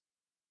across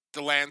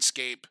the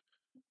landscape,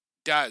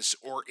 does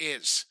or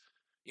is.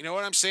 You know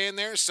what I'm saying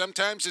there?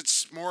 Sometimes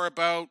it's more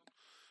about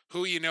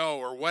who you know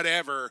or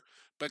whatever.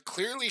 But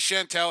clearly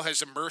Chantel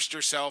has immersed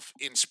herself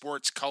in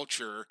sports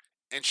culture,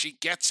 and she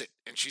gets it,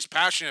 and she's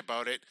passionate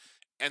about it.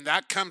 And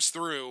that comes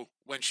through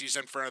when she's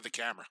in front of the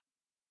camera.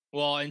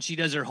 Well, and she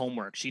does her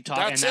homework.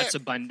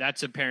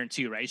 That's apparent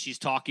too, right? She's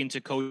talking to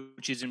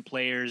coaches and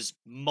players,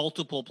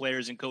 multiple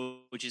players and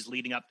coaches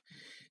leading up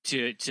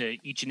to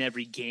each and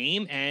every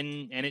game,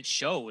 and it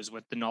shows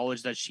with the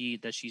knowledge that she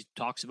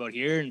talks about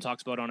here and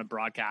talks about on a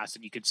broadcast.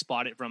 And you could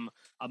spot it from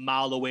a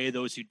mile away,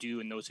 those who do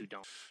and those who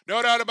don't.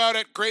 No doubt about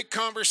it. Great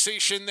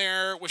conversation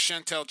there with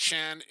Chantel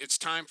Chan. It's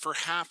time for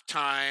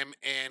halftime,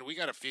 and we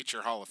got a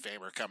future Hall of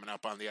Famer coming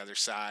up on the other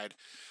side.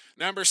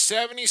 Number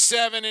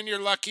 77 in your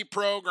lucky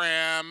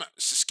program,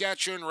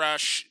 Saskatchewan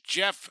Rush,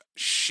 Jeff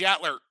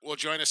Shatler will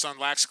join us on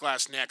Lax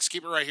Class next.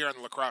 Keep it right here on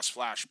the Lacrosse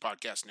Flash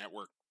Podcast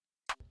Network.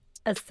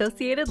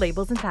 Associated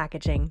Labels and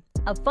Packaging,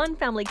 a fun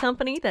family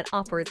company that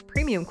offers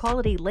premium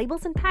quality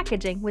labels and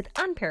packaging with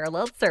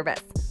unparalleled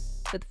service.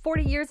 With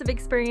 40 years of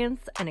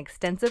experience, an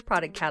extensive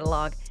product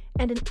catalog,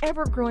 and an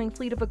ever-growing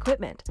fleet of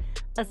equipment,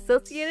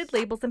 Associated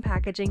Labels and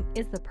Packaging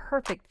is the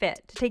perfect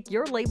fit to take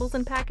your labels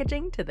and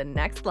packaging to the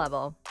next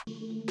level.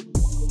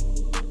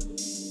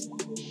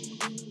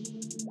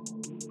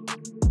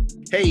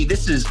 Hey,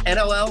 this is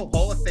NLL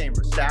Hall of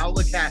Famer Sal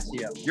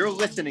Lacasio. You're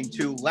listening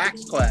to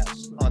Lax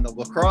Class on the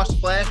Lacrosse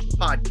Flash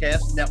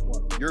Podcast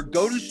Network, your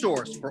go-to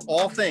source for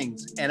all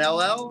things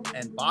NLL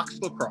and box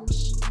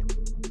lacrosse.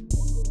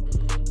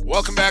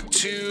 Welcome back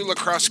to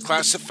Lacrosse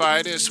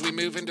Classified as we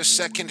move into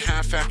second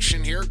half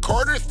action here.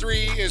 Quarter 3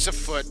 is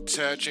afoot.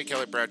 Jake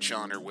Elliott, Brad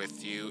Challoner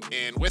with you.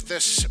 And with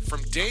us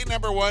from day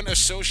number 1,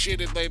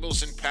 Associated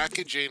Labels and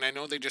Packaging. I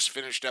know they just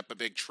finished up a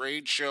big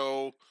trade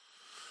show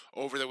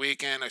over the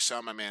weekend. I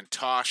saw my man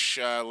Tosh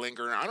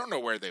lingering. I don't know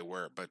where they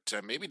were, but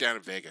maybe down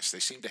in Vegas. They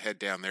seem to head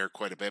down there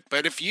quite a bit.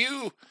 But if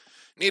you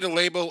need a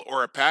label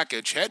or a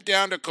package, head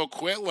down to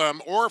Coquitlam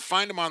or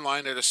find them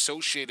online at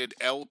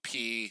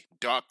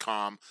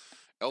associatedlp.com.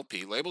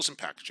 LP, Labels and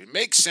Packaging.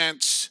 Makes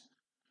sense,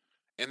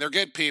 and they're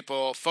good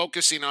people,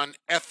 focusing on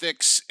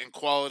ethics and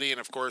quality,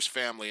 and of course,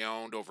 family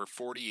owned, over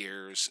 40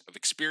 years of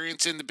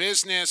experience in the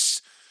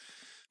business.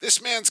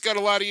 This man's got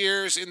a lot of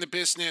years in the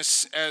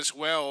business as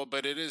well,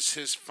 but it is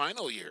his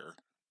final year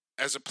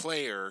as a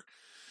player.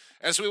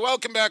 As we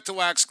welcome back to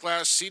Lax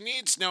Class, he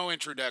needs no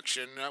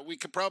introduction. We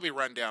could probably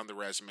run down the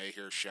resume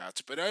here,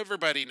 Schatz, but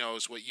everybody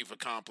knows what you've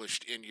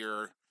accomplished in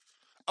your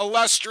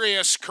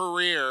illustrious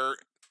career.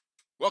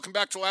 Welcome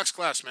back to Lax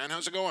Class, man.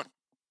 How's it going?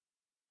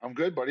 I'm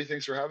good, buddy.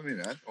 Thanks for having me,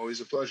 man.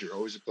 Always a pleasure.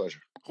 Always a pleasure.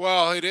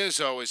 Well, it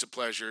is always a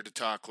pleasure to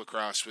talk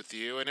lacrosse with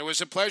you, and it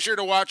was a pleasure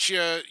to watch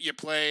you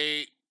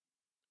play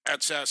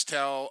at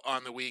SaskTel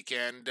on the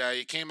weekend.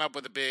 You came up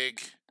with a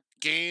big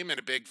game and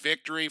a big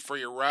victory for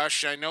your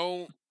rush. I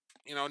know,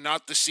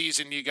 not the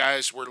season you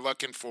guys were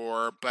looking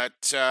for,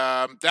 but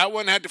that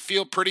one had to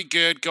feel pretty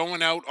good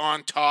going out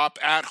on top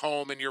at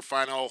home in your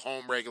final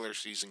home regular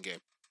season game.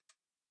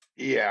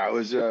 Yeah, it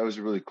was a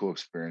really cool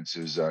experience.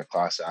 It was a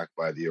class act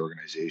by the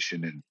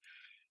organization, and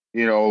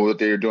what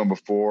they were doing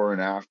before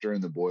and after,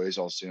 and the boys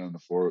all sitting on the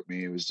floor with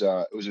me. It was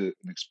an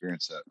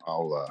experience that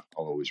I'll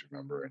always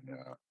remember, and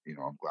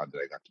I'm glad that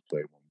I got to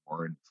play one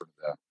more in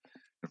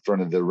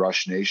front of the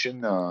Rush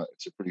Nation.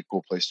 It's a pretty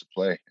cool place to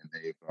play, and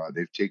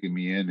they've taken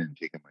me in and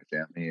taken my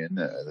family in,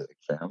 like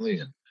family,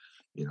 and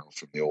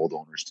from the old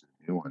owners to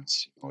the new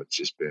ones. It's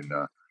just been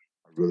a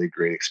really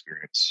great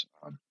experience.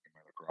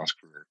 Lacrosse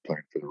career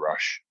playing for the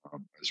Rush,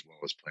 as well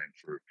as playing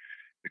for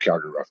the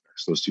Calgary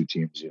Roughnecks. Those two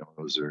teams,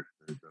 those are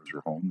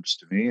homes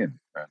to me, and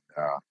I've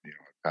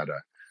had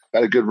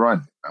a good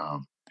run.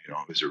 It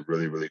was a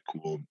really, really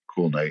cool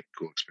night,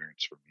 cool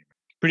experience for me.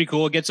 Pretty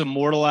cool. It gets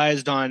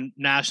immortalized on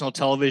national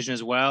television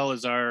as well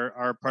as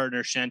our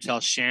partner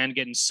Chantel Shan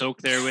getting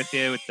soaked there with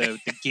you with the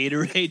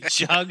Gatorade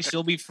jug.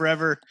 She'll be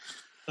forever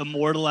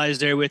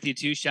immortalized there with you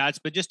too, Shots.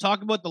 But just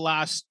talk about the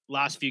last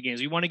few games.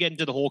 We want to get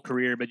into the whole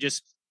career, but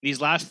just these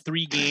last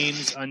 3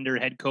 games under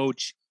head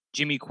coach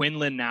Jimmy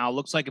Quinlan now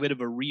looks like a bit of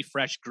a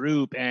refreshed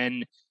group,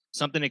 and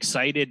something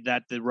excited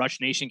that the Rush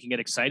Nation can get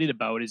excited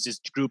about is this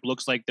group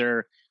looks like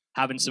they're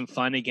having some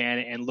fun again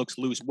and looks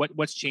loose.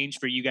 What's changed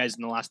for you guys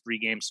in the last 3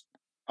 games?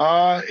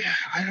 I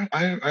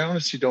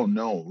honestly don't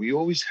know. We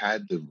always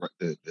had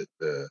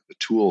the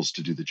tools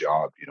to do the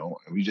job, and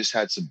we just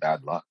had some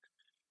bad luck.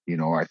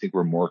 I think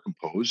we're more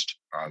composed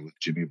with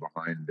Jimmy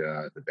behind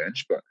the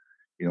bench, but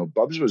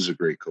Bubs was a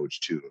great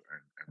coach too,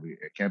 and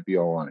it can't be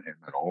all on him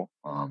at all.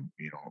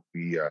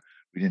 We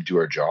didn't do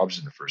our jobs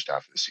in the first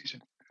half of the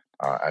season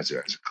as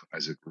a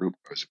group,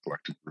 as a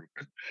collective group,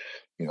 and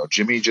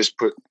Jimmy just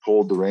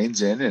pulled the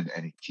reins in, and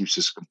he keeps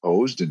us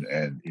composed, and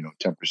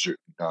tempers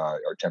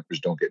our tempers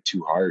don't get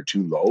too high or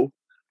too low.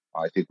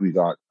 I think we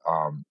got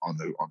on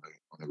the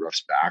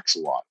Roughs' backs a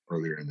lot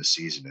earlier in the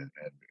season, and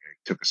it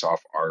took us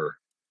off our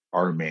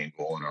main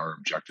goal and our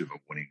objective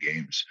of winning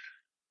games.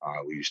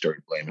 We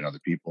started blaming other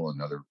people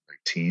and other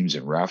teams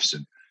and refs,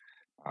 and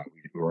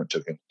we weren't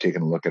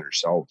taking a look at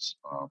ourselves.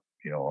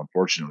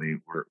 Unfortunately,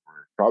 we're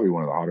probably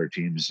one of the hotter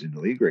teams in the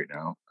league right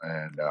now,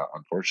 and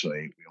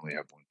unfortunately, we only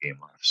have 1 game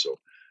left. So,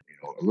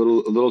 a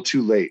little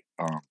too late,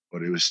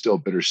 but it was still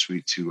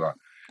bittersweet to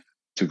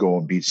go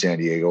and beat San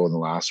Diego in the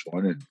last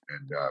one, and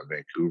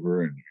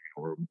Vancouver, and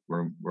we're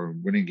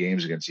winning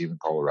games against even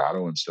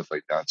Colorado and stuff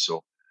like that.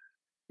 So.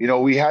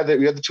 We had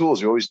the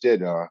tools. We always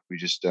did. I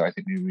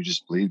think we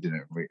just believed in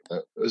it.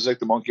 It was like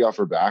the monkey off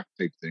our back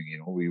type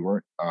thing. We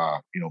weren't,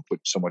 put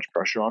so much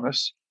pressure on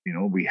us.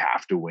 We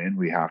have to win.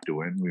 We have to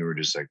win. We were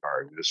just like, all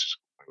right, this is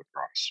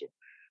lacrosse. So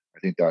I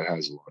think that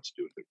has a lot to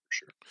do with it for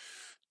sure.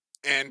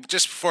 And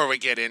just before we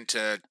get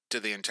into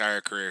the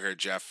entire career here,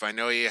 Jeff, I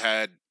know you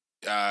had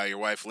your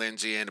wife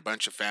Lindsay and a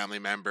bunch of family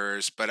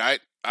members, but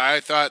I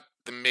thought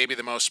maybe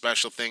the most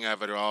special thing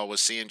of it all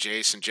was seeing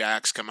Jason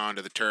Jacks come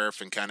onto the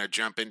turf and kind of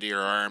jump into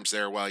your arms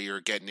there while you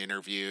were getting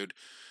interviewed.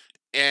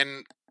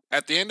 And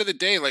at the end of the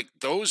day,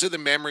 those are the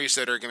memories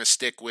that are going to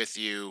stick with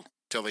you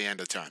till the end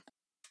of time.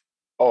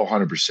 Oh,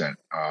 100%.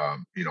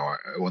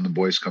 When the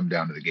boys come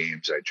down to the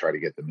games, I try to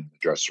get them in the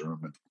dressing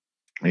room,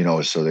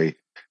 and so I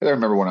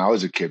remember when I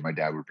was a kid, my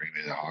dad would bring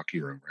me to the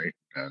hockey room, right?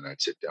 And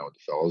I'd sit down with the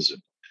fellas,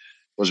 and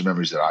those are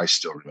memories that I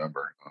still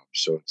remember.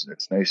 So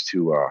it's nice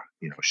to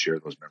share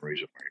those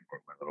memories with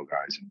my little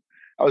guys. And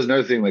that was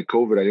another thing, like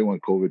COVID. I didn't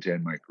want COVID to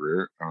end my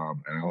career,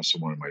 and I also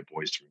wanted my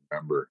boys to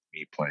remember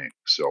me playing.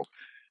 So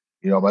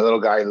my little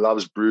guy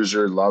loves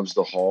Bruiser, loves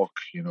the Hulk.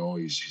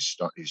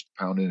 He's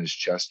pounding his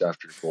chest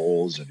after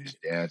goals, and he's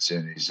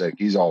dancing.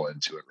 He's all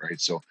into it,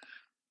 right? So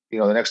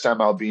the next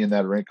time I'll be in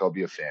that rink, I'll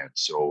be a fan.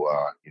 So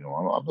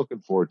I'm looking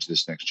forward to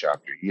this next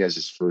chapter. He has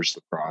his first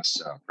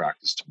lacrosse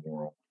practice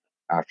tomorrow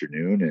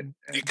afternoon, and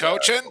you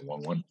coaching?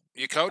 1-1.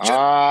 You coaching?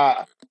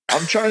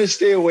 I'm trying to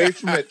stay away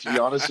from it, to be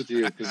honest with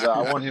you, because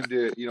I want him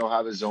to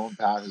have his own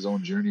path, his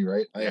own journey,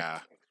 right? Yeah.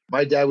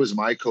 My dad was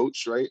my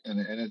coach, right? And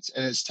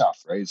it's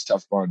tough, right? It's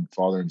tough on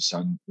father and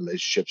son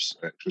relationships,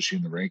 especially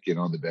in the rink and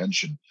on the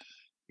bench, and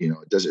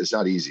it's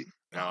not easy.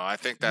 No, I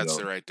think that's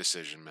the right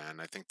decision, man.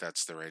 I think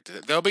that's the right.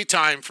 There'll be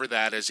time for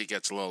that as he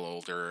gets a little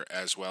older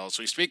as well.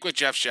 So we speak with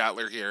Jeff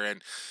Shattler here,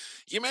 and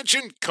you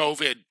mentioned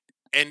COVID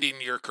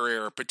ending your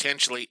career or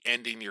potentially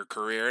ending your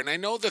career, and I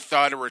know the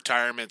thought of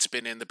retirement's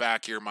been in the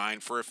back of your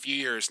mind for a few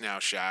years now,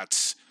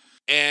 Shats.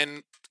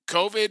 And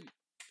COVID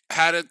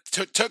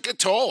took a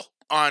toll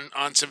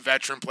on some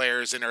veteran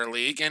players in our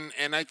league,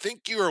 and I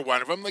think you were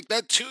one of them. Like,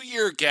 that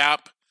 2-year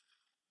gap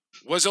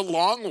was a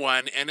long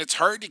one, and it's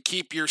hard to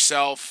keep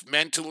yourself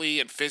mentally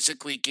and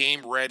physically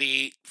game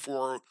ready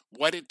for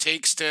what it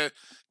takes to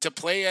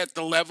play at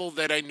the level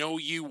that I know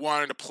you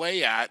wanted to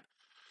play at.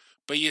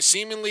 But you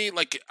seemingly,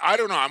 I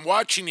don't know, I'm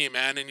watching you,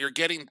 man, and you're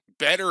getting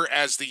better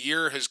as the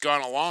year has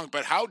gone along.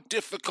 But how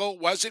difficult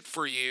was it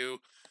for you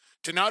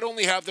to not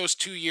only have those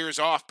 2 years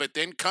off, but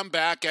then come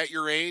back at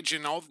your age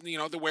and all,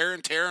 the wear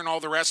and tear and all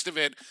the rest of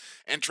it,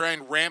 and try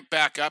and ramp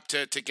back up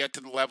to get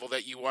to the level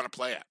that you want to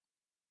play at?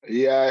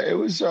 Yeah, it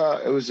was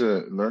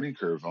a learning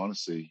curve,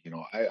 honestly.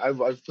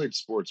 I've played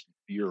sports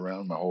year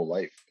round my whole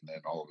life, and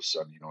then all of a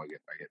sudden, I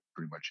get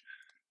pretty much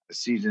a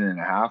season and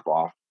a half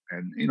off,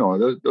 and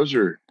those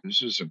are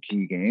some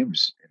key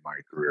games in my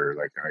career.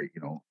 Like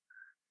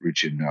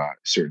reaching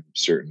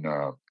certain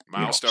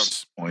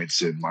milestones,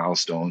 points and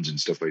milestones and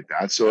stuff like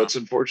that. So it's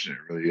unfortunate.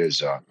 It really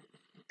is.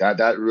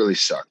 That really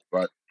sucked.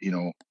 But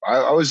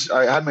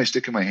I had my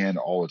stick in my hand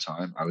all the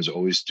time. I was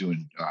always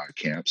doing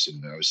camps,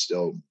 and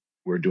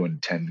we're doing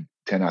 10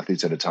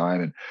 athletes at a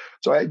time. And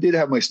so I did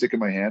have my stick in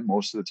my hand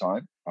most of the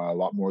time, a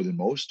lot more than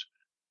most.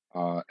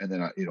 And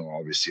then,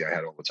 obviously I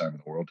had all the time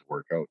in the world to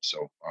work out.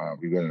 So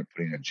we ended up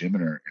putting a gym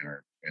in our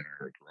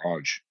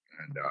garage,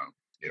 and,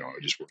 I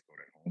just worked out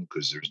at home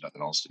because there's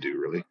nothing else to do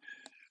really.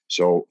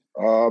 So,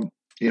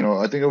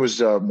 I think it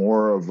was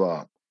more of,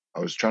 I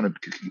was trying to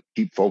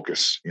keep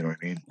focus,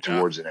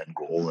 towards an end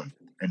goal,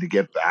 and to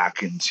get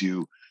back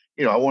into,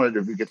 I wanted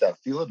to get that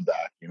feeling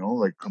back,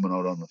 like coming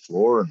out on the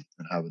floor and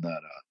having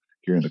that,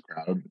 hearing the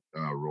crowd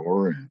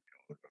roar, and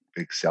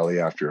big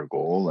celly after a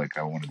goal. Like,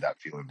 I wanted that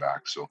feeling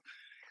back. So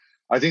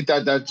I think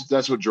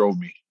that's what drove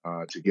me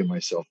to give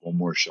myself one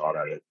more shot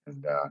at it.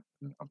 And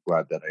I'm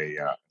glad that I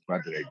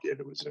did.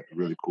 It was a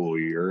really cool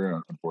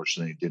year.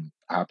 Unfortunately, it didn't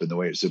happen the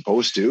way it's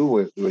supposed to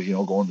with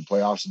going to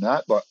playoffs and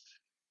that, but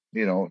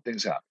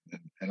things happen,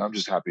 and I'm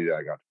just happy that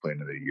I got to play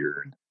another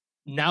year. And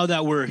now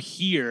that we're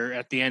here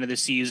at the end of the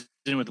season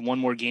with one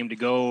more game to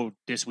go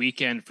this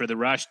weekend for the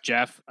Rush,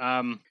 Jeff,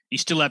 you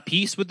still at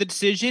peace with the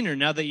decision, or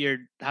now that you're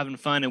having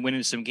fun and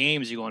winning some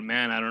games, you're going,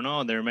 man, I don't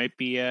know, there might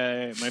be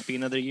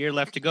another year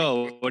left to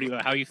go.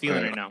 How are you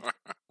feeling right now?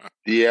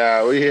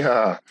 Yeah,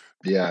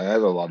 I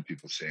have a lot of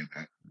people saying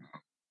that.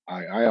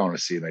 I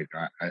honestly,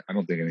 I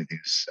don't think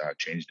anything's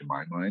changed in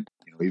my mind.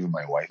 Even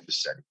my wife has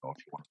said, if you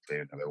want to play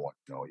another one,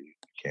 you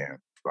can.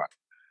 But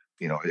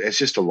it's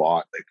just a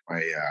lot.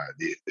 Like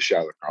the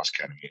Shattler Lacrosse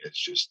Academy,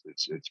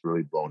 it's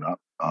really blown up.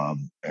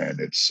 And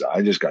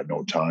I just got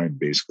no time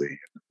basically.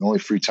 The only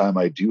free time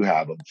I do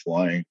have, I'm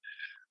flying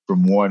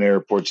from one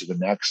airport to the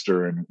next,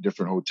 or in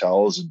different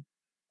hotels, and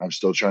I'm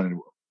still trying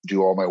to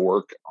do all my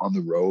work on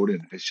the road,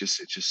 and it's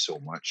just so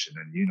much.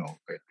 And then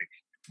like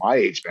my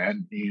age,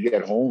 man, you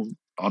get home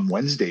on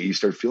Wednesday, you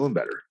start feeling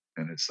better,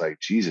 and it's like,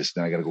 Jesus,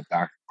 now I got to go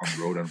back on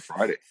the road on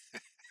Friday.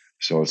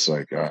 So it's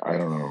like, I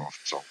don't know if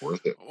it's all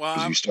worth it,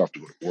 because you still have to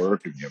go to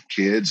work and you have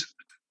kids.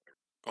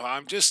 Well,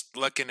 I'm just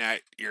looking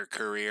at your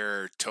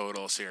career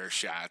totals here,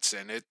 Shats,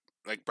 and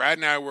like Brad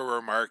and I were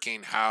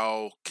remarking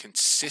how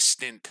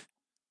consistent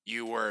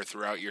you were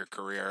throughout your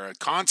career. A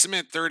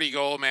consummate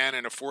 30-goal man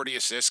and a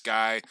 40-assist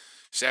guy,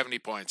 70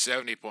 points,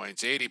 70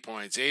 points, 80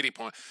 points, 80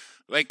 points.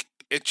 Like,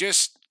 it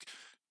just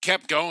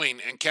kept going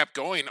and kept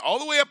going all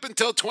the way up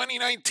until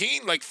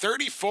 2019, like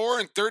 34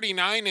 and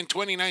 39 in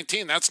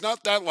 2019. That's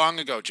not that long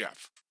ago,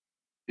 Jeff.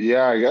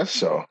 Yeah, I guess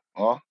so.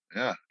 Well,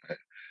 yeah.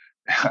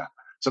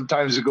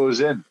 Sometimes it goes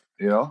in,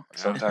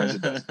 sometimes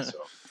it doesn't.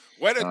 So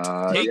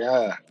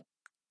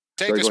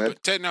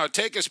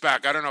take us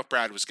back. I don't know if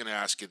Brad was going to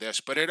ask you this,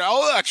 but it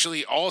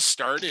all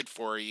started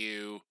for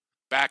you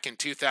back in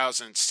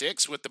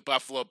 2006 with the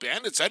Buffalo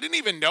Bandits. I didn't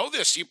even know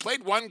this. You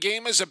played one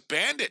game as a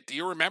Bandit. Do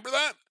you remember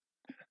that?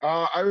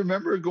 I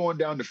remember going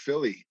down to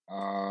Philly.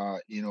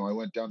 You know, I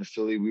went down to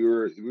Philly. We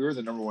were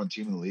the number one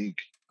team in the league,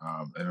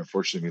 and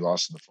unfortunately, we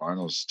lost in the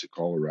finals to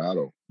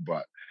Colorado.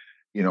 But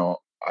you know,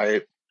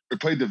 I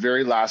played the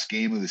very last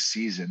game of the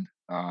season.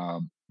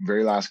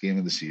 Very last game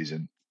of the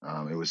season.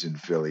 It was in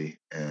Philly,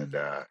 and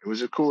it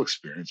was a cool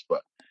experience.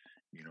 But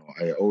you know,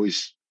 I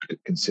always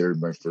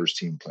considered my first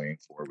team playing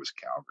for was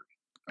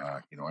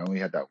Calgary. You know, I only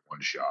had that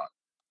one shot.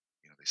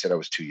 You know, they said I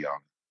was too young.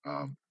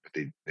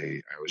 But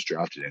I was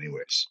drafted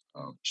anyways.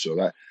 So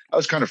that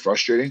was kind of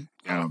frustrating,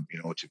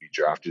 you know, to be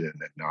drafted and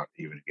then not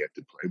even get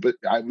to play.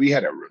 But we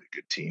had a really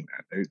good team,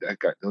 man.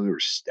 They were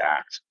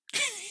stacked.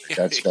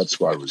 That's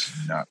why it was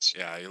nuts.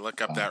 Yeah, you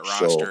look up that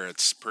roster,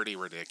 it's pretty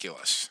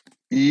ridiculous.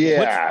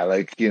 Yeah,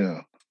 like, you know,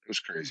 it was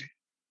crazy.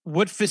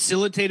 What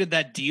facilitated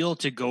that deal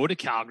to go to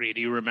Calgary?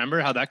 Do you remember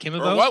how that came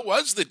about? Or what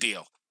was the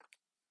deal?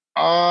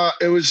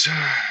 It was,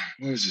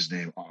 what was his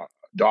name?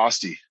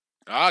 Dosty.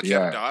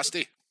 Kevin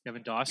Dosty.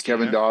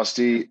 Kevin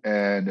Dosty,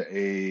 and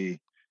it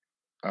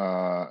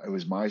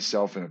was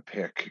myself and a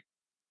pick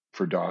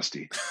for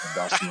Dosty. And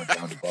Dosty went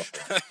down to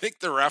Buffalo. I think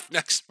the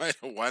Roughnecks might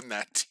have won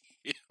that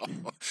deal.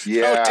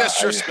 Yeah, no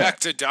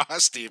disrespect to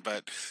Dosty,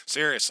 but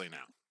seriously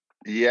now.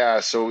 Yeah,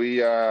 so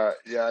I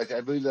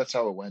believe that's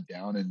how it went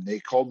down. And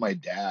they called my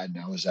dad,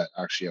 and I was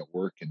actually at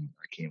work, and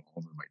I came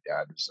home, and my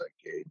dad was like,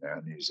 "Hey,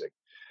 man," he's like,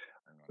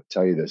 "I'm going to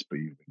tell you this, but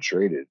you've been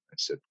traded." I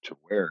said, "To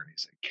where?" And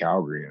he's like,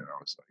 "Calgary." And I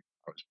was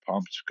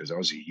pumped because I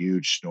was a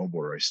huge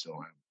snowboarder. I still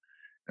am.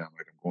 And I'm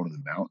like, I'm going to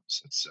the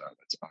mountains.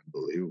 That's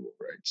unbelievable,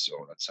 right? So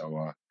that's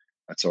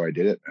how I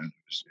did it, man.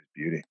 It was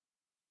beauty.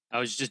 I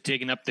was just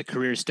digging up the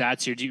career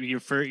stats here.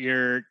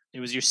 It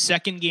was your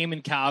second game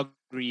in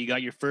Calgary. You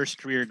got your first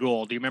career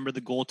goal. Do you remember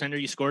the goaltender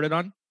you scored it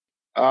on?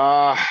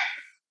 God,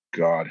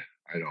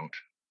 I don't.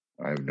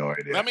 I have no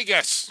idea. Let me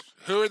guess.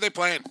 Who are they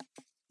playing?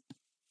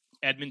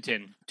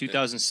 Edmonton,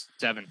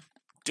 2007.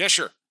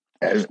 Disher.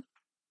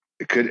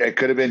 It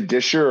could have been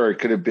Disher, or it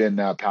could have been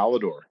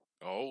Palador.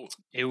 Oh,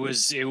 it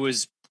was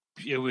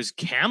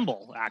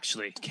Campbell,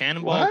 actually.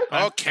 Cannonball. What?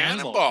 Oh,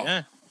 Cannonball.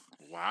 Yeah.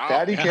 Wow.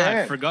 Daddy Can.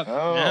 I forgot.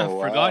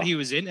 Wow. Forgot he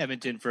was in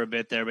Edmonton for a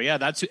bit there, but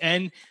yeah,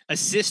 and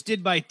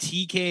assisted by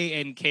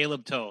TK and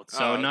Caleb Toth.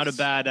 So not a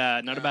bad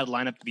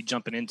lineup to be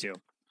jumping into.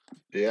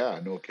 Yeah,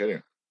 no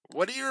kidding.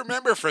 What do you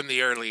remember from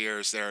the early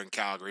years there in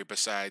Calgary?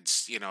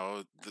 Besides, you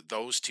know,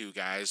 those two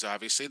guys,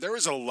 obviously, there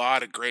was a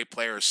lot of great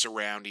players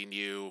surrounding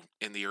you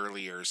in the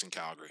early years in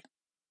Calgary.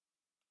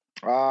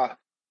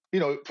 You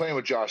know, playing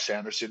with Josh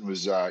Sanderson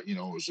was, you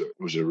know,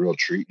 was a real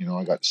treat. You know,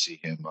 I got to see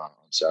him on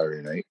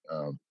Saturday night.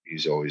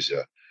 He's always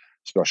a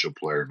special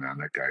player, man.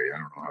 That guy, I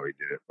don't know how he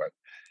did it,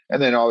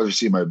 and then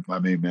obviously my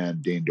main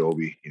man Dane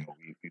Doby. You know,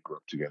 we grew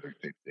up together,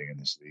 same thing in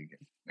this league,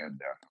 and I'm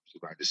so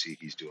glad to see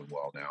he's doing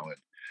well now. And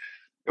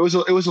it was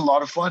a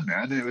lot of fun,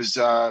 man. It was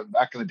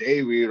back in the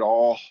day. We were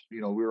all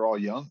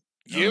young.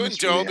 You and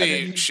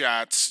Doby,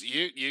 Shots,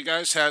 you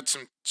guys had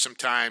some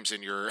times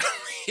in your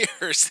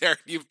years there.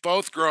 You've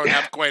both grown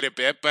up quite a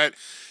bit, but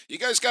you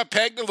guys got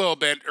pegged a little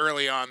bit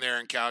early on there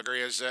in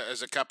Calgary as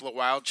a couple of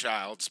wild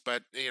childs.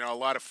 But you know, a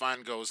lot of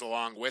fun goes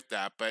along with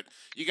that. But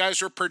you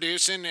guys were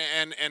producing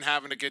and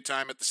having a good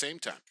time at the same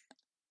time.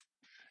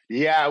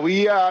 Yeah,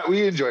 we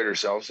enjoyed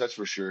ourselves. That's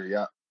for sure.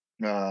 Yeah.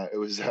 It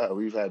was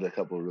we've had a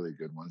couple of really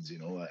good ones. You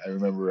know, I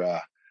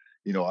remember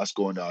you know, us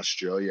going to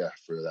Australia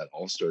for that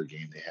All-Star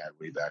game they had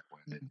way back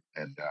when,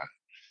 and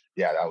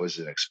yeah, that was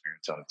an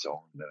experience on its own.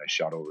 And then I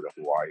shot over to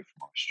Hawaii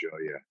from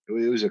Australia.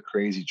 It was a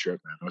crazy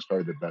trip, man. It was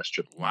probably the best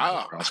trip.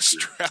 Wow,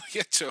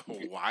 Australia to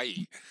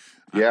Hawaii.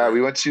 Yeah, we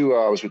went to.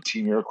 I was with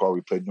Team Iroquois.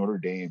 We played Notre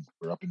Dame.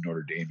 We're up in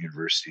Notre Dame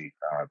University,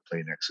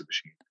 playing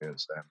exhibition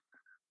games. Then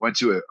went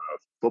to a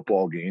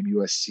football game,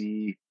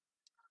 USC.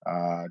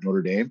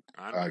 Notre Dame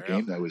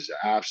game that was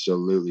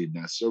absolutely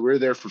nuts. So we were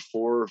there for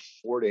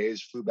four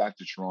days. Flew back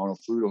to Toronto.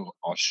 Flew to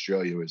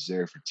Australia. Was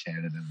there for 10,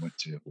 and then went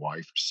to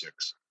Hawaii for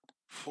 6.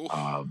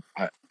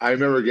 I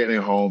remember getting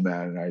home,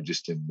 man, and I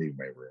just didn't leave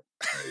my room.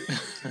 I was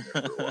in there for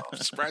a while. I'm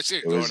surprised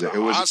you didn't go to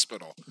the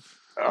hospital.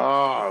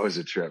 Oh, it was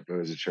a trip. It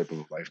was a trip of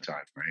a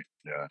lifetime, right?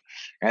 Yeah.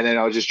 And then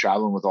I was just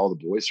traveling with all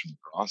the boys from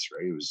across,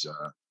 right? It was,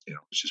 you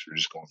know, we're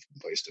just going from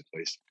place to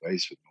place to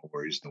place with no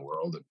worries in the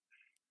world, and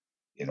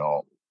you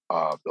know.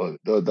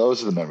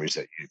 Those are the memories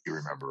that you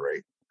remember,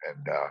 right?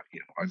 And you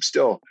know, I'm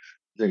still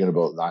thinking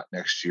about that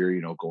next year. You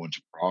know, going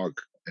to Prague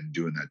and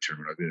doing that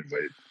tournament. I've been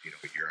invited, you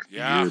know, year after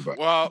year. But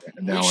well,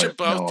 we should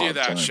both do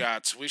that,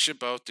 Shots. We should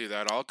both do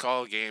that. I'll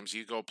call games.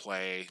 You go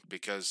play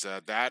because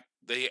the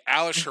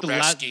Alish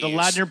Herbeski,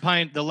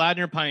 the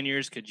Ladner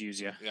Pioneers could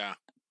use you. Yeah.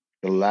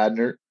 The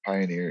Ladner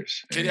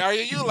Pioneers. Are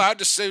you allowed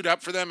to suit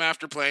up for them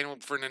after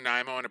playing for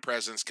Nanaimo in a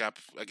President's Cup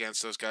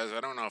against those guys?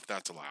 I don't know if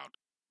that's allowed.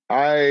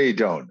 I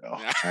don't know.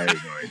 I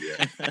have no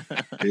idea.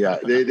 Yeah,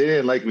 they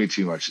didn't like me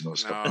too much in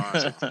those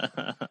couple.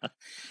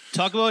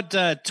 Talk about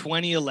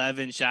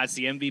 2011, Shots,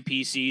 the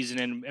MVP season,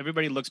 and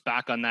everybody looks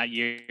back on that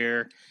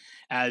year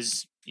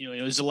as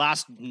it was the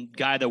last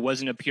guy that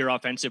wasn't a pure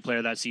offensive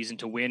player that season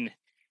to win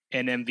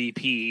an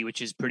MVP,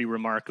 which is pretty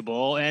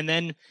remarkable. And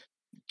then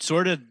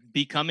sort of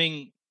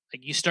becoming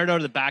like you start out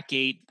of the back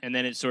gate and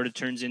then it sort of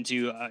turns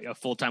into a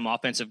full-time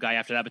offensive guy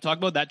after that. But talk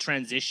about that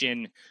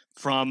transition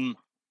from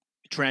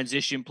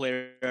transition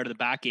player out of the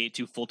back gate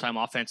to full-time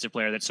offensive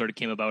player that sort of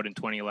came about in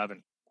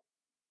 2011.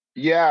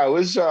 Yeah, it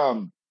was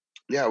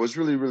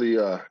really,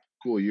 really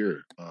cool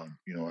year. I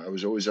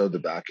was always out of the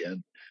back,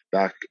 and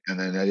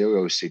then I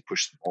always say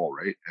push the ball,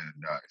 right?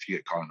 And if you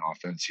get caught on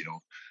offense,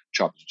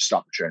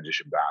 stop the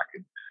transition back.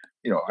 And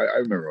I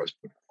remember I was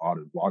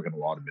logging a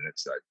lot of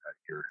minutes that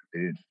year.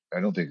 I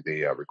don't think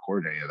they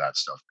recorded any of that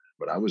stuff,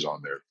 but I was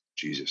on there.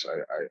 Jesus,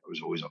 I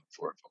was always on the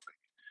floor.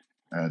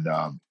 And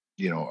I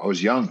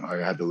was young. I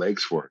had the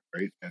legs for it,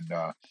 right? And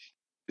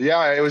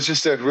it was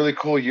just a really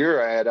cool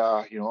year. I had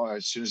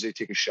as soon as they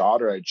take a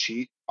shot or I'd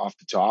cheat off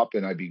the top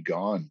and I'd be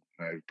gone.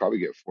 I'd probably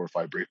get 4 or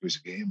 5 breakaways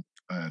a game.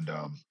 And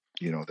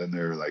then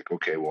they're like,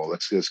 okay, well,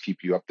 let's just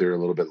keep you up there a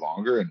little bit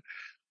longer. And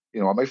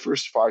my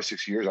first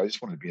 5-6 years, I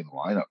just wanted to be in the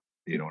lineup.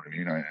 You know what I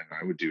mean?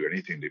 I would do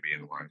anything to be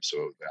in the lineup.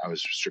 So I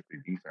was strictly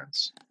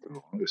defense for the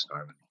longest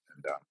time.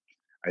 And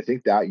I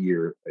think that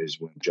year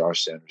is when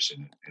Josh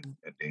Sanderson and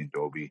Dane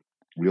Dobie,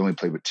 we only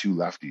played with 2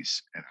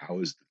 lefties, and I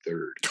was the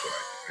third. So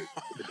I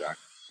did that.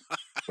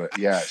 But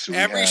yeah, so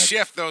every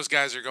shift those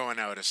guys are going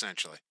out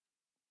essentially.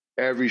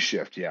 Every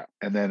shift, yeah.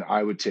 And then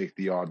I would take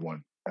the odd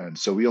one. And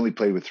so we only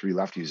played with 3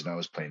 lefties, and I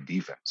was playing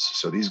defense.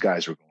 So these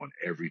guys were going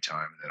every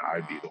time, and then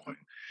I'd be going,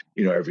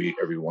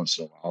 every once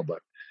in a while.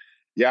 But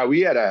yeah,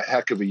 we had a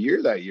heck of a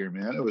year that year,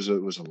 man. It was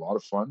a lot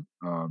of fun,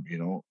 and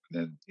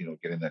then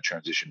getting that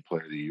transition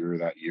player of the year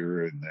that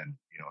year, and then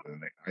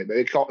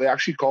they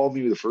actually called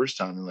me the first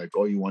time and like,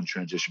 oh, you won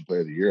transition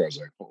player of the year. I was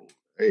like, oh,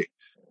 hey,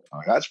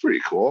 that's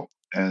pretty cool.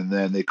 And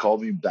then they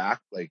called me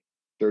back like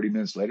 30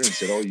 minutes later and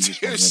said, oh, you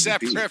just won 2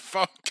 separate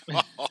phone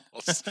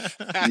calls.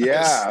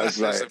 I was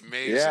like,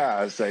 amazing.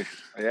 I was like,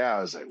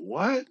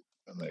 what?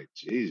 I'm like,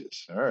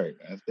 Jesus, all right,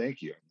 man,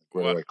 thank you.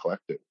 Where do I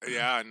collect it?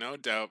 Yeah, no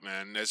doubt,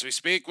 man. As we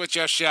speak with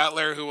Jeff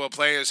Shattler, who will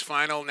play his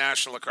final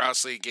National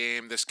Lacrosse League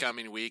game this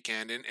coming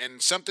weekend,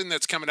 and something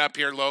that's coming up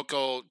here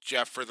local,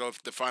 Jeff, for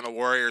the final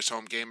Warriors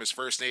home game is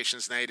First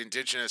Nations Night,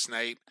 Indigenous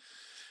Night.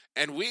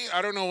 And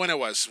I don't know when it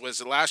was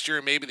it last year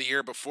or maybe the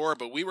year before,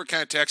 but we were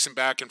kind of texting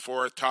back and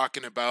forth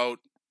talking about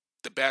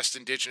the best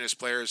Indigenous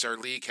players our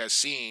league has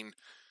seen.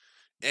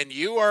 And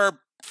you are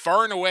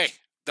far and away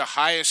the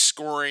highest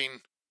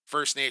scoring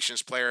First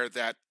Nations player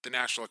that the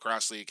National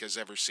Lacrosse League has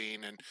ever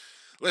seen. And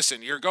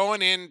listen, you're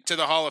going into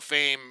the Hall of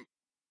Fame,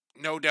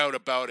 no doubt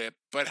about it,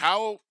 but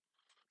how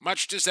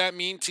much does that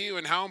mean to you,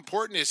 and how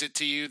important is it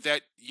to you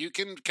that you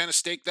can kind of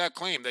stake that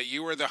claim that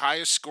you are the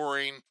highest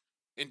scoring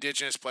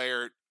Indigenous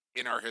player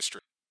in our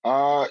history?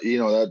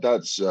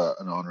 That's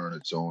an honor on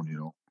its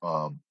own.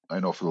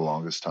 I know for the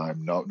longest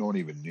time, no one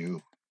even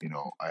knew,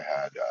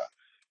 I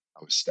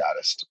was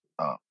statused.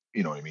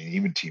 You know what I mean?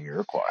 Even Team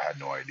Iroquois, I had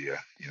no idea,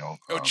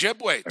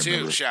 Ojibwe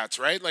too, Shats,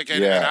 right? Like,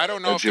 and I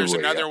don't know Ojibwe, if there's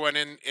another one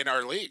in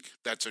our league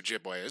that's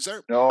Ojibwe. Is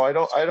there? No, I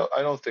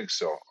don't think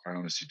so. I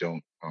honestly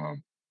don't.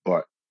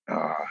 But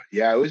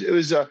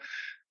it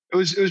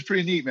was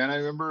pretty neat, man. I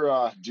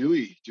remember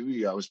Dewey.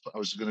 I was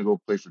going to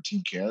go play for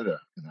Team Canada,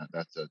 and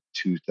that's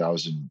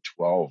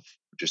 2012,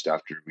 just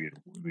after we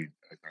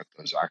got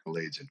those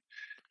accolades, and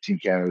Team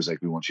Canada was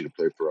like, "We want you to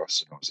play for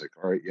us," and I was like,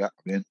 "All right, yeah,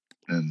 I'm in."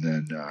 And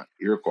then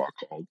Iroquois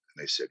called, and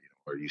they said,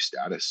 "Are you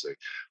status?" Like,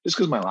 just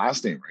because my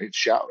last name, right,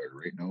 Shattler,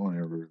 right? No one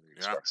ever really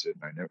expressed it,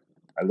 and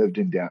I lived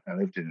in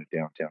downtown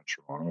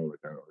Toronto.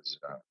 Like I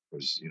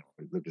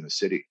lived in the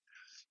city,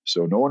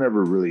 so no one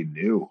ever really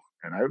knew.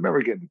 And I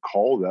remember getting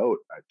called out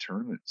at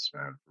tournaments,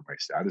 man, for my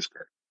status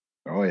card.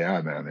 Oh yeah,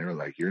 man. They were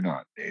like, "You're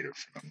not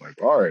native." And I'm like,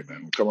 "All right,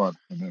 man, come on."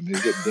 And then they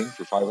get dinged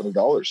for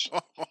 $500.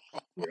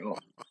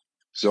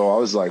 So I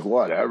was like,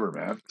 whatever,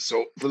 man.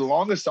 So for the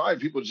longest time,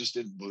 people just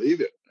didn't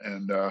believe it.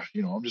 And,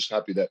 I'm just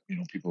happy that,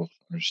 people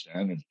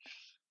understand. And,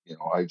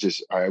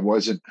 I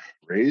wasn't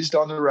raised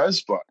on the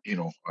res, but,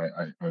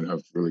 I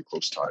have really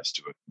close ties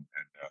to it.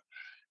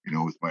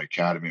 And with my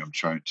academy, I'm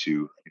trying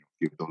to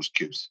give those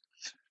kids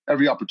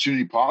every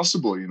opportunity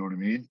possible, you know what I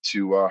mean,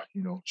 to,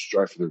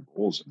 strive for their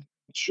goals and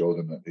show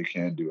them that they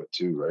can do it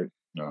too, right?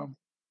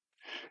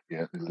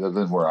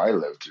 Then where I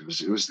lived, it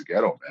was the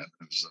ghetto, man.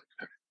 It was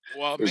like,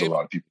 there's a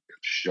lot of people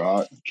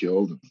shot and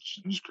killed, and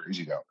it was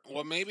crazy down there.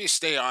 Well, maybe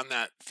stay on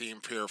that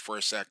theme here for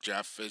a sec,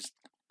 Jeff. Is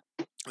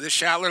the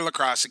Shattler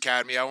Lacrosse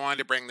Academy? I wanted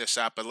to bring this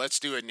up, but let's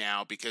do it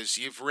now because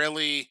you've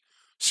really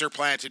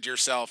supplanted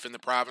yourself in the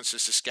province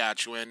of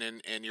Saskatchewan,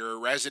 and you're a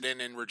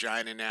resident in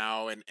Regina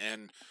now.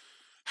 And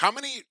how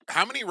many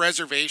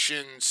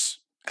reservations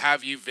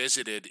have you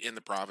visited in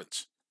the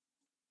province?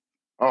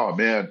 Oh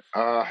man,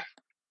 well,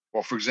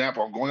 for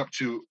example, I'm going up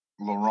to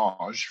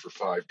L'Orange for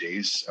 5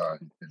 days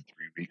in 3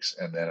 weeks,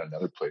 and then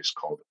another place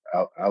called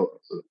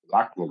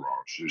Lac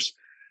L'Orange.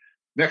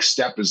 Next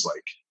step is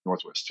like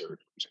Northwest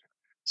Territories.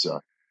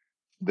 So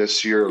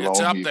this year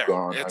alone, we've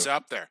gone. It's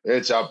up there.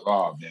 It's up.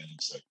 Oh man,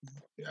 it's like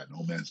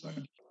no man's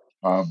land.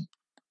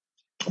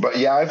 But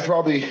yeah, I'd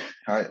probably,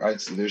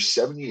 there's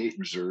 78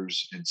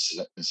 reserves in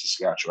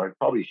Saskatchewan. I'd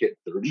probably hit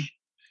 30,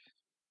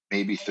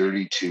 maybe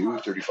 32,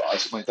 35,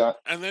 something like that.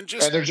 And then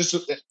just, and they're just,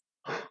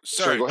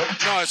 sorry, go ahead.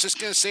 No, I was just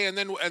going to say, and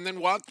then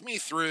walk me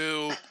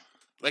through,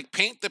 like,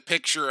 paint the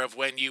picture of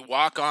when you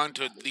walk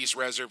onto these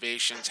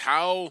reservations.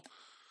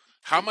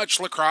 How much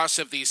lacrosse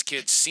have these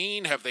kids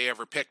seen? Have they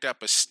ever picked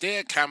up a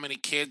stick? How many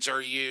kids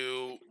are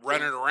you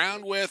running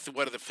around with?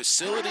 What are the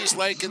facilities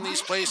like in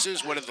these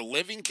places? What are the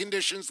living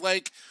conditions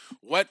like?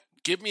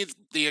 Give me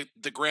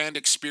the grand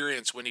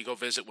experience when you go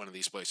visit one of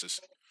these places.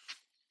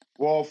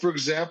 Well, for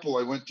example,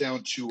 I went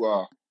down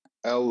to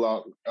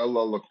Ella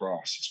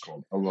Lacrosse. It's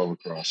called Ella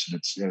Lacrosse,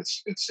 and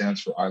it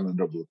stands for Island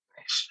of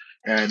Lacrosse.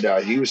 And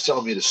he was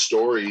telling me the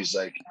story. He's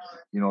like,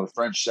 the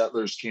French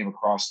settlers came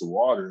across the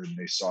water and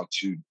they saw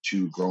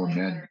two grown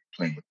men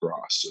playing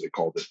lacrosse, so they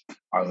called it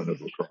Island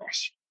of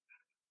Lacrosse.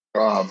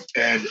 And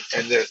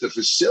the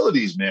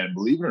facilities, man,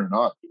 believe it or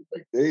not,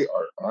 like, they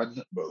are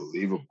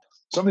unbelievable.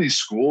 Some of these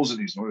schools in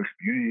these northern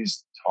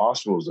communities,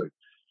 hospitals, like,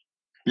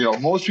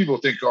 most people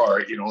think, all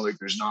right, like,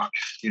 there's not,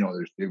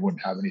 they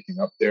wouldn't have anything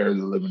up there.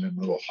 They're living in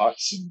little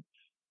huts and,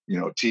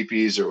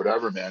 teepees or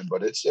whatever, man.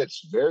 But it's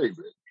very,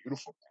 very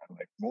beautiful, man.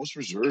 Like, most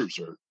reserves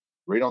are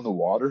right on the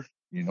water.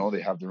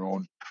 They have their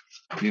own,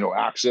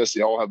 access.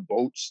 They all have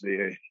boats.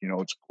 They,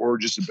 it's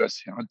gorgeous. The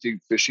best hunting,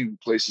 fishing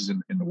places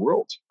in the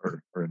world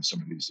are in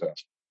some of these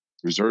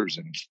reserves.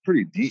 And it's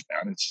pretty neat,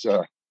 man.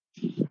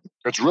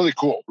 It's really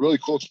cool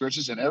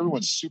experiences. And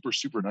everyone's super,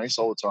 super nice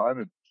all the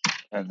time.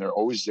 And they're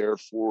always there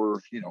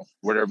for,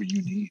 whatever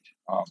you need.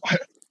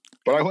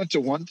 But I went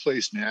to one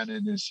place, man,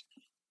 and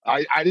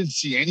I didn't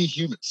see any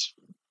humans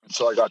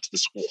until I got to the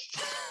school.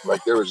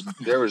 Like, there was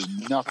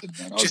nothing,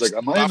 man. I was like,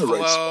 am I in the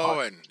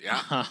right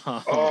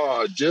spot?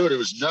 Oh, dude, it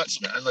was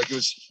nuts, man. Like, it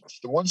was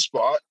the one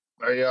spot.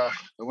 I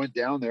went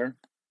down there,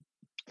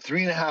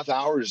 3.5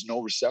 hours,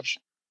 no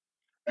reception.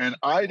 And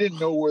I didn't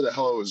know where the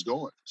hell I was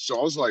going. So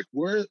I was like,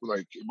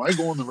 am I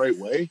going the right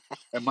way?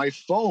 And my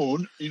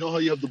phone, you know how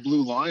you have the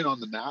blue line on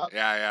the map?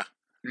 Yeah.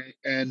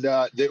 And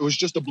it was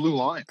just a blue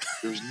line.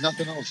 There was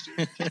nothing else,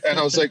 dude. And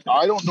I was like,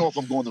 I don't know if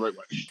I'm going the right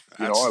way.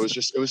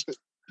 It was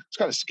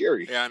kind of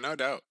scary. Yeah, no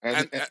doubt.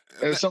 And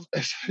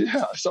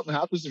something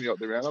happens to me out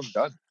there, man, I'm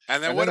done.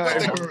 And then what about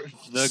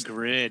the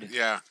grid?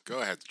 Yeah, go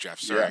ahead, Jeff.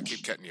 Sorry, I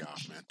keep cutting you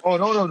off, man. Oh,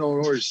 no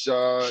worries.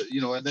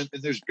 And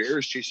there's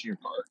bears chasing your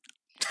car.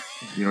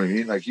 You know what I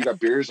mean? Like, you got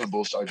bears on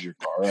both sides of your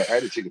car. I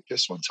had to take a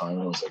piss one time,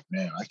 and I was like,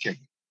 man, I can't get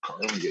in the car.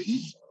 I'm gonna get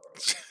eaten.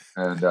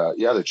 And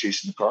they're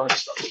chasing the car and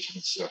stuff.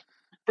 It's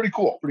pretty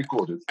cool,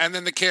 dude. And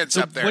then the kids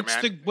up there, what's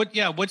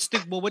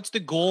the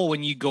goal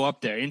when you go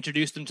up there?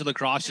 Introduce them to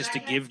lacrosse, just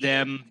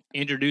to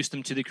introduce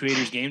them to the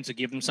Creators Games, to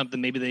give them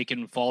something maybe they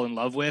can fall in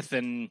love with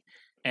and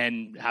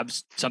have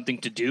something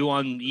to do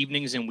on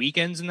evenings and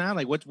weekends and that.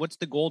 Like, what's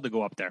the goal to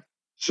go up there?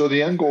 So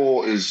the end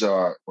goal is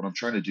what I'm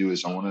trying to do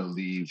is I want to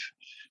leave.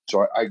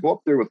 So I go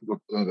up there with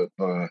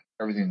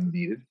everything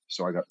needed.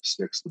 So I got the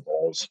sticks, the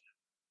balls,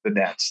 the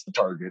nets, the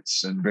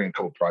targets, and bring a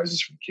couple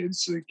prizes for the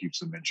kids so it keeps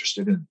them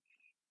interested.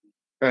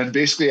 And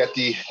basically at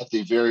the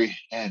very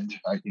end,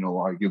 I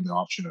give them the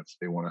option if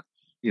they want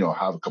to,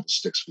 have a couple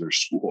sticks for their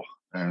school.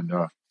 And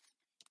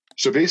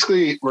so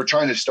basically we're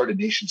trying to start a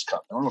Nations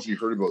Cup. I don't know if you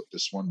heard about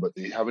this one, but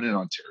they have it in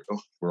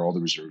Ontario where all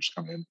the reserves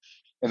come in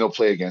and they'll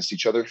play against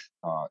each other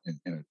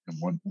in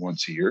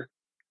once a year.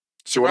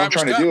 So what I'm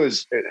trying to do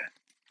is,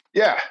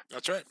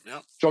 that's right. Yeah.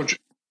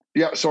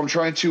 So I'm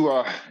trying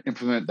to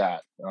implement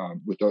that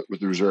with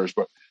the reserves,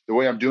 but the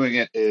way I'm doing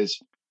it is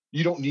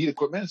you don't need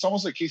equipment. It's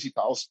almost like Casey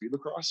Powell speed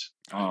lacrosse,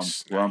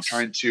 where I'm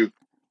trying to,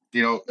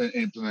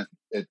 implement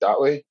it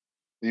that way.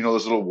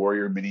 Those little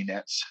Warrior mini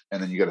nets,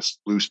 and then you got a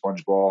blue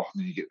sponge ball,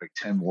 and then you get like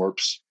 10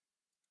 warps,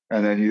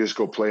 and then you just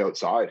go play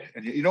outside,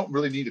 and you don't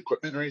really need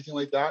equipment or anything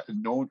like that.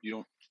 And you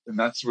don't, and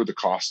that's where the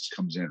cost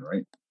comes in,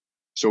 right?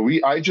 So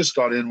I just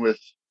got in with,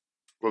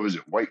 what was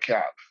it,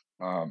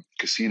 Whitecap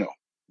Casino,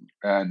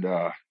 and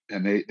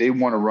they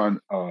want to run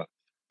a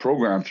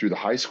program through the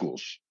high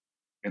schools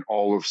in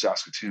all of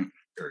Saskatoon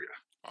area.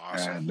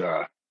 Awesome.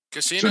 And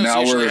casinos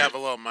usually have a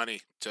little money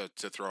to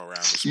throw around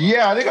as well.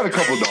 Yeah, they got a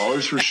couple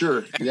dollars for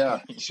sure. Yeah.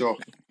 So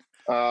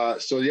now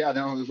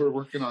we're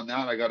working on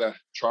that. I got a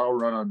trial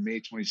run on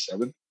May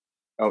 27th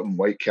out in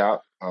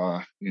Whitecap.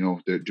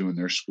 They're doing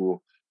their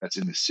school that's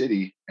in the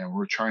city, and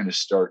we're trying to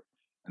start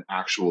an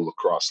actual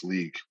lacrosse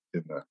league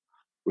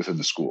within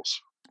the schools.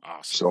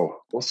 Awesome.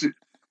 So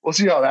we'll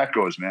see how that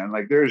goes, man.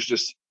 Like, there's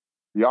just,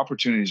 the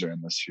opportunities are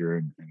endless here,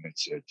 and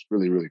it's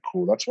really, really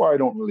cool. That's why I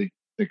don't really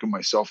think of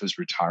myself as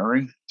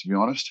retiring, to be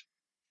honest.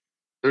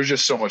 There's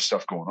just so much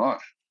stuff going on.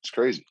 It's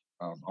crazy.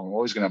 I'm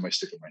always gonna have my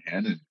stick in my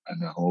hand, and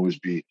I'll always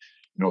be,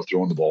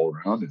 throwing the ball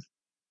around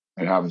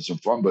and having some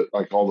fun. But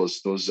like all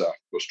those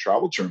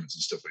travel tournaments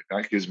and stuff like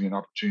that gives me an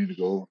opportunity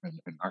to go and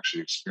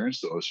actually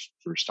experience those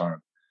first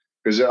time.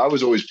 Because I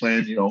was always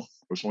playing,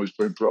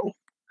 pro.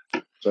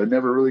 So I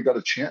never really got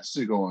a chance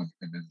to go on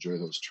and enjoy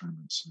those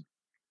tournaments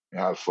and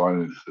have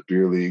fun in the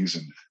beer leagues.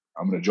 And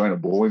I'm going to join a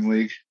bowling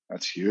league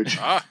That's huge.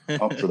 Ah,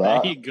 Up for There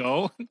that. you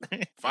go.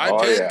 5 Oh,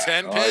 pin, yeah.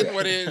 10 Oh, pin. yeah.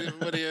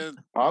 What do you?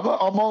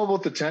 I'm all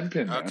about the 10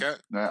 pin, man. Okay.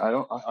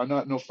 I'm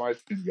not no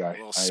 5 pin guy. A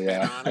little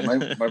spin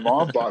on it. My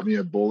mom bought me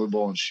a bowling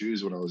ball and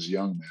shoes when I was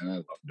young, man. I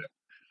loved it.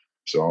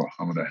 So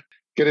I'm gonna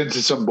get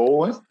into some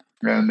bowling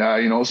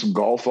and some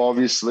golf,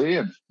 obviously,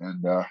 and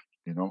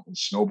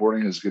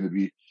snowboarding is going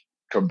to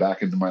come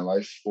back into my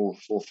life full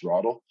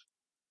throttle.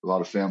 A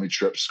lot of family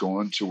trips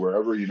going to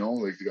wherever,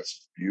 like they got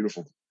some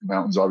beautiful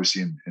mountains,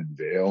 obviously in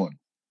Vail and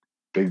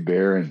Big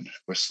Bear and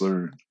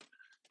Whistler. And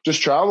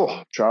just travel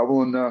and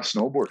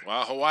snowboard.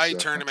 Well, Hawaii So,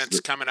 tournament's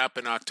coming up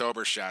in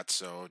October, Shat.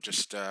 So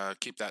just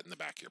keep that in the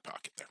back of your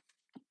pocket there.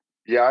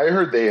 Yeah, I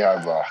heard they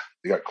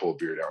got cold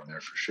beer down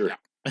there for sure. Yeah.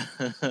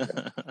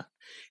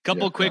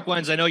 Couple quick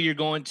ones. I know you're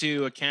going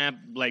to a camp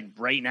like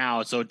right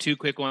now, so 2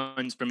 quick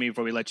ones for me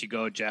before we let you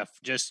go, Jeff.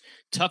 Just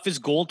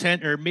toughest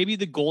goaltender, or maybe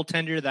the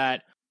goaltender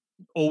that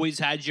always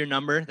had your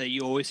number that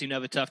you always seem to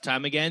have a tough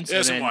time against.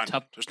 There's one.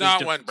 There's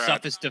not one,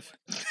 Brad.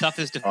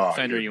 Toughest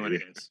defender you went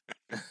against.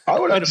 I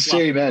would have to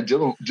say, man,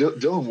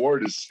 Dylan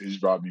Ward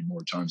he's robbed me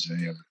more times than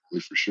any other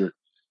goalie for sure.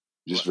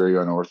 Just very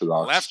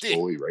unorthodox Lefty.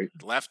 goalie, right?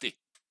 Lefty.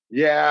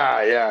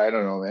 Yeah. I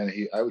don't know, man.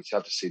 I would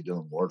have to say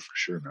Dylan Ward for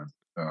sure, man.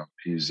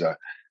 He's a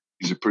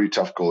pretty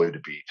tough goalie to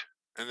beat.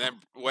 And then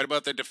what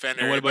about the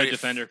defender? And what about a Anybody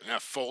defender?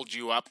 Fold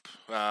you up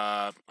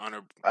on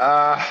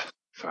a.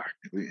 Fuck.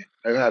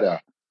 I've had a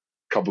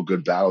couple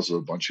good battles with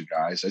a bunch of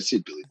guys. I'd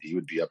say Billy D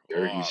would be up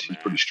there. Oh, He's a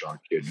pretty strong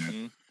kid,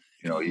 man.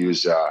 Mhm. He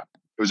was.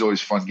 It was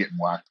always fun getting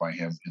whacked by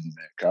him in the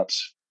Met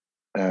Cups.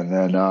 And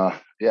then,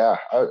 I'd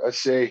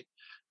say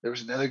there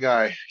was another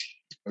guy,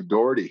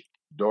 Doherty.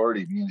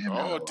 Me and him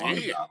had a lot of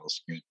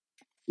battles.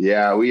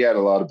 Yeah, we had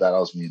a lot of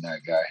battles, me and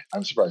that guy.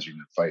 I'm surprised we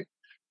didn't fight, to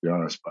be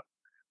honest. But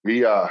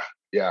we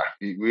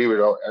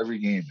would every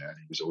game, man.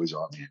 He was always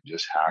on me and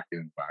just hacking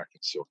and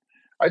whacking. So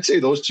I'd say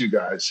those 2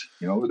 guys,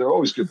 they're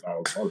always good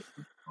battles.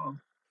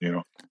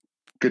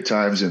 Good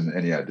times. And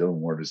Dylan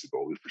Ward is the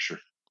goalie for sure.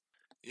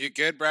 You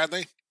good,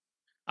 Bradley?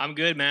 I'm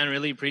good, man.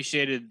 Really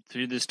appreciated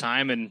through this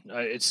time, and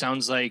it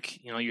sounds like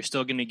you're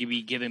still going to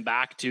be giving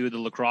back to the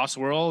lacrosse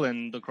world,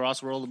 and the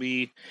lacrosse world will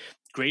be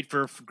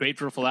grateful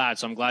for that.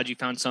 So I'm glad you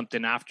found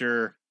something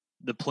after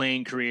the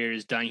playing career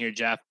is done here,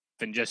 Jeff.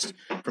 And just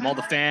from all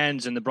the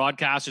fans and the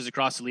broadcasters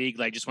across the league,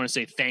 just want to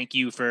say thank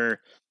you for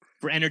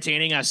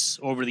entertaining us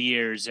over the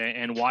years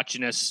and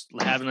watching us,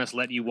 having us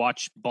let you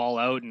watch ball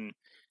out and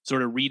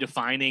sort of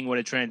redefining what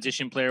a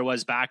transition player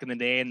was back in the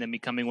day, and then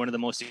becoming one of the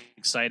most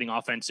exciting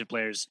offensive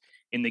players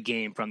in the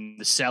game, from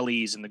the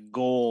sellies and the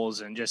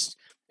goals and just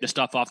the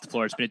stuff off the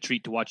floor. It's been a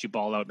treat to watch you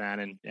ball out,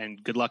 man,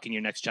 and good luck in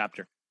your next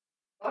chapter.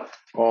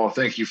 Oh,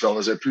 thank you,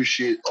 fellas. I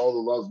appreciate all the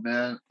love,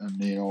 man.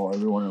 And,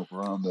 everyone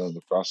around the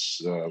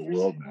lacrosse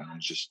world, man.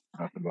 It's just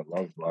nothing but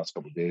love the last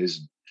couple of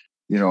days.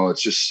 And,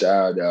 it's just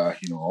sad,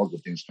 all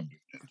good things come to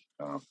an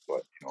end.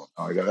 But,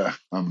 I'm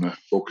going to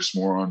focus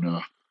more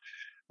on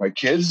my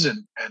kids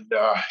and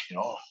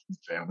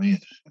family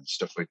and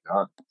stuff like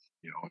that.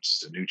 It's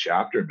just a new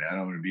chapter, man.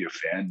 I'm going to be a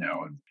fan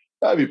now, and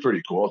that'd be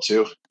pretty cool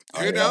too.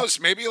 Who knows?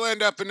 Maybe you'll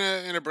end up in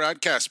a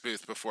broadcast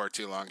booth before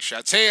too long,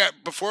 Shots. Hey,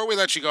 before we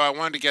let you go, I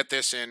wanted to get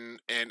this in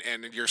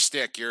your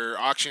stick. You're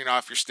auctioning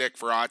off your stick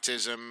for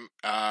autism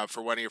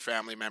for one of your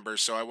family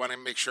members. So I want to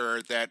make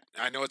sure that,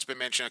 I know it's been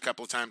mentioned a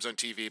couple of times on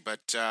TV,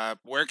 but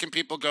where can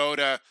people go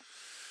to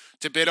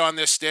bid on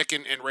this stick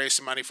and raise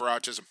some money for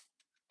autism?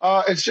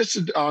 It's just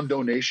on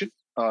donation.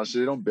 So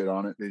they don't bid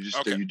on it. They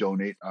just you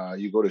donate.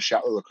 You go to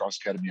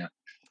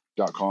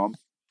ShattlerLacrosseAcademy.com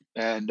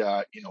and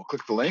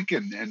click the link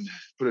and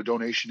put a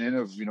donation in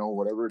of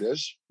whatever it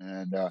is,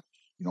 and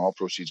all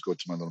proceeds go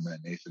to my little man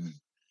Nathan.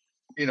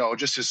 And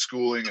just his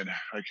schooling, and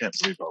I can't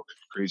believe how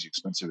crazy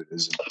expensive it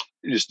is. And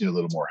you just need a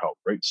little more help,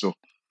 right? So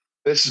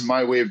this is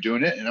my way of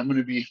doing it, and I'm going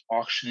to be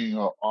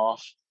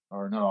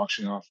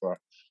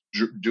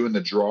doing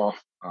the draw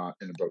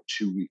in about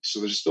 2 weeks.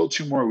 So there's still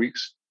 2 more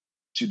weeks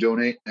to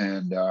donate,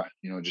 and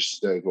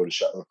just go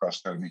to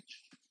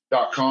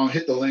ShattlerLacrosseAcademy.com,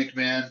 hit the link,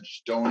 man,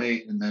 just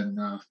donate, and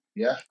then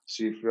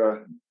see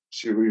what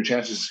your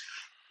chances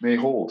may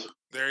hold.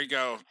 There you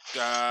go.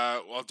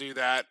 We'll do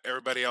that.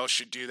 Everybody else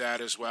should do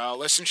that as well.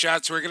 Listen,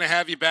 Shots, we're going to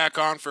have you back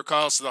on for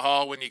Calls to the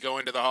Hall when you go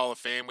into the Hall of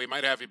Fame. We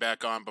might have you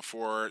back on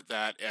before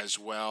that as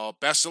well.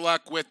 Best of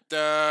luck with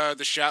the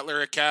Shattler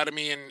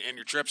Academy and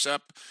your trips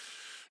up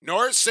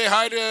north. Say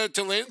hi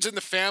to Linz and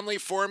the family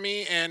for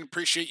me, and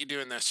appreciate you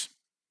doing this.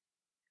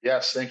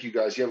 Yes, thank you,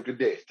 guys. You have a good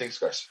day. Thanks,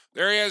 guys.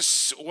 There he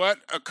is. What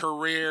a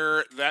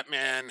career that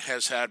man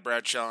has had,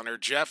 Brad Challoner.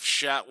 Jeff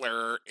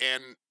Shattler.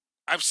 And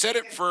I've said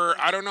it for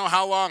I don't know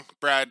how long,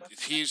 Brad.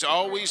 He's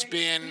always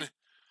been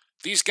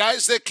 – these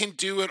guys that can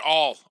do it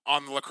all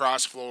on the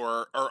lacrosse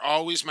floor are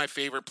always my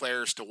favorite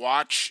players to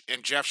watch.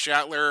 And Jeff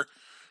Shattler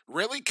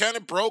really kind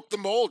of broke the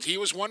mold. He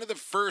was one of the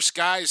first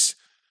guys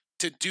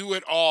to do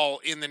it all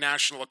in the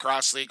National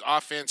Lacrosse League.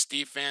 Offense,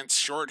 defense,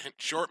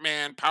 short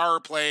man, power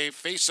play,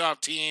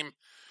 face-off team.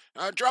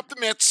 Drop the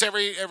mitts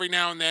every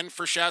now and then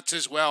for Shots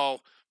as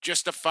well.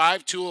 Just a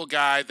 5-tool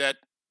guy that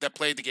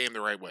played the game the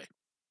right way.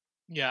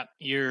 Yeah,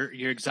 you're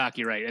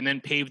exactly right. And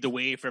then paved the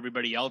way for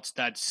everybody else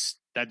that's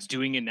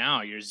doing it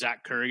now. Your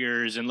Zach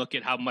Couriers, and look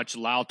at how much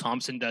Lyle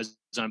Thompson does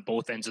on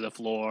both ends of the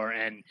floor,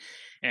 and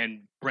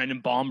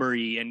Brendan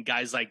Bombery and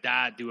guys like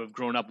that who have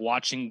grown up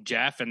watching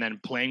Jeff and then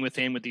playing with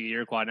him with the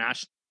Iroquois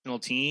national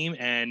team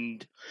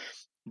and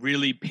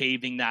really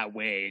paving that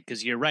way.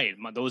 Because you're right,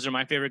 those are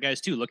my favorite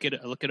guys too. Look at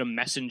a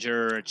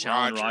Messenger, a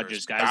Challen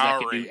Rogers, guys that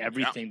can do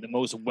everything, the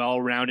most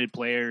well-rounded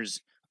players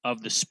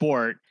of the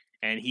sport.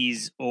 And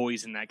he's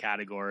always in that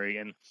category.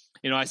 And,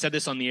 I said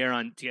this on the air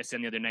on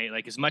TSN the other night,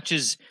 like as much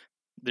as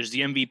there's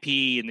the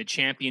MVP and the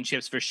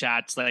championships for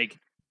Schatz, like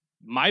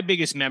my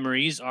biggest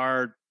memories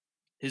are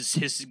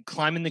his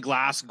climbing the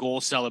glass goal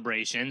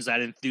celebrations,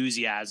 that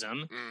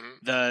enthusiasm,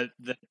 the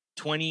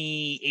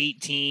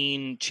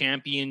 2018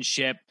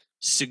 championship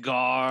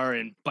cigar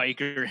and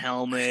biker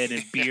helmet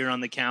and beer on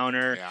the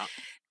counter. Yeah.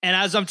 And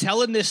as I'm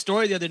telling this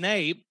story the other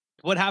night,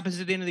 what happens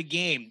at the end of the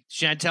game?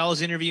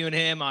 Chantel's interviewing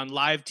him on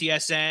live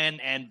TSN,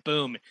 and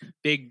boom,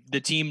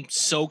 the team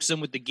soaks him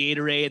with the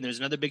Gatorade, and there's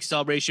another big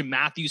celebration.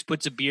 Matthews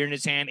puts a beer in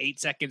his hand 8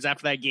 seconds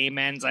after that game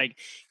ends. Like,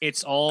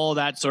 it's all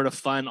that sort of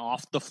fun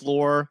off the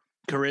floor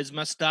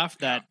charisma stuff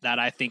that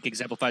I think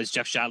exemplifies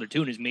Jeff Shattler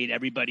too, and has made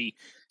everybody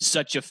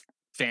such a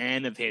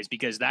fan of his,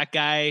 because that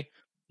guy,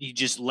 he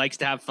just likes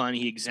to have fun.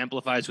 He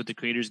exemplifies what the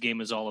Creators Game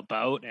is all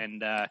about,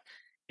 and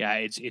yeah,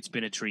 it's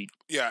been a treat.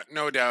 Yeah,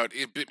 no doubt.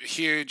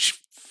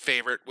 Huge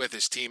favorite with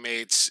his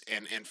teammates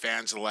and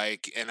fans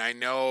alike. And I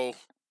know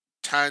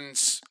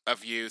tons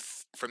of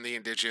youth from the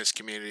Indigenous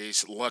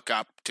communities look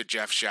up to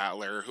Jeff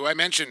Shattler, who I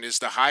mentioned is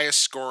the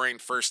highest scoring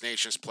First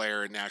Nations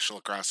player in National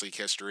Lacrosse League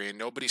history, and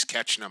nobody's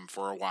catching him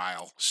for a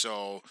while.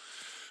 So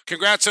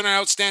congrats on an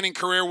outstanding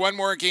career. One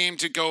more game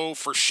to go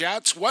for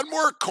Schatz. One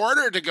more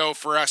quarter to go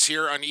for us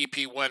here on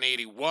EP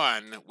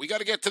 181. We got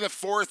to get to the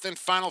fourth and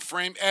final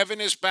frame.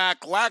 Evan is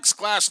back. Lax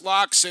Class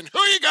Locks and Who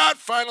You Got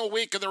final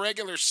week of the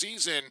regular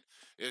season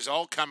is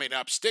all coming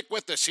up. Stick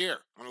with us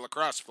here on the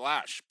Lacrosse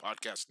Flash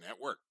Podcast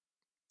Network.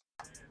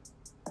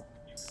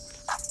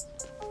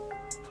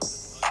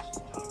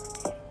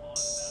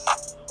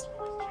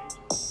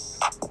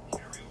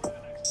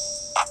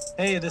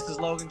 Hey, this is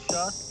Logan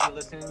Schuss. You're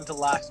listening to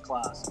Lax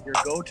Class, your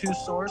go-to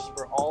source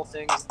for all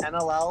things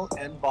NLL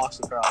and box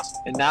lacrosse.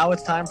 And now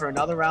it's time for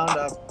another round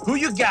of Who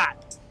You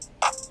Got?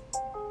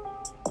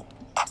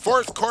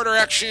 Fourth quarter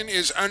action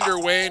is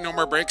underway. No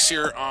more breaks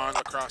here on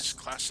Lacrosse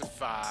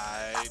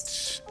Classified,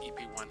 EP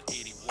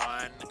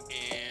 181.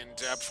 And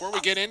before we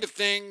get into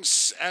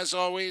things, as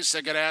always,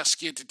 I got to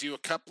ask you to do a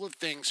couple of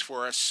things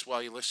for us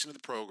while you listen to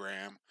the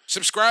program.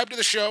 Subscribe to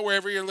the show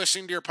wherever you're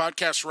listening to your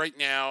podcast right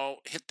now.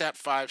 Hit that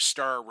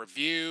 5-star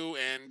review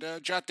and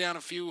jot down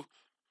a few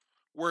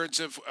words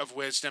of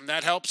wisdom.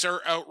 That helps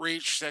our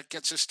outreach. That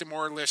gets us to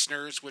more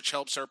listeners, which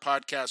helps our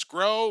podcast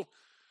grow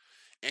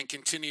and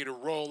continue to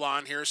roll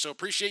on here. So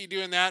appreciate you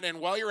doing that. And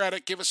while you're at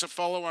it, give us a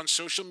follow on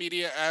social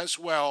media as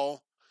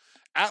well.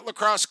 At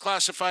Lacrosse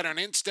Classified on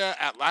Insta,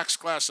 at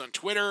LaxClass on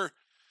Twitter,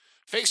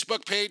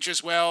 Facebook page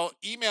as well.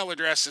 Email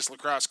address is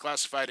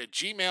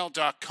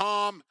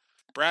lacrosseclassified@gmail.com.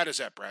 Brad is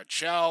at Brad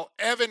Shell.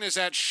 Evan is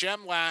at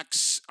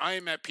Shemlax. I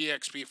am at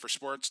PXP for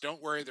Sports.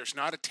 Don't worry, there's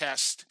not a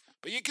test.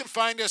 But you can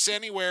find us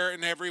anywhere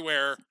and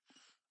everywhere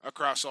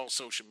across all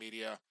social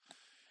media.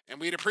 And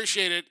we'd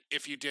appreciate it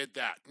if you did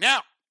that.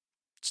 Now,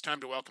 it's time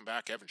to welcome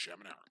back Evan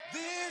Schemenauer.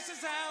 This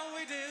is how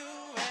we do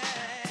it.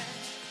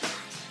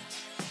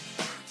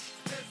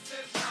 This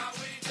is how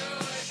we do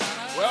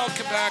it.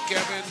 Welcome back,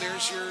 Evan.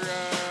 There's your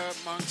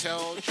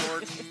Montel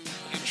Jordan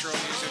intro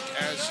music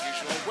as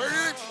usual.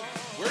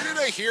 Where did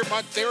I hear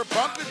they were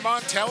bumping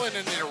Montel in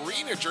an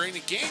arena during the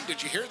game?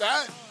 Did you hear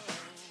that?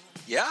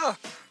 Yeah.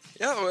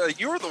 Yeah, well,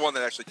 you were the one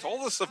that actually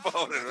told us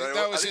about it. I think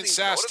that was in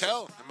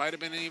SaskTel. It might have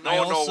been even.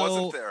 No, it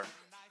wasn't there.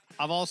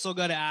 I've also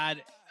got to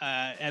add,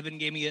 Evan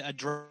gave me a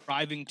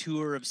driving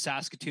tour of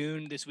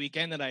Saskatoon this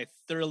weekend that I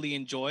thoroughly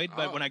enjoyed.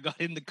 But when I got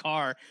in the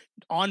car,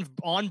 on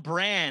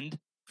brand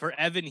for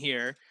Evan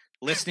here,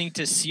 listening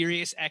to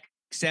Sirius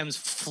XM's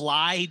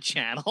Fly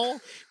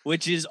channel,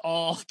 which is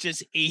all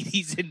just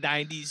 80s and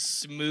 90s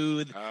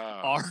smooth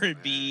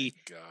R&B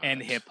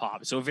and hip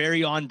hop. So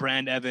very on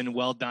brand, Evan.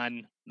 Well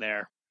done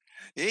there.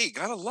 Hey,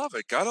 gotta love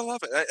it.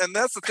 And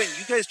that's the thing.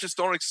 You guys just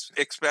don't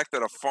expect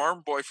that a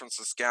farm boy from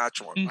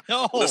Saskatchewan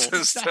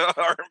listens to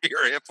R&B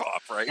or hip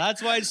hop, right?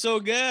 That's why it's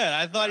so good.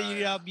 I thought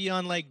you'd be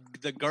on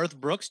like the Garth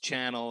Brooks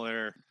channel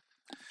or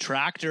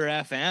Tractor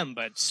FM,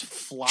 but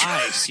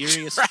Fly,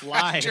 Sirius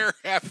Fly. Tractor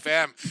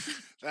FM.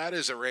 That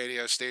is a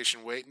radio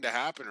station waiting to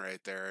happen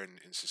right there in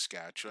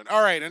Saskatchewan.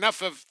 All right,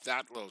 enough of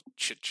that little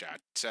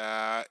chit-chat.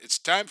 It's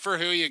time for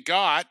Who You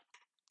Got.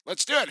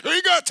 Let's do it. Who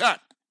You Got time?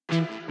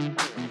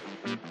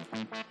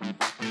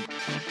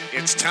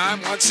 It's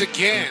time once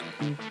again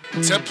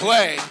to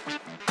play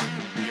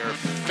your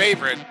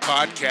favorite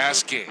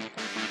podcast game.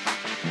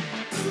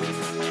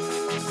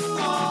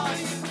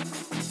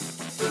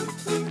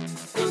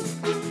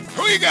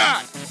 Who you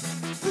got?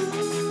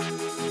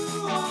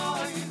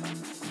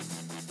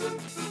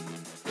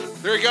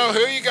 Here we go.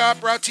 Who you got?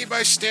 Brought to you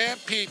by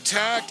Stampede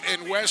Tack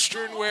and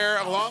Western Wear.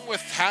 Along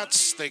with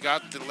hats, they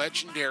got the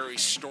legendary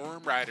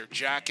Storm Rider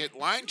jacket.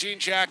 Line jean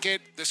jacket.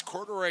 This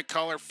corduroy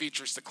color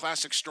features the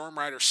classic Storm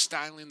Rider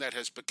styling that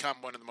has become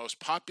one of the most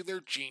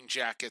popular jean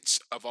jackets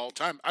of all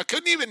time. I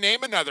couldn't even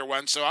name another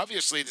one, so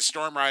obviously the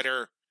Storm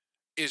Rider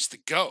is the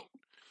GOAT.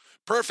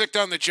 Perfect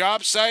on the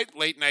job site,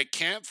 late night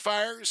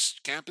campfires,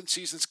 camping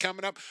season's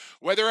coming up.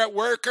 Whether at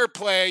work or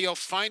play, you'll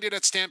find it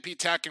at Stampede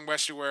Tack and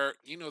Western Wear.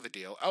 You know the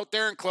deal. Out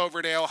there in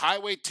Cloverdale,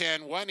 Highway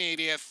 10,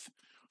 180th,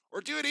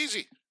 or do it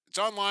easy. It's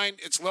online,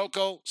 it's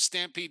local,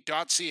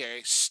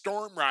 stampede.ca,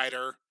 Storm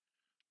Rider.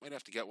 Might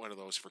have to get one of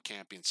those for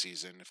camping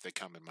season if they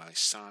come in my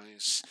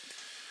size.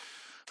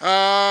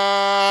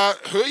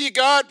 Who you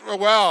got?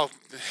 Well,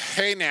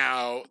 hey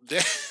now.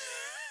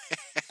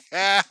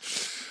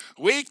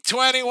 Week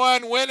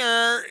 21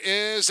 winner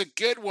is a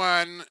good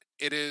one.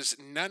 It is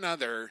none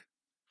other.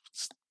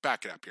 Let's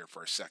back it up here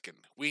for a second.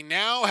 We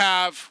now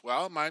have,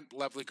 well, my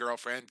lovely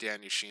girlfriend, Dan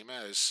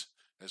Yashima,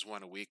 has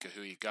won a week of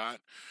Who You Got.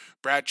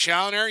 Brad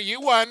Challoner,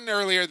 you won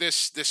earlier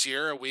this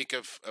year, a week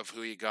of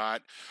Who You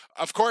Got.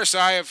 Of course,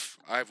 I've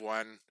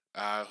won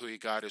Who You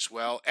Got as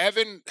well.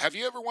 Evan, have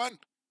you ever won?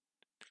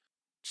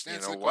 You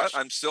know what?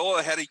 I'm still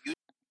ahead of you.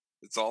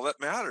 It's all that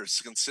matters.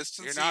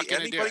 Consistency.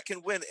 Anybody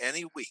can win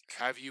any week.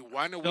 Have you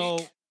won a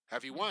week?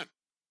 Have you won?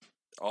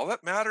 All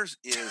that matters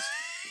is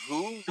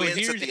who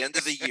wins at the end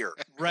of the year.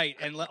 Right.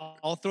 And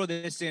I'll throw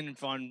this in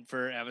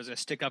for as a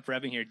stick up for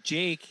Evan here.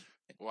 Jake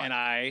and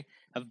I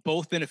have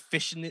both been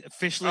officially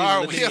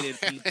eliminated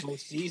from the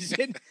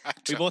postseason.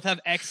 We both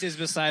have X's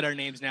beside our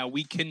names now.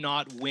 We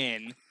cannot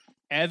win.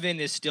 Evan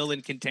is still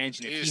in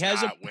contention.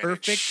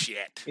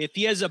 If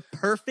he has a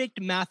perfect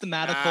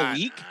mathematical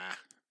week,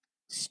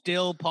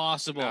 still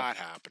possible. Not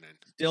happening.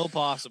 Still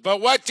possible. But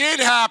what did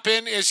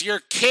happen is your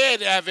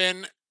kid,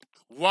 Evan,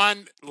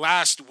 won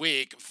last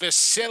week.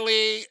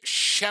 Vasily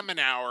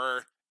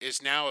Shemenauer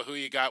is now a Who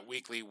You Got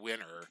Weekly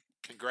winner.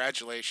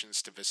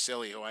 Congratulations to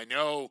Vasily, who I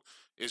know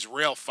is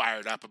real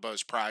fired up about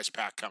his prize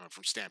pack coming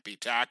from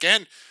Stampede Tack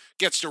and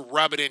gets to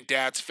rub it in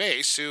Dad's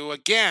face, who,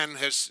 again,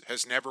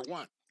 has never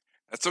won.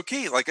 That's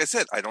okay. Like I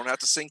said, I don't have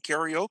to sing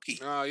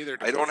karaoke. No, either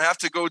do I don't have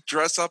to go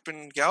dress up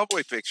in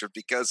cowboy picture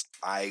because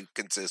I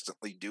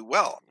consistently do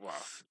well. Well,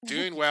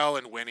 doing well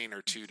and winning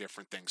are two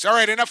different things. All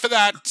right, enough of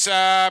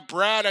that.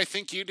 Brad, I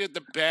think you did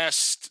the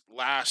best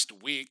last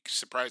week,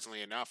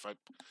 surprisingly enough.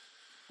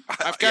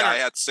 I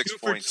had 6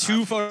 points.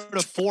 2 out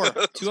of 4.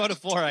 2 out of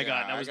 4 I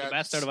got. That was the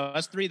best out of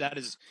us 3. That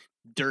is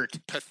dirt.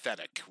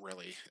 Pathetic,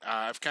 really.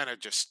 I've kind of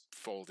just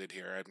folded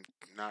here. I'm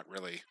not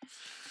really...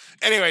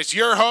 Anyways,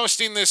 you're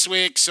hosting this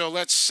week, so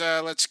let's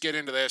get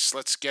into this.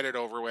 Let's get it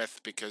over with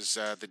because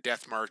the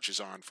death march is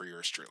on for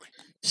yours truly.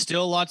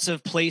 Still lots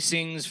of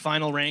placings,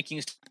 final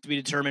rankings to be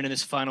determined in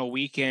this final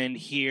weekend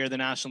here, the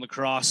National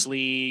Lacrosse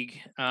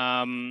League.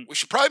 We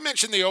should probably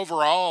mention the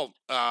overall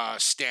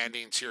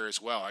standings here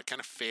as well. I kind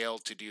of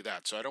failed to do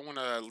that, so I don't want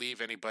to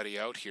leave anybody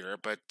out here.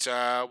 But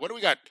what do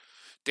we got?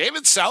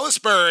 David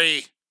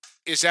Salisbury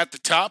is at the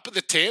top of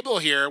the table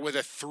here with a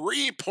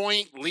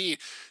 3-point lead.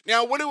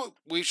 Now,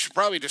 we should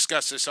probably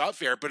discuss this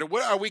off air, but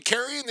are we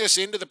carrying this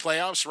into the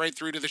playoffs right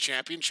through to the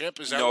championship?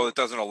 No, it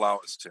doesn't allow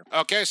us to.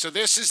 Okay, so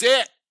this is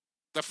it.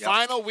 The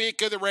final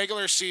week of the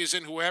regular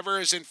season, whoever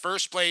is in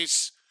first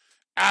place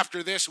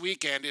after this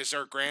weekend is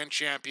our grand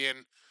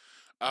champion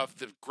of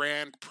the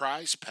grand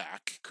prize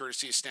pack,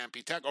 courtesy of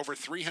Stampede Tack. Over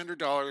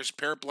 $300,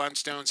 pair of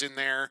Blundstones in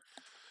there.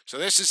 So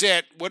this is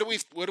it. What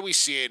do we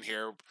see in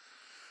here?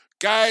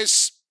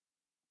 Guys,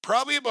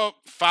 probably about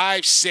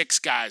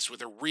 5-6 guys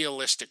with a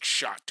realistic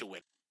shot to win.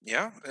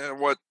 Yeah, and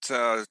what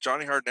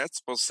Johnny Hartnett's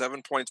supposed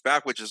 7 points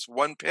back, which is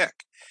 1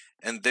 pick.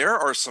 And there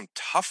are some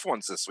tough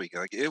ones this week.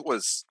 Like it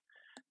was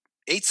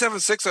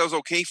 8-7-6. I was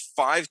okay.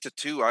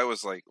 5-2. I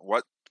was like,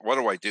 what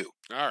do I do?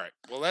 All right.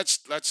 Well,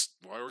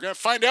 we're gonna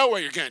find out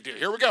what you're gonna do.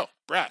 Here we go.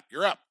 Brad,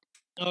 you're up.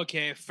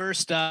 Okay,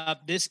 first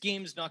up, this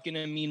game's not going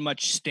to mean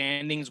much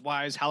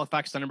standings-wise.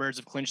 Halifax Thunderbirds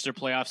have clinched their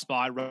playoff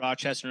spot.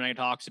 Rochester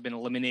Nighthawks have been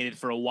eliminated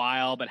for a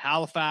while, but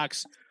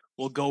Halifax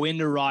will go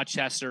into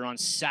Rochester on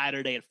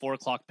Saturday at 4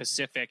 o'clock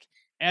Pacific.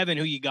 Evan,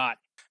 who you got?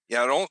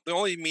 Yeah, the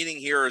only meaning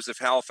here is if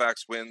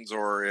Halifax wins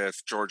or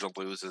if Georgia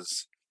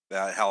loses,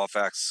 that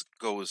Halifax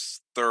goes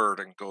third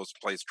and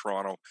plays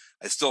Toronto.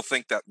 I still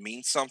think that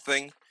means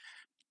something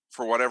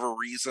for whatever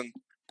reason.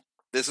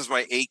 This is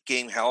my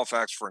 8-game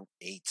Halifax for an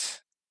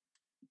 8.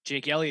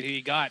 Jake Elliott, who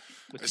you got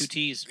with 2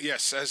 T's?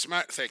 Yes,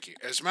 thank you.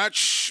 As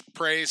much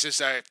praise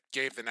as I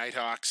gave the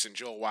Nighthawks and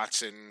Joel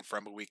Watson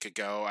from a week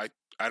ago,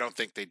 I don't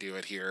think they do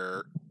it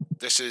here.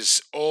 This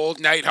is old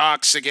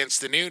Nighthawks against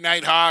the new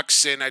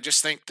Nighthawks, and I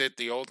just think that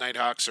the old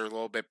Nighthawks are a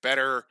little bit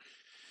better.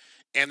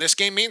 And this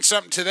game means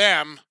something to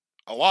them,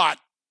 a lot.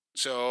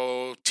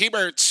 So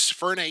T-Birds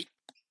for an 8.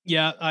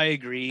 Yeah, I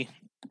agree.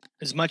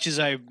 As much as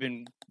I've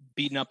been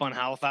beaten up on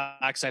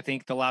Halifax, I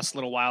think the last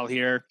little while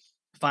here,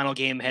 final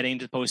game heading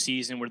to the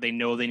postseason where they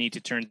know they need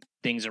to turn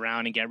things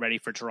around and get ready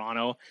for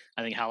Toronto.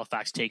 I think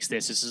Halifax takes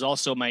this. This is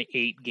also my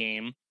 8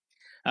 game.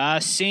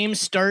 Same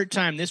start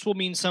time. This will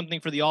mean something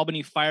for the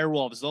Albany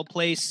Firewolves.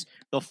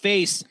 They'll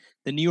face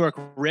the New York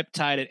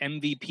Riptide at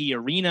MVP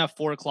Arena,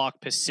 4:00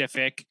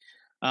 Pacific.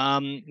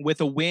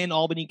 With a win,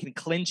 Albany can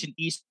clinch an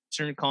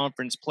Eastern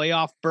Conference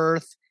playoff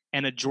berth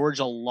and a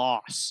Georgia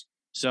loss.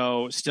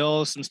 So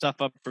still some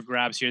stuff up for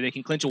grabs here. They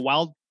can clinch a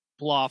wild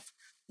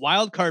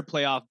card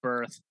playoff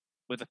berth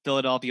with a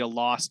Philadelphia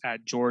loss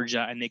at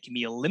Georgia, and they can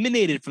be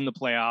eliminated from the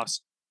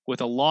playoffs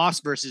with a loss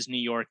versus New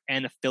York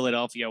and a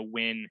Philadelphia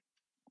win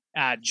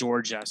at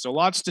Georgia. So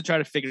lots to try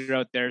to figure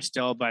out there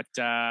still, but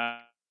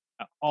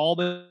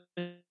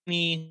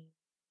Albany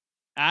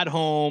at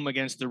home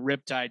against the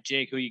Riptide.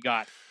 Jake, who you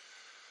got?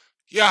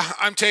 Yeah,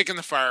 I'm taking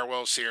the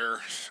Firewolves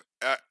here.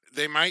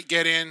 They might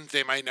get in,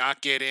 they might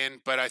not get in,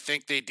 but I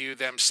think they do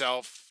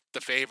themselves the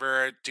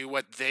favor, do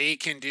what they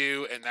can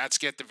do, and that's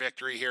get the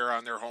victory here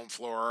on their home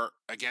floor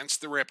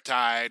against the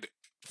Riptide.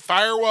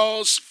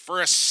 Firewolves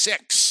for a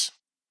 6.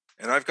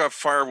 And I've got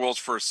Firewolves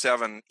for a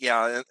 7.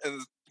 Yeah,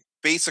 and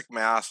basic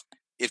math,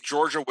 if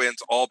Georgia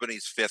wins,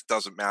 Albany's 5th,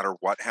 doesn't matter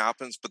what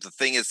happens. But the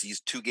thing is,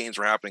 these two games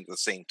are happening at the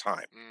same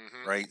time,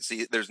 right?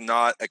 See, there's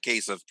not a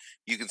case of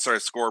you can start a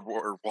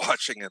scoreboard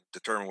watching and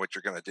determine what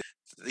you're going to do.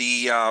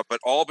 But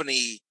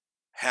Albany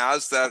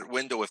has that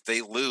window. If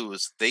they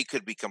lose, they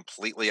could be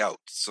completely out.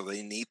 So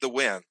they need the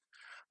win.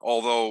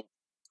 Although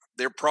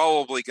they're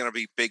probably going to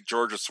be big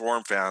Georgia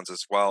Swarm fans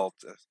as well,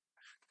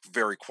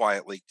 very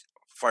quietly.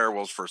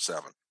 Firewolves for a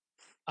 7.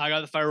 I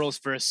got the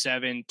Firewolves for a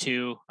 7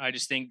 too. I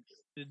just think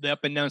the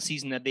up and down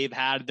season that they've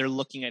had, they're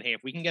looking at, hey,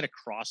 if we can get a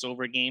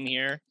crossover game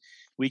here,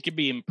 we could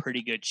be in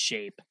pretty good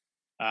shape.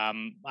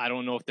 I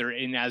don't know if they're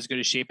in as good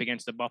a shape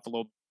against the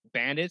Buffalo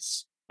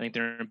Bandits. I think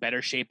they're in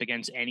better shape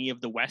against any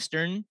of the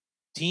Western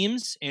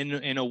teams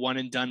in a one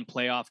and done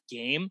playoff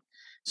game.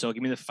 So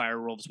give me the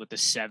Firewolves with the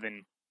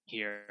 7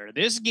 here.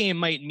 This game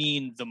might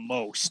mean the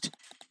most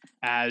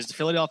as the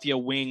Philadelphia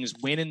Wings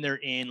win and they're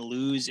in,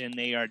 lose and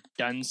they are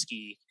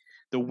Dunsky.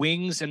 The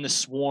Wings and the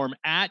Swarm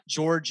at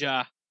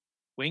Georgia.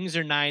 Wings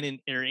are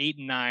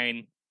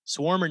 8-9.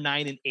 Swarm are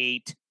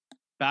 9-8.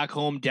 Back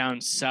home down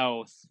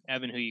south.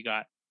 Evan, who you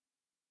got?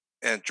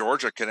 And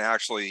Georgia can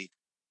actually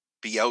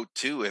be out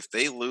too if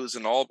they lose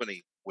and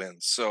Albany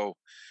wins. So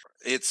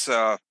it's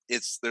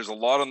there's a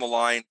lot on the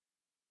line,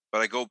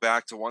 but I go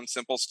back to one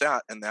simple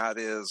stat, and that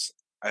is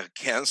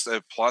against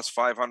a plus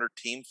 500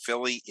 team,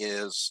 Philly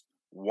is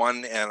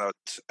 1 and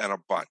a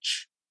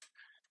bunch.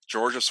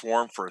 Georgia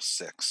Swarm for a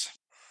 6.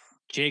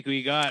 Jake, who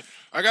you got?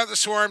 I got the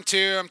Swarm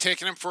too. I'm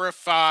taking them for a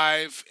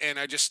 5, and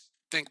I just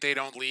think they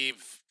don't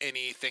leave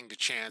anything to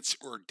chance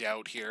or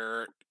doubt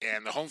here.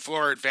 And the home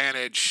floor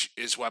advantage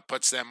is what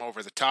puts them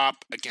over the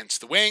top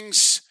against the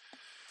Wings.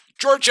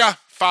 Georgia,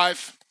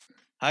 5.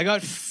 I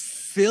got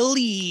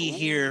Philly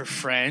here,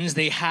 friends.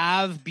 They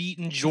have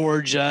beaten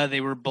Georgia.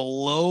 They were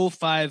below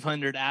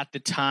 500 at the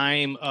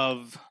time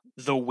of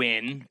the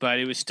win, but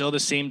it was still the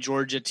same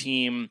Georgia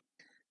team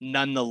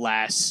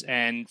nonetheless.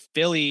 And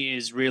Philly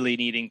is really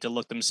needing to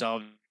look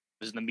themselves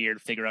in the mirror to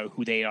figure out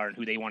who they are and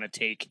who they want to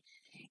take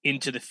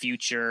into the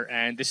future.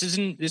 And this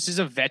is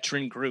a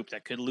veteran group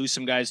that could lose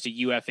some guys to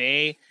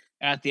UFA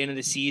at the end of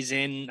the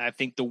season. I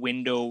think the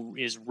window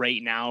is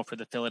right now for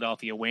the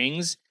Philadelphia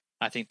Wings.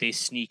 I think they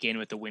sneak in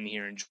with the win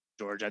here in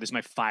Georgia. This is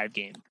my 5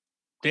 game.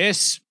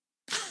 This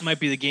might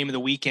be the game of the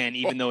weekend,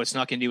 even though it's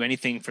not going to do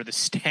anything for the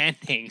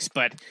standings.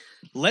 But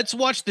let's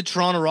watch the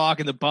Toronto Rock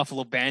and the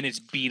Buffalo Bandits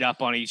beat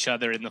up on each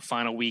other in the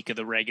final week of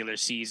the regular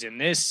season.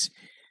 This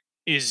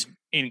is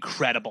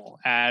incredible,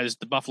 as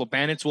the Buffalo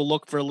Bandits will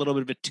look for a little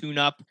bit of a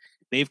tune-up.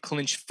 They've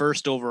clinched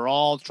first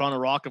overall. Toronto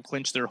Rock have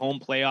clinched their home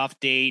playoff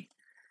date.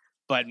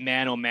 But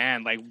man, oh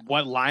man, like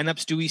what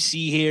lineups do we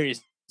see here?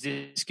 Is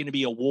this going to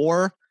be a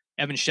war?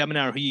 Evan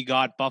Schemenauer, who you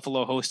got?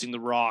 Buffalo hosting the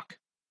Rock.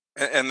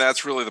 And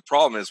that's really the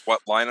problem, is what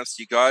lineups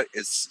you got.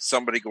 Is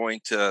somebody going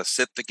to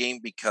sit the game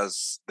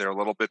because they're a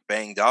little bit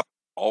banged up?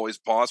 Always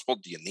possible.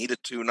 Do you need a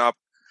tune-up?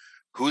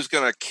 Who's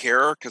going to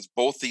care? Because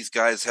both these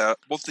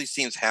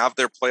teams have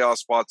their playoff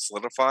spots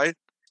solidified.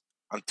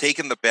 I'm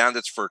taking the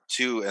Bandits for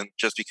 2, and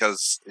just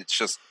because it's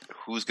just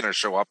who's going to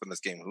show up in this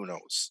game, who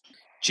knows?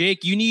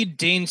 Jake, you need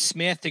Dane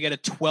Smith to get a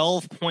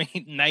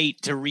 12-point night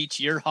to reach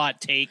your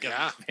hot take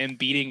of him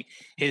beating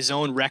his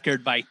own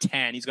record by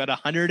 10. He's got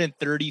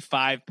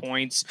 135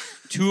 points,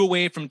 2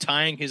 away from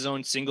tying his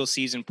own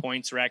single-season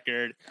points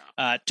record,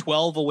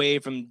 12 away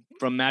from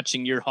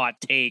matching your hot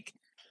take.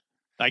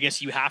 I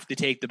guess you have to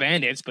take the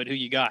Bandits, but who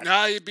you got?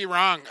 No, you'd be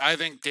wrong. I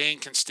think Dane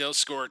can still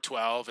score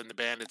 12 and the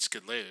Bandits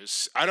could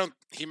lose.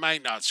 He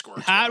might not score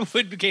 12.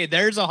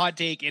 There's a hot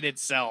take in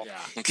itself.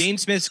 Yeah. Dane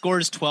Smith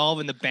scores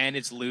 12 and the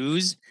Bandits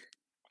lose.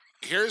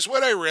 Here's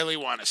what I really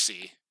want to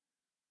see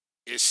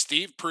is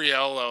Steve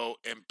Priello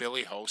and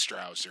Billy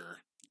Hostrauser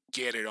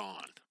get it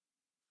on.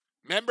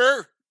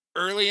 Remember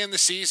early in the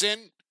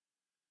season?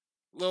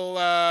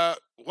 What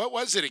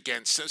was it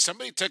against?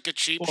 Somebody took a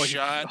cheap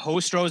shot.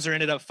 Hostrauser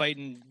ended up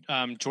fighting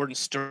Jordan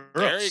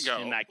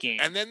Sturrows in that game.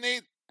 And then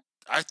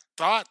I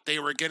thought they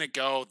were going to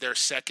go their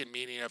second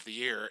meeting of the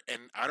year.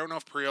 And I don't know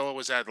if Priello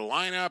was out of the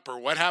lineup or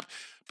what happened,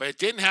 but it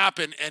didn't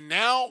happen. And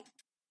now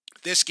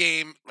this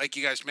game, like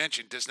you guys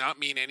mentioned, does not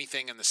mean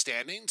anything in the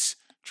standings.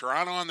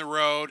 Toronto on the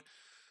road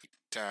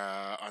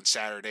on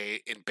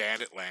Saturday in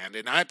Banditland,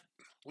 and I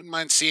wouldn't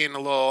mind seeing a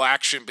little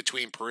action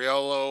between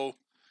Perillo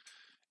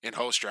and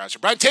Hostrasser.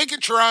 But I'm taking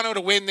Toronto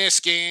to win this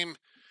game.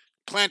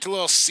 Plant a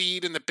little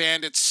seed in the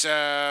Bandits'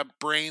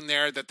 brain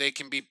there that they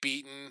can be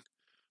beaten.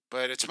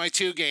 But it's my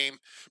 2 game.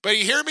 But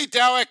you hear me,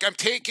 Dalek? I'm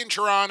taking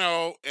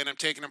Toronto, and I'm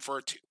taking them for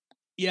a 2.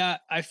 Yeah,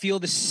 I feel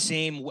the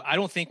same. I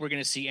don't think we're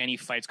going to see any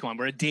fights come on.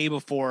 We're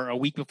a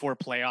week before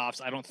playoffs.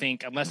 I don't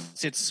think,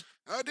 unless it's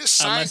just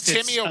sign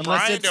Timmy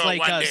O'Brien to a one-day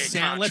contract.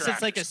 Unless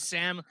it's like a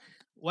Sam,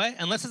 what?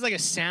 Unless it's like a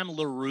Sam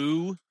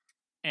LaRue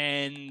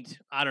and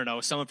I don't know,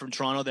 someone from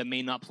Toronto that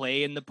may not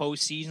play in the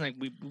postseason. Like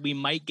we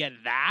might get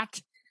that,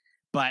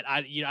 but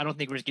I don't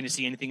think we're going to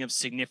see anything of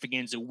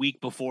significance a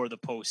week before the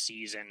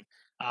postseason.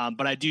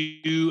 But I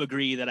do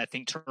agree that I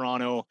think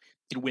Toronto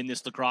could win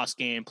this lacrosse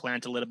game,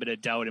 plant a little bit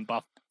of doubt in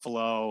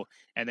Buffalo,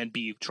 and then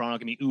Toronto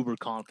can be uber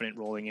confident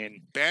rolling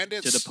in to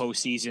the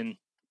postseason.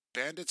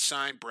 Bandits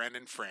signed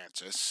Brendan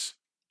Francis.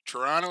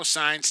 Toronto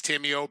signs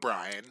Timmy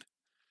O'Brien.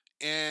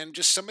 And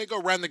just somebody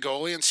go run the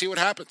goalie and see what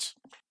happens.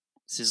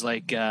 This is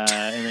like, and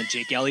then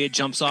Jake Elliott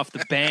jumps off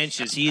the bench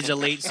as he's a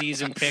late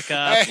season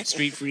pickup,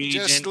 street free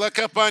agent. Just look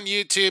up on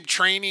YouTube,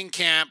 training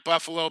camp,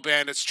 Buffalo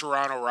Bandits,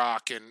 Toronto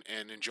Rock,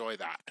 and enjoy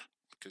that.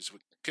 Because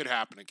it could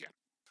happen again.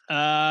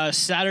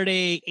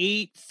 Saturday,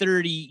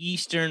 8:30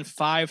 Eastern,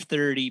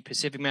 5:30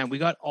 Pacific. Man, we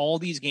got all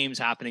these games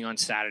happening on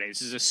Saturday.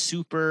 This is a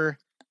super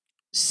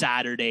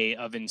Saturday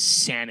of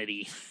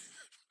insanity.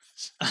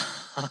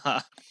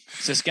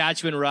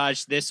 Saskatchewan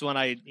Rush. This one,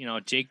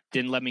 Jake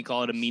didn't let me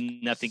call it a mean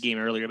nothing game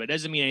earlier, but it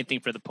doesn't mean anything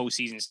for the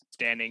postseason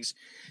standings.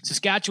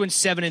 Saskatchewan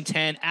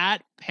 7-10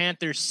 at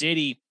Panther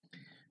City.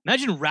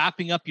 Imagine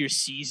wrapping up your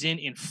season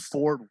in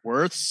Fort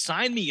Worth.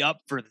 Sign me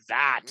up for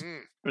that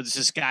for the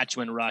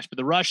Saskatchewan Rush. But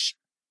the Rush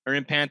are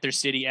in Panther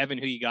City. Evan,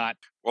 who you got?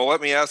 Well,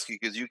 let me ask you,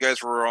 because you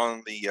guys were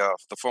on the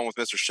phone with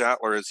Mr.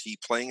 Schattler. Is he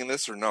playing in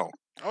this or no?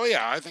 Oh,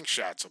 yeah, I think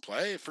Schatz will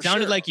play for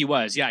Sounded sure. like he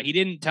was. Yeah, he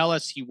didn't tell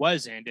us he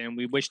wasn't, and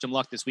we wished him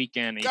luck this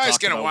weekend. The guy's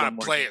going to want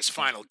to play his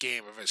final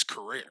game of his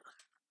career.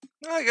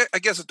 I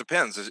guess it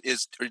depends.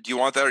 Do you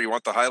want that, or you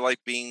want the highlight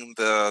being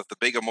the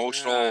big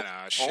emotional? No,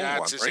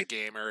 Schatz is a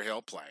gamer.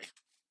 He'll play.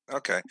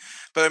 Okay.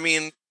 But, I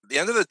mean, at the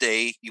end of the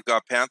day, you've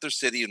got Panther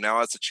City, who now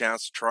has a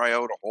chance to try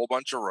out a whole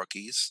bunch of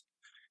rookies.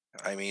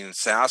 I mean,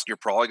 Sask, you're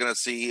probably going to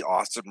see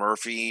Austin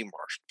Murphy,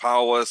 Marshall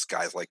Powless,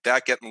 guys like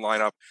that get in the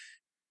lineup.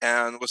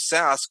 And with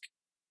Sask,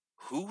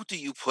 who do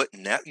you put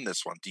in net in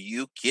this one? Do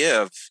you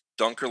give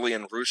Dunkerley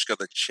and Rushka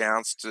the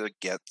chance to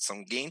get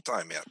some game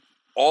time in?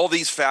 All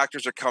these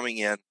factors are coming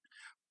in.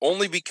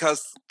 Only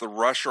because the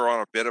Rush are on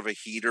a bit of a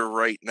heater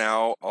right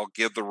now, I'll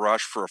give the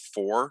Rush for a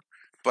 4.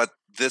 But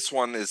this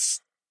one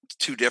is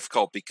too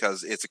difficult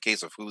because it's a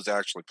case of who's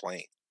actually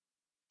playing.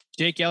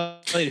 Jake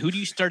Elliott, who do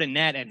you start in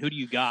net and who do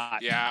you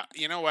got? Yeah,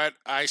 you know what?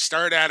 I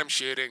start Adam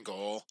Shute in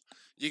goal.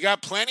 You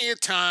got plenty of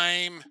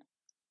time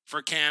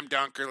for Cam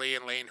Dunkerley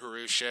and Lane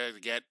Harusha to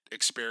get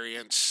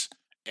experience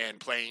and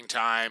playing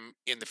time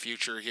in the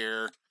future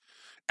here.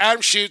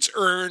 Adam Schute's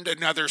earned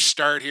another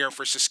start here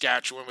for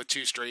Saskatchewan with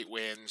 2 straight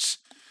wins.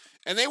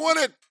 And they want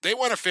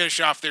to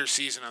finish off their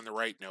season on the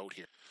right note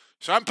here.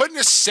 So I'm putting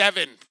a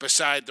 7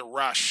 beside the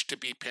Rush to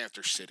beat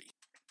Panther City.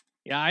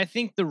 Yeah, I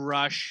think the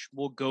Rush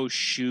will go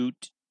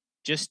Shute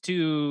just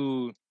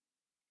to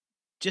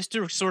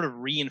sort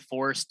of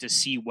reinforce to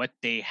see what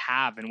they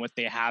have and what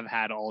they have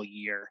had all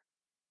year.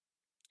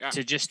 Yeah.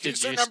 To just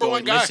number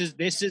one guy.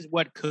 This is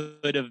what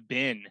could have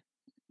been.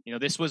 You know,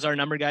 this was our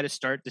number guy to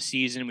start the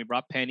season. We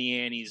brought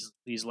Penny in.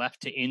 He's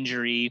left to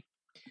injury.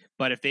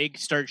 But if they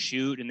start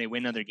Shute and they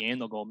win another game,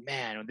 they'll go,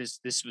 man,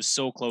 this was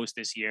so close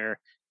this year.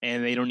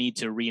 And they don't need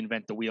to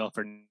reinvent the wheel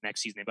for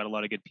next season. They've got a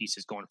lot of good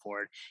pieces going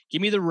forward.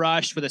 Give me the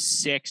Rush with a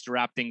 6 to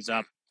wrap things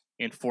up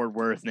in Fort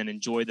Worth and then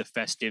enjoy the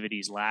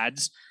festivities,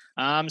 lads.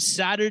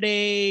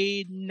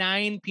 Saturday,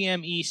 9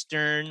 p.m.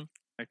 Eastern,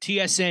 our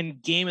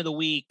TSN game of the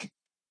week.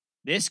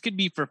 This could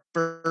be for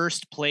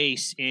first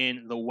place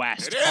in the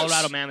West.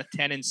 Colorado Mammoth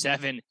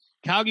 10-7.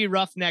 Calgary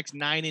Roughnecks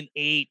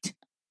 9-8.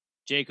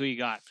 Jake, who you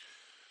got?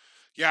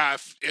 Yeah,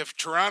 if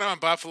Toronto and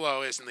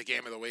Buffalo isn't the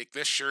game of the week,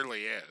 this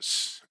surely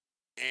is.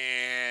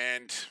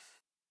 And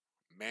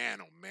man,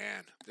 oh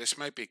man, this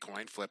might be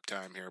coin flip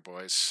time here,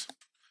 boys.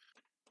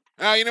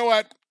 You know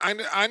what?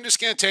 I'm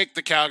just going to take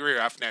the Calgary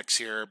Roughnecks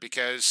here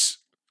because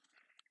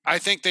I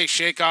think they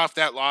shake off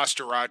that loss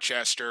to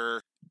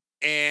Rochester.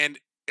 And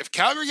if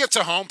Calgary gets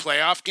a home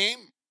playoff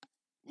game,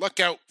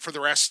 look out for the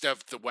rest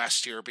of the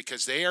West here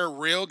because they are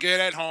real good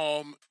at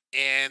home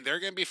and they're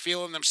going to be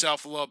feeling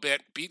themselves a little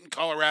bit. Beating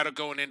Colorado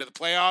going into the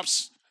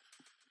playoffs.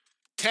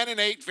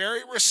 10-8,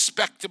 very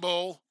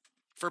respectable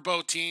for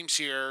both teams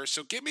here.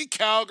 So give me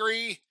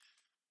Calgary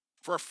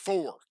for a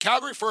 4.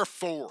 Calgary for a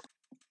 4.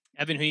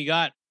 Evan, who you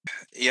got?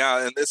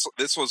 Yeah, and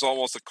this was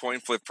almost a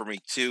coin flip for me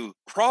too.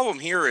 Problem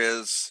here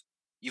is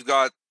you've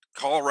got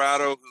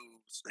Colorado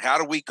who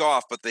had a week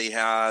off, but they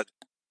had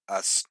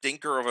a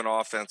stinker of an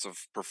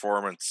offensive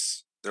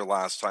performance their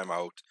last time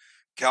out.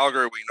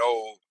 Calgary, we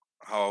know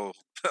how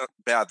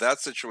bad that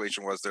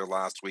situation was there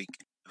last week.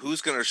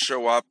 Who's going to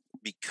show up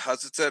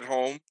because it's at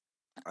home?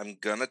 I'm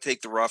going to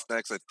take the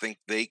Roughnecks. I think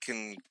they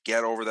can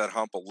get over that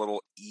hump a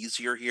little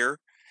easier here.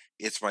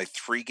 It's my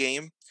 3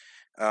 game.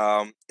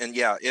 And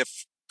yeah,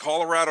 if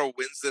Colorado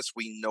wins this,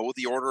 we know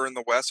the order in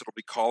the West. It'll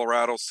be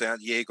Colorado, San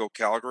Diego,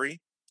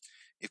 Calgary.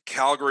 If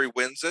Calgary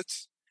wins it,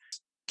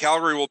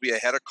 Calgary will be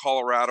ahead of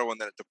Colorado, and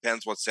then it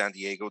depends what San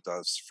Diego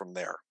does from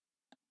there.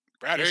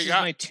 Brad, This who is you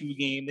got? my 2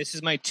 game. This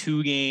is my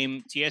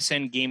 2-game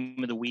TSN game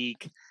of the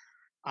week.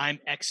 I'm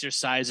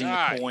exercising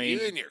the coin You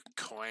and your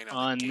coin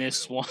on the game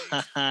this of the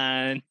week.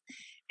 one.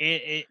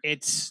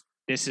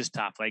 This is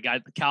tough. Like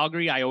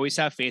Calgary, I always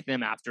have faith in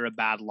them after a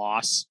bad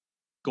loss.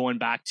 Going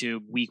back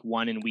to week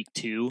 1 and week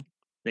 2,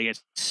 they get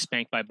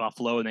spanked by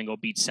Buffalo and then go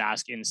beat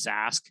Sask in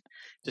Sask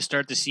to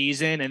start the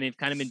season, and they've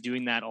kind of been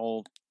doing that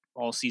all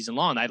season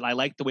long. I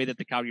like the way that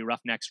the Calgary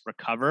Roughnecks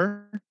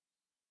recover.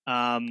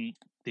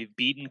 They've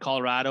beaten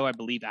Colorado, I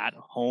believe, at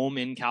home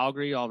in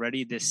Calgary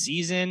already this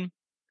season.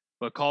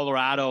 But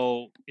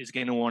Colorado is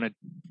going to want to,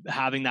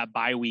 having that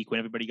bye week when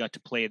everybody got to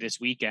play this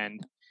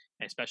weekend,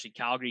 and especially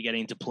Calgary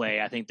getting to play,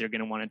 I think they're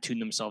going to want to tune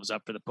themselves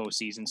up for the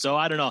postseason. So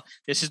I don't know.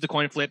 This is the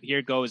coin flip. Here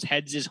it goes.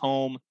 Heads is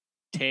home.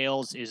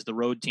 Tails is the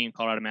road team,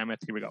 Colorado Mammoth.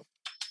 Here we go.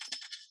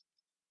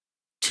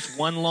 It's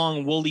one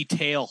long woolly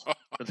tail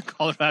for the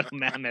Colorado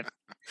Mammoth.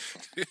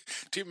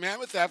 Do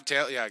Mammoth have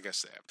tail? Yeah, I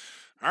guess they have.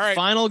 All right.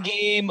 Final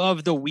game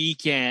of the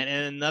weekend,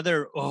 and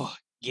another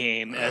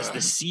game as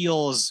the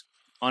Seals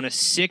on a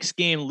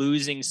 6-game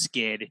losing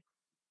skid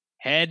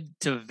head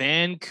to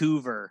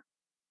Vancouver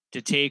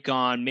to take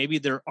on maybe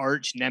their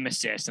arch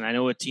nemesis. And I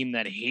know a team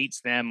that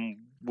hates them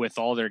with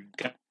all their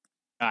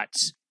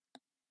guts.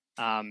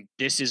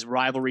 This is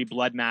rivalry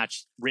blood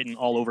match written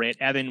all over it.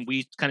 Evan,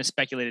 we kind of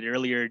speculated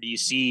earlier, do you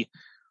see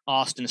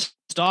Austin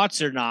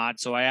Stotts or not?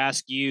 So I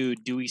ask you,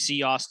 do we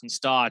see Austin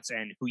Stotts,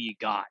 and who you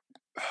got?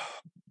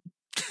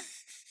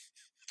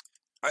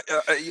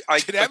 I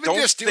Did Evan don't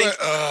just do think,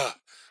 it?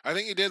 I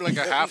think he did like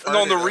a half.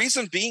 No, the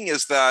reason being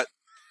is that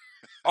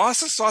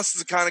Austin Stotts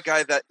is the kind of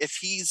guy that if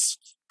he's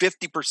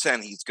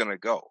 50%, he's going to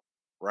go,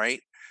 right?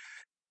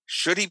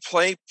 Should he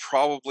play?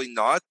 Probably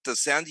not.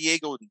 Does San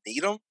Diego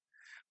need him?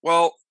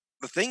 Well,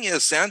 the thing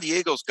is, San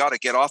Diego's got to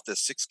get off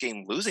this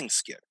 6-game losing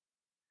skid.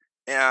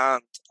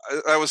 And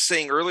I was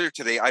saying earlier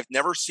today, I've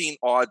never seen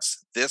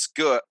odds this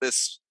good,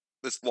 this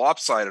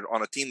lopsided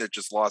on a team that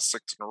just lost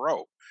 6 in a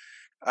row.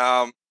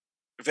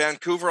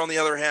 Vancouver, on the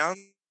other hand,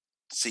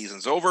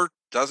 season's over.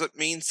 Does it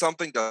mean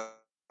something?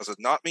 Does it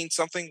not mean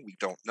something? We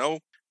don't know.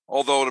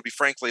 Although, to be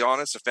frankly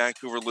honest, if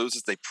Vancouver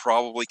loses, they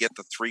probably get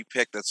the 3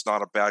 pick. That's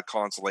not a bad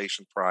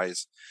consolation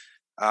prize.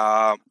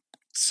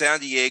 San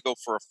Diego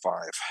for a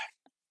 5.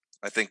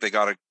 I think they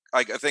got to.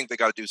 I think they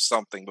got to do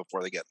something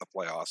before they get in the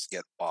playoffs to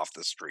get off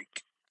the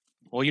streak.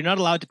 Well, you're not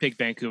allowed to pick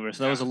Vancouver,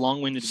 so that was a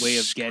long-winded way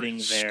of getting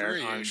there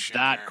screw on you, shit,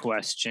 that man.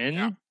 question.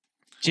 Yeah.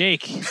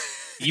 Jake,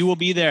 you will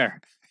be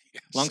there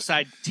Yes.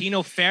 alongside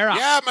Tino Farah.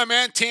 Yeah, my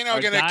man Tino our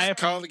going guy to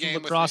call from the game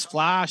with Lacrosse me.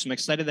 Flash. I'm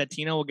excited that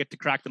Tino will get to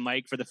crack the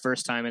mic for the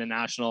first time in a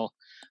National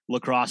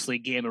Lacrosse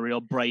League game. A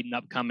real bright and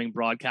upcoming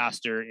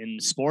broadcaster in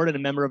the sport and a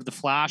member of the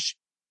Flash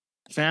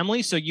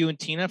family. So you and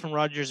Tino from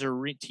Rogers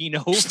Arena.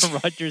 Tina,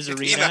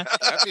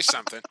 that'd be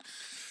something.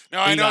 No,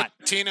 Who I you know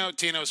got?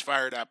 Tino's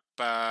fired up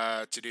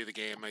to do the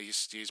game.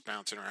 He's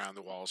bouncing around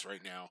the walls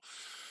right now.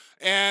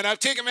 And I've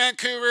taken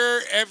Vancouver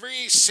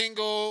every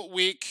single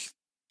week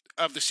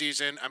of the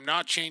season. I'm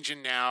not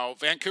changing now.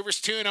 Vancouver's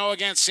 2-0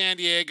 against San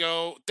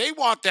Diego. They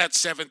want that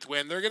 7th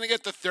win. They're going to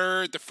get the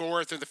 3rd, the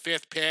 4th, or the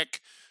 5th pick.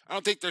 I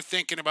don't think they're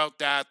thinking about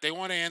that. They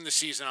want to end the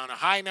season on a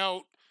high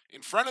note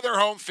in front of their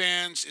home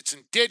fans. It's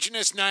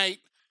Indigenous night.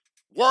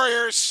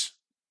 Warriors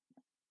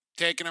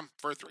taking them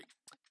for a 3.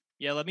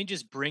 Yeah, let me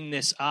just bring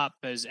this up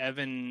as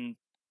Evan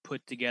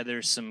put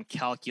together some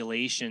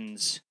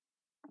calculations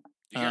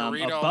You gonna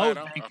read all about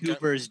that out? Okay.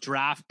 Vancouver's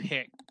draft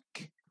pick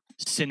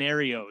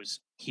scenarios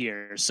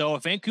here. So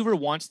if Vancouver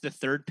wants the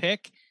 3rd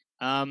pick,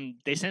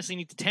 they essentially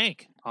need to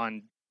tank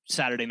on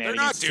Saturday night. They're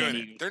not against San doing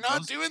Diego. it. They're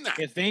not doing that.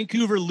 If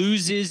Vancouver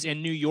loses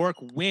and New York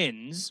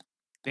wins,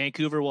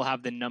 Vancouver will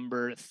have the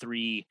number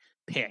 3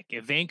 pick.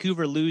 If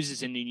Vancouver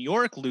loses and New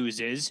York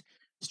loses,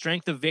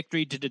 strength of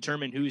victory to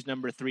determine who's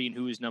number 3 and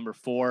who is number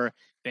 4.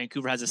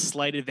 Vancouver has a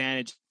slight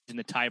advantage in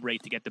the tie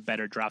break to get the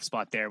better draft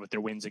spot there with their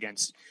wins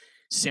against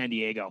San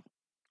Diego.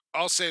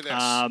 I'll say this.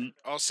 A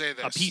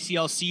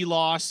PCLC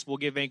loss will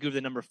give Vancouver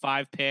the number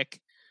 5 pick.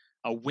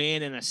 A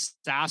win and a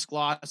Sask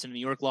loss and a New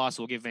York loss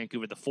will give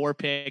Vancouver the 4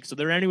 pick. So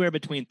they're anywhere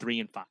between 3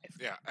 and 5.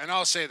 Yeah, and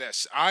I'll say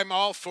this. I'm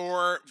all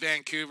for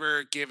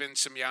Vancouver giving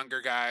some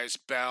younger guys,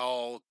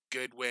 Bell,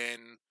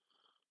 Goodwin,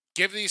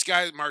 give these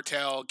guys,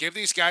 Martel, give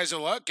these guys a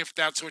look if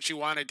that's what you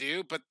want to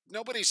do, but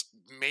nobody's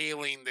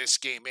mailing this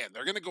game in.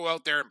 They're going to go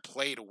out there and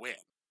play to win.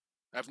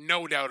 I have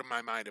no doubt in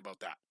my mind about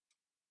that.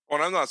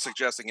 Well, I'm not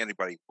suggesting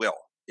anybody will.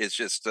 It's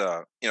just,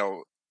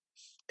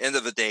 end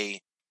of the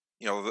day,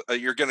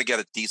 you're going to get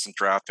a decent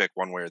draft pick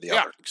one way or the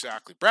Yeah, other.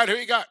 exactly. Brad, who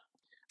you got?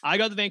 I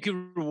got the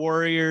Vancouver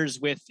Warriors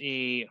with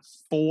a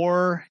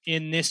 4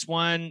 in this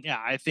one. Yeah,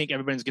 I think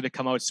everybody's going to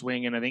come out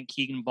swinging. I think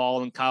Keegan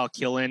Ball and Kyle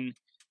Killen,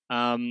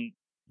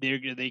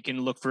 they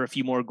can look for a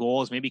few more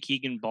goals. Maybe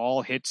Keegan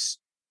Ball hits.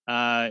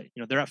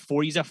 They're at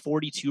 40. He's at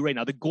 42 right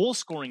now. The goal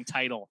scoring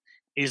title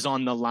is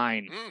on the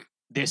line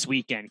this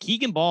weekend.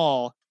 Keegan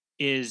Ball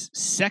is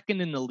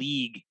second in the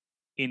league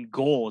in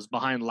goals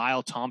behind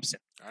Lyle Thompson.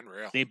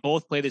 Unreal. They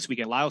both play this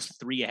weekend. Lyle's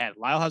 3 ahead.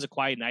 Lyle has a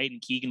quiet night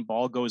and Keegan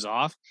Ball goes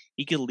off.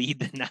 He could lead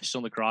the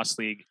National Lacrosse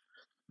League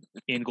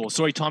in goals.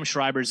 Sorry, Tom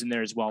Schreiber's in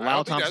there as well.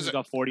 Lyle Thompson's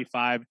got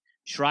 45.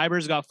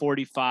 Schreiber's got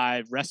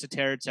 45.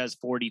 Resta has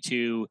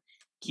 42.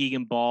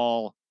 Keegan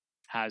Ball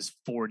has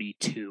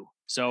 42.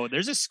 So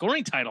there's a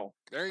scoring title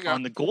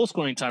on the goal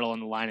scoring title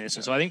on the line.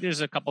 So I think there's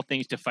a couple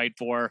things to fight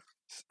for.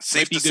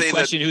 Safe to say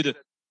that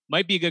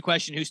might be a good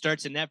question who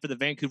starts in net for the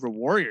Vancouver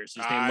Warriors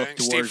as they look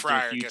towards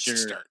their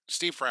future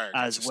Steve Fryer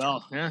as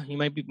well. Yeah, he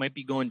might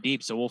be going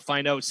deep. So we'll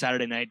find out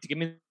Saturday night. Give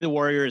me the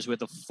Warriors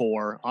with a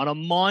 4 on a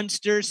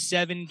monster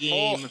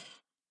 7-game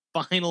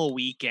final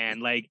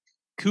weekend. Like,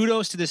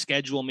 kudos to the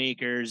schedule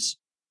makers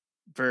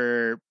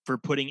for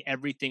putting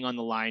everything on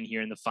the line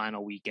here in the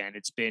final weekend.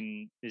 It's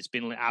been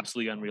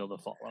absolutely unreal to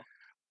follow.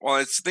 Well,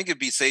 I think it'd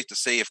be safe to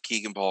say if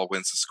Keegan Ball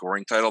wins the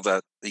scoring title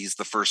that he's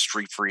the first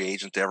street free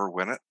agent to ever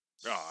win it.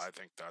 Oh, I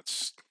think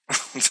that's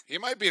he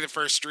might be the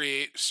first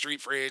street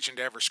free agent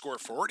to ever score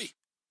 40.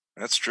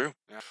 That's true.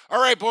 Yeah.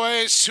 All right,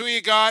 boys, who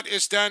you got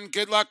is done.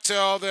 Good luck to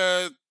all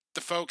the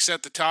folks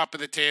at the top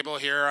of the table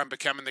here on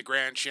becoming the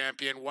grand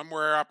champion. One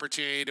more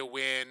opportunity to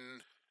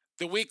win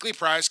the weekly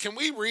prize. Can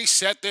we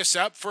reset this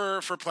up for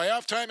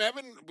playoff time,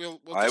 Evan?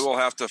 I will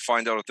have to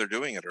find out if they're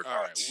doing it or not.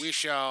 All right, we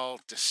shall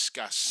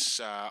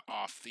discuss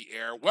off the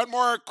air. One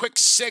more quick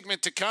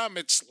segment to come.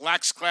 It's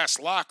Lax Class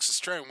Locks. Let's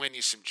try and win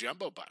you some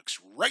jumbo bucks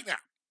right now.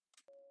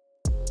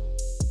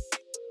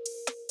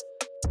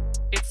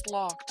 It's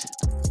locked.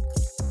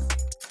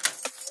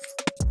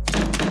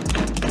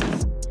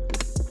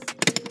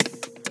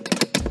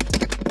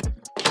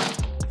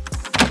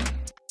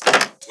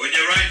 When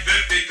you're right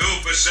 52%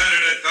 of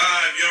the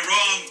time, you're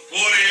wrong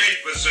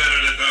 48%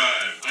 of the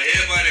time. I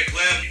hereby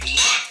declare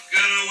lock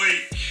of the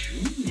week.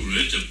 Ooh,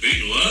 that's a big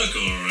lock,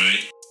 all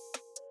right.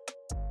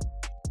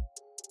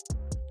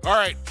 All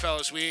right,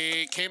 fellas,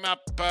 we came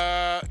up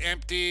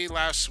empty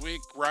last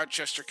week.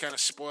 Rochester kind of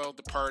spoiled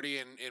the party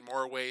in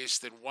more ways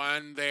than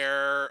one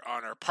there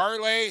on our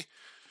parlay.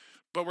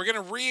 But we're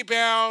going to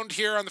rebound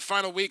here on the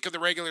final week of the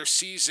regular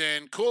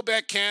season.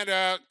 Coolbet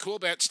Canada,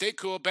 Coolbet, stay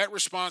cool, bet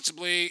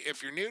responsibly.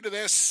 If you're new to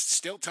this,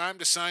 still time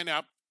to sign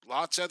up.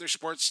 Lots of other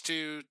sports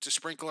to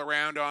sprinkle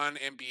around on.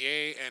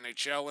 NBA,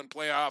 NHL, and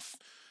playoff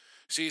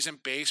season.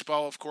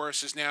 Baseball, of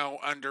course, is now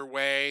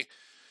underway.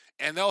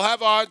 And they'll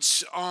have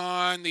odds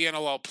on the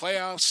NLL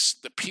playoffs,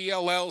 the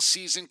PLL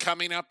season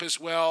coming up as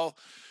well.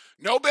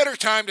 No better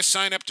time to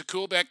sign up to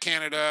Coolbet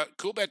Canada,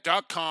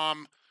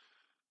 coolbet.com.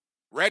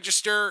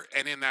 Register,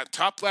 and in that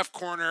top left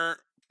corner,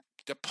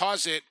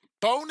 deposit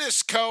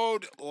bonus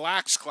code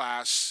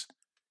LAXClass.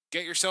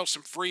 Get yourself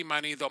some free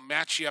money. They'll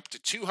match you up to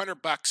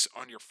 $200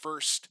 on your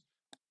first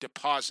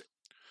deposit.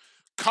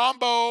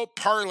 Combo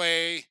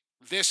parlay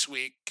this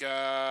week.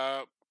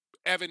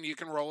 Evan, you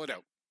can roll it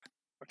out.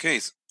 Okay.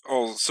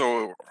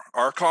 So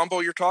our combo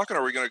you're talking, or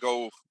are we going to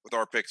go with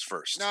our picks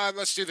first? No,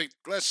 let's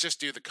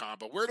just do the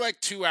combo. We're like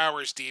 2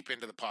 hours deep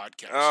into the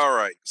podcast. All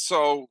right.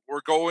 So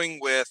we're going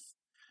with,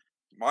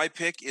 my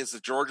pick is the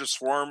Georgia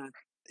Swarm.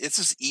 It's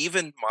just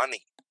even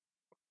money,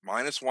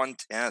 minus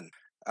 110.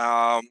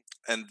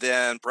 And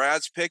then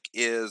Brad's pick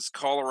is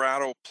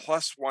Colorado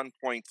plus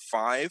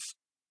 1.5.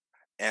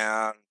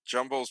 And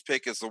Jumbo's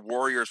pick is the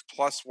Warriors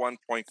plus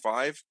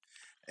 1.5.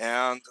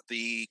 And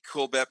the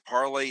Coolbet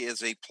parlay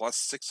is a plus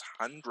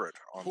 600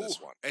 on this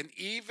one. An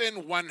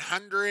even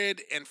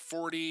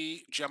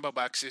 140 jumbo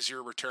bucks is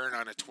your return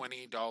on a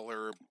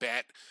 $20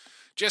 bet.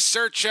 Just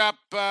search up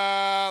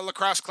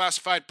Lacrosse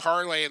Classified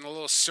Parlay in the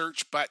little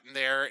search button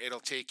there. It'll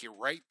take you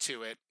right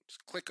to it.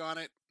 Just click on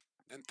it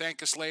and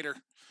thank us later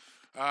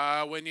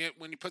when you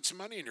put some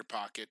money in your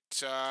pocket.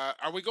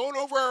 Are we going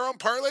over our own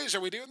parlays?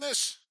 Are we doing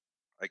this?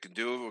 I can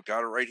do it. We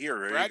got it right here.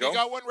 Ready Brad, to go? you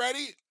got one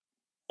ready?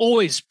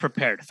 Always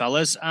prepared,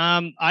 fellas.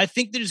 I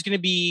think there's going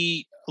to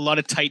be a lot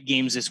of tight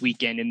games this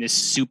weekend in this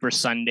Super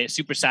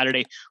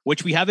Saturday,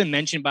 which we haven't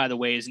mentioned, by the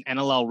way, is an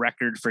NLL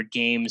record for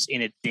games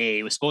in a day.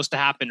 It was supposed to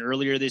happen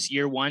earlier this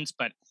year once,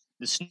 but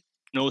the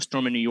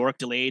snowstorm in New York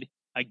delayed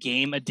a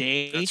game a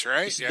day. That's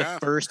right. This is the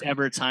first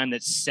ever time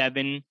that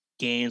 7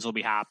 games will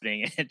be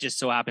happening. It just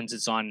so happens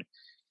it's on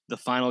the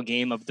final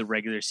game of the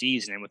regular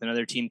season. And with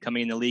another team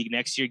coming in the league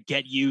next year,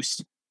 get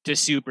used to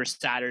Super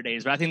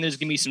Saturdays. But I think there's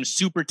going to be some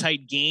super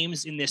tight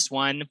games in this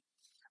one.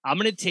 I'm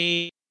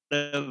taking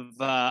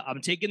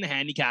the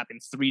handicap in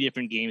 3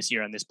 different games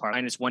here on this part.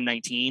 Minus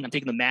 119. I'm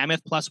taking the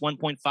Mammoth plus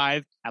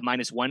 1.5 at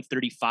minus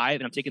 135.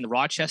 And I'm taking the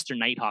Rochester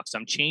Nighthawks.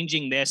 I'm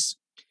changing this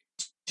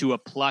to a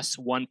plus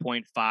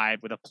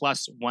 1.5 with a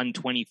plus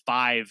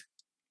 125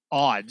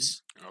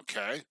 odds.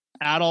 Okay.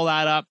 Add all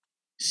that up.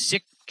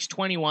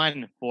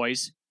 621,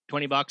 boys.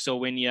 $20 will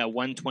win you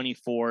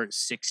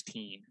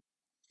 124-16.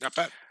 Not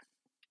bad.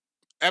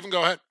 Evan,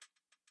 go ahead.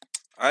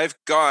 I've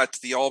got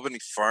the Albany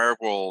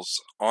Firewolves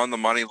on the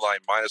money line,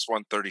 minus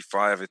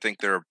 135. I think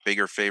they're a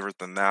bigger favorite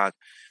than that.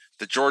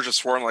 The Georgia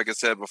Swarm, like I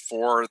said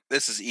before,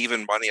 this is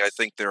even money. I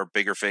think they're a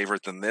bigger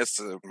favorite than this,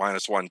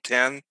 minus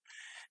 110.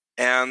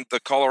 And the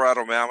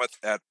Colorado Mammoth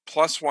at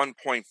plus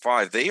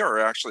 1.5. They are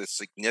actually a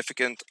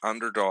significant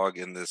underdog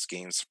in this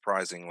game,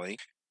 surprisingly.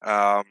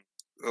 That's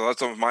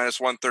a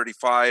minus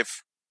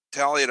 135.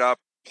 Tally it up,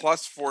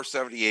 plus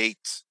 478.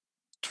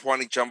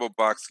 20 jumbo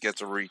bucks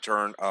gets a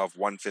return of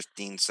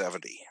 115.70.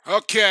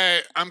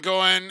 Okay, I'm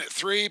going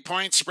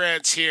 3-point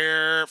spreads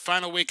here.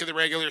 Final week of the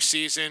regular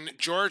season.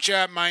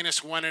 Georgia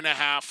minus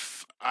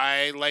 1.5.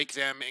 I like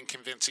them in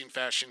convincing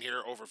fashion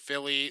here over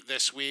Philly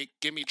this week.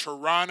 Give me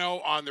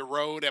Toronto on the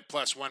road at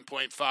plus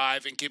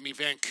 1.5 and give me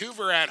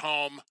Vancouver at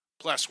home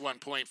plus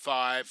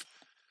 1.5.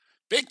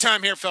 Big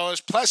time here,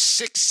 fellas. Plus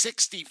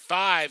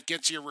 665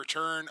 gets your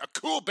return, a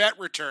cool bet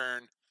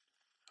return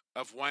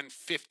of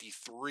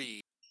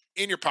 153.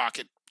 In your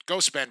pocket.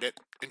 Go spend it.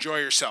 Enjoy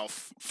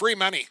yourself. Free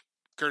money,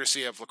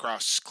 courtesy of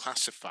Lacrosse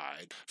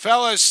Classified.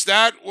 Fellas,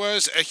 that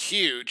was a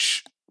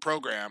huge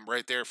program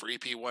right there for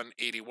EP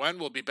 181.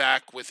 We'll be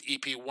back with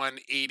EP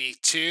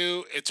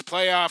 182. It's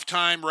playoff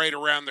time right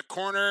around the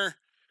corner.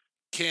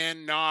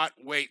 Cannot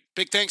wait.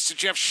 Big thanks to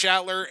Jeff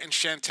Shatler and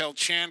Chantel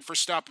Chan for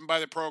stopping by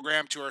the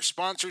program. To our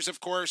sponsors, of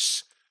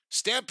course,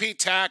 Stampede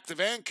Tack, the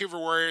Vancouver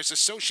Warriors,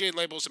 Associated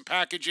Labels and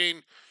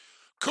Packaging,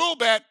 Cool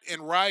Bet,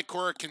 and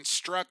Rycor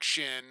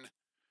Construction.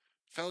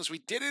 Fellas, we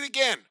did it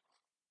again.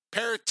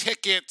 Pair of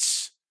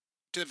tickets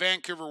to the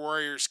Vancouver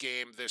Warriors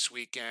game this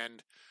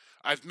weekend.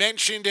 I've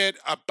mentioned it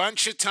a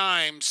bunch of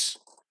times.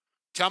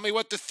 Tell me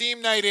what the theme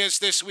night is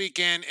this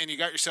weekend, and you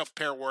got yourself a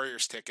pair of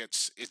Warriors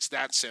tickets. It's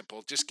that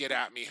simple. Just get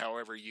at me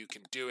however you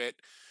can do it.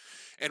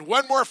 And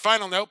one more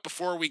final note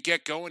before we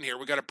get going here.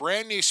 We got a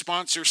brand new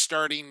sponsor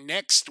starting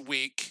next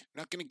week.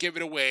 Not going to give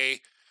it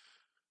away.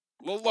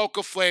 A little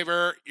local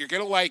flavor. You're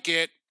going to like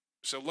it.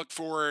 So look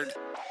forward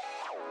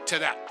to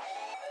that.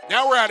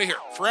 Now we're out of here.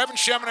 For Evan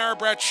Schemenauer,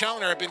 Brad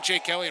Challoner, I've been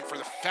Jake Elliott for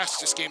the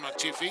fastest game on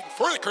 2 feet.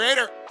 For the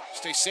creator,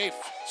 stay safe,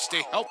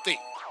 stay healthy,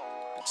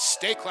 and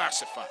stay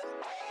classified.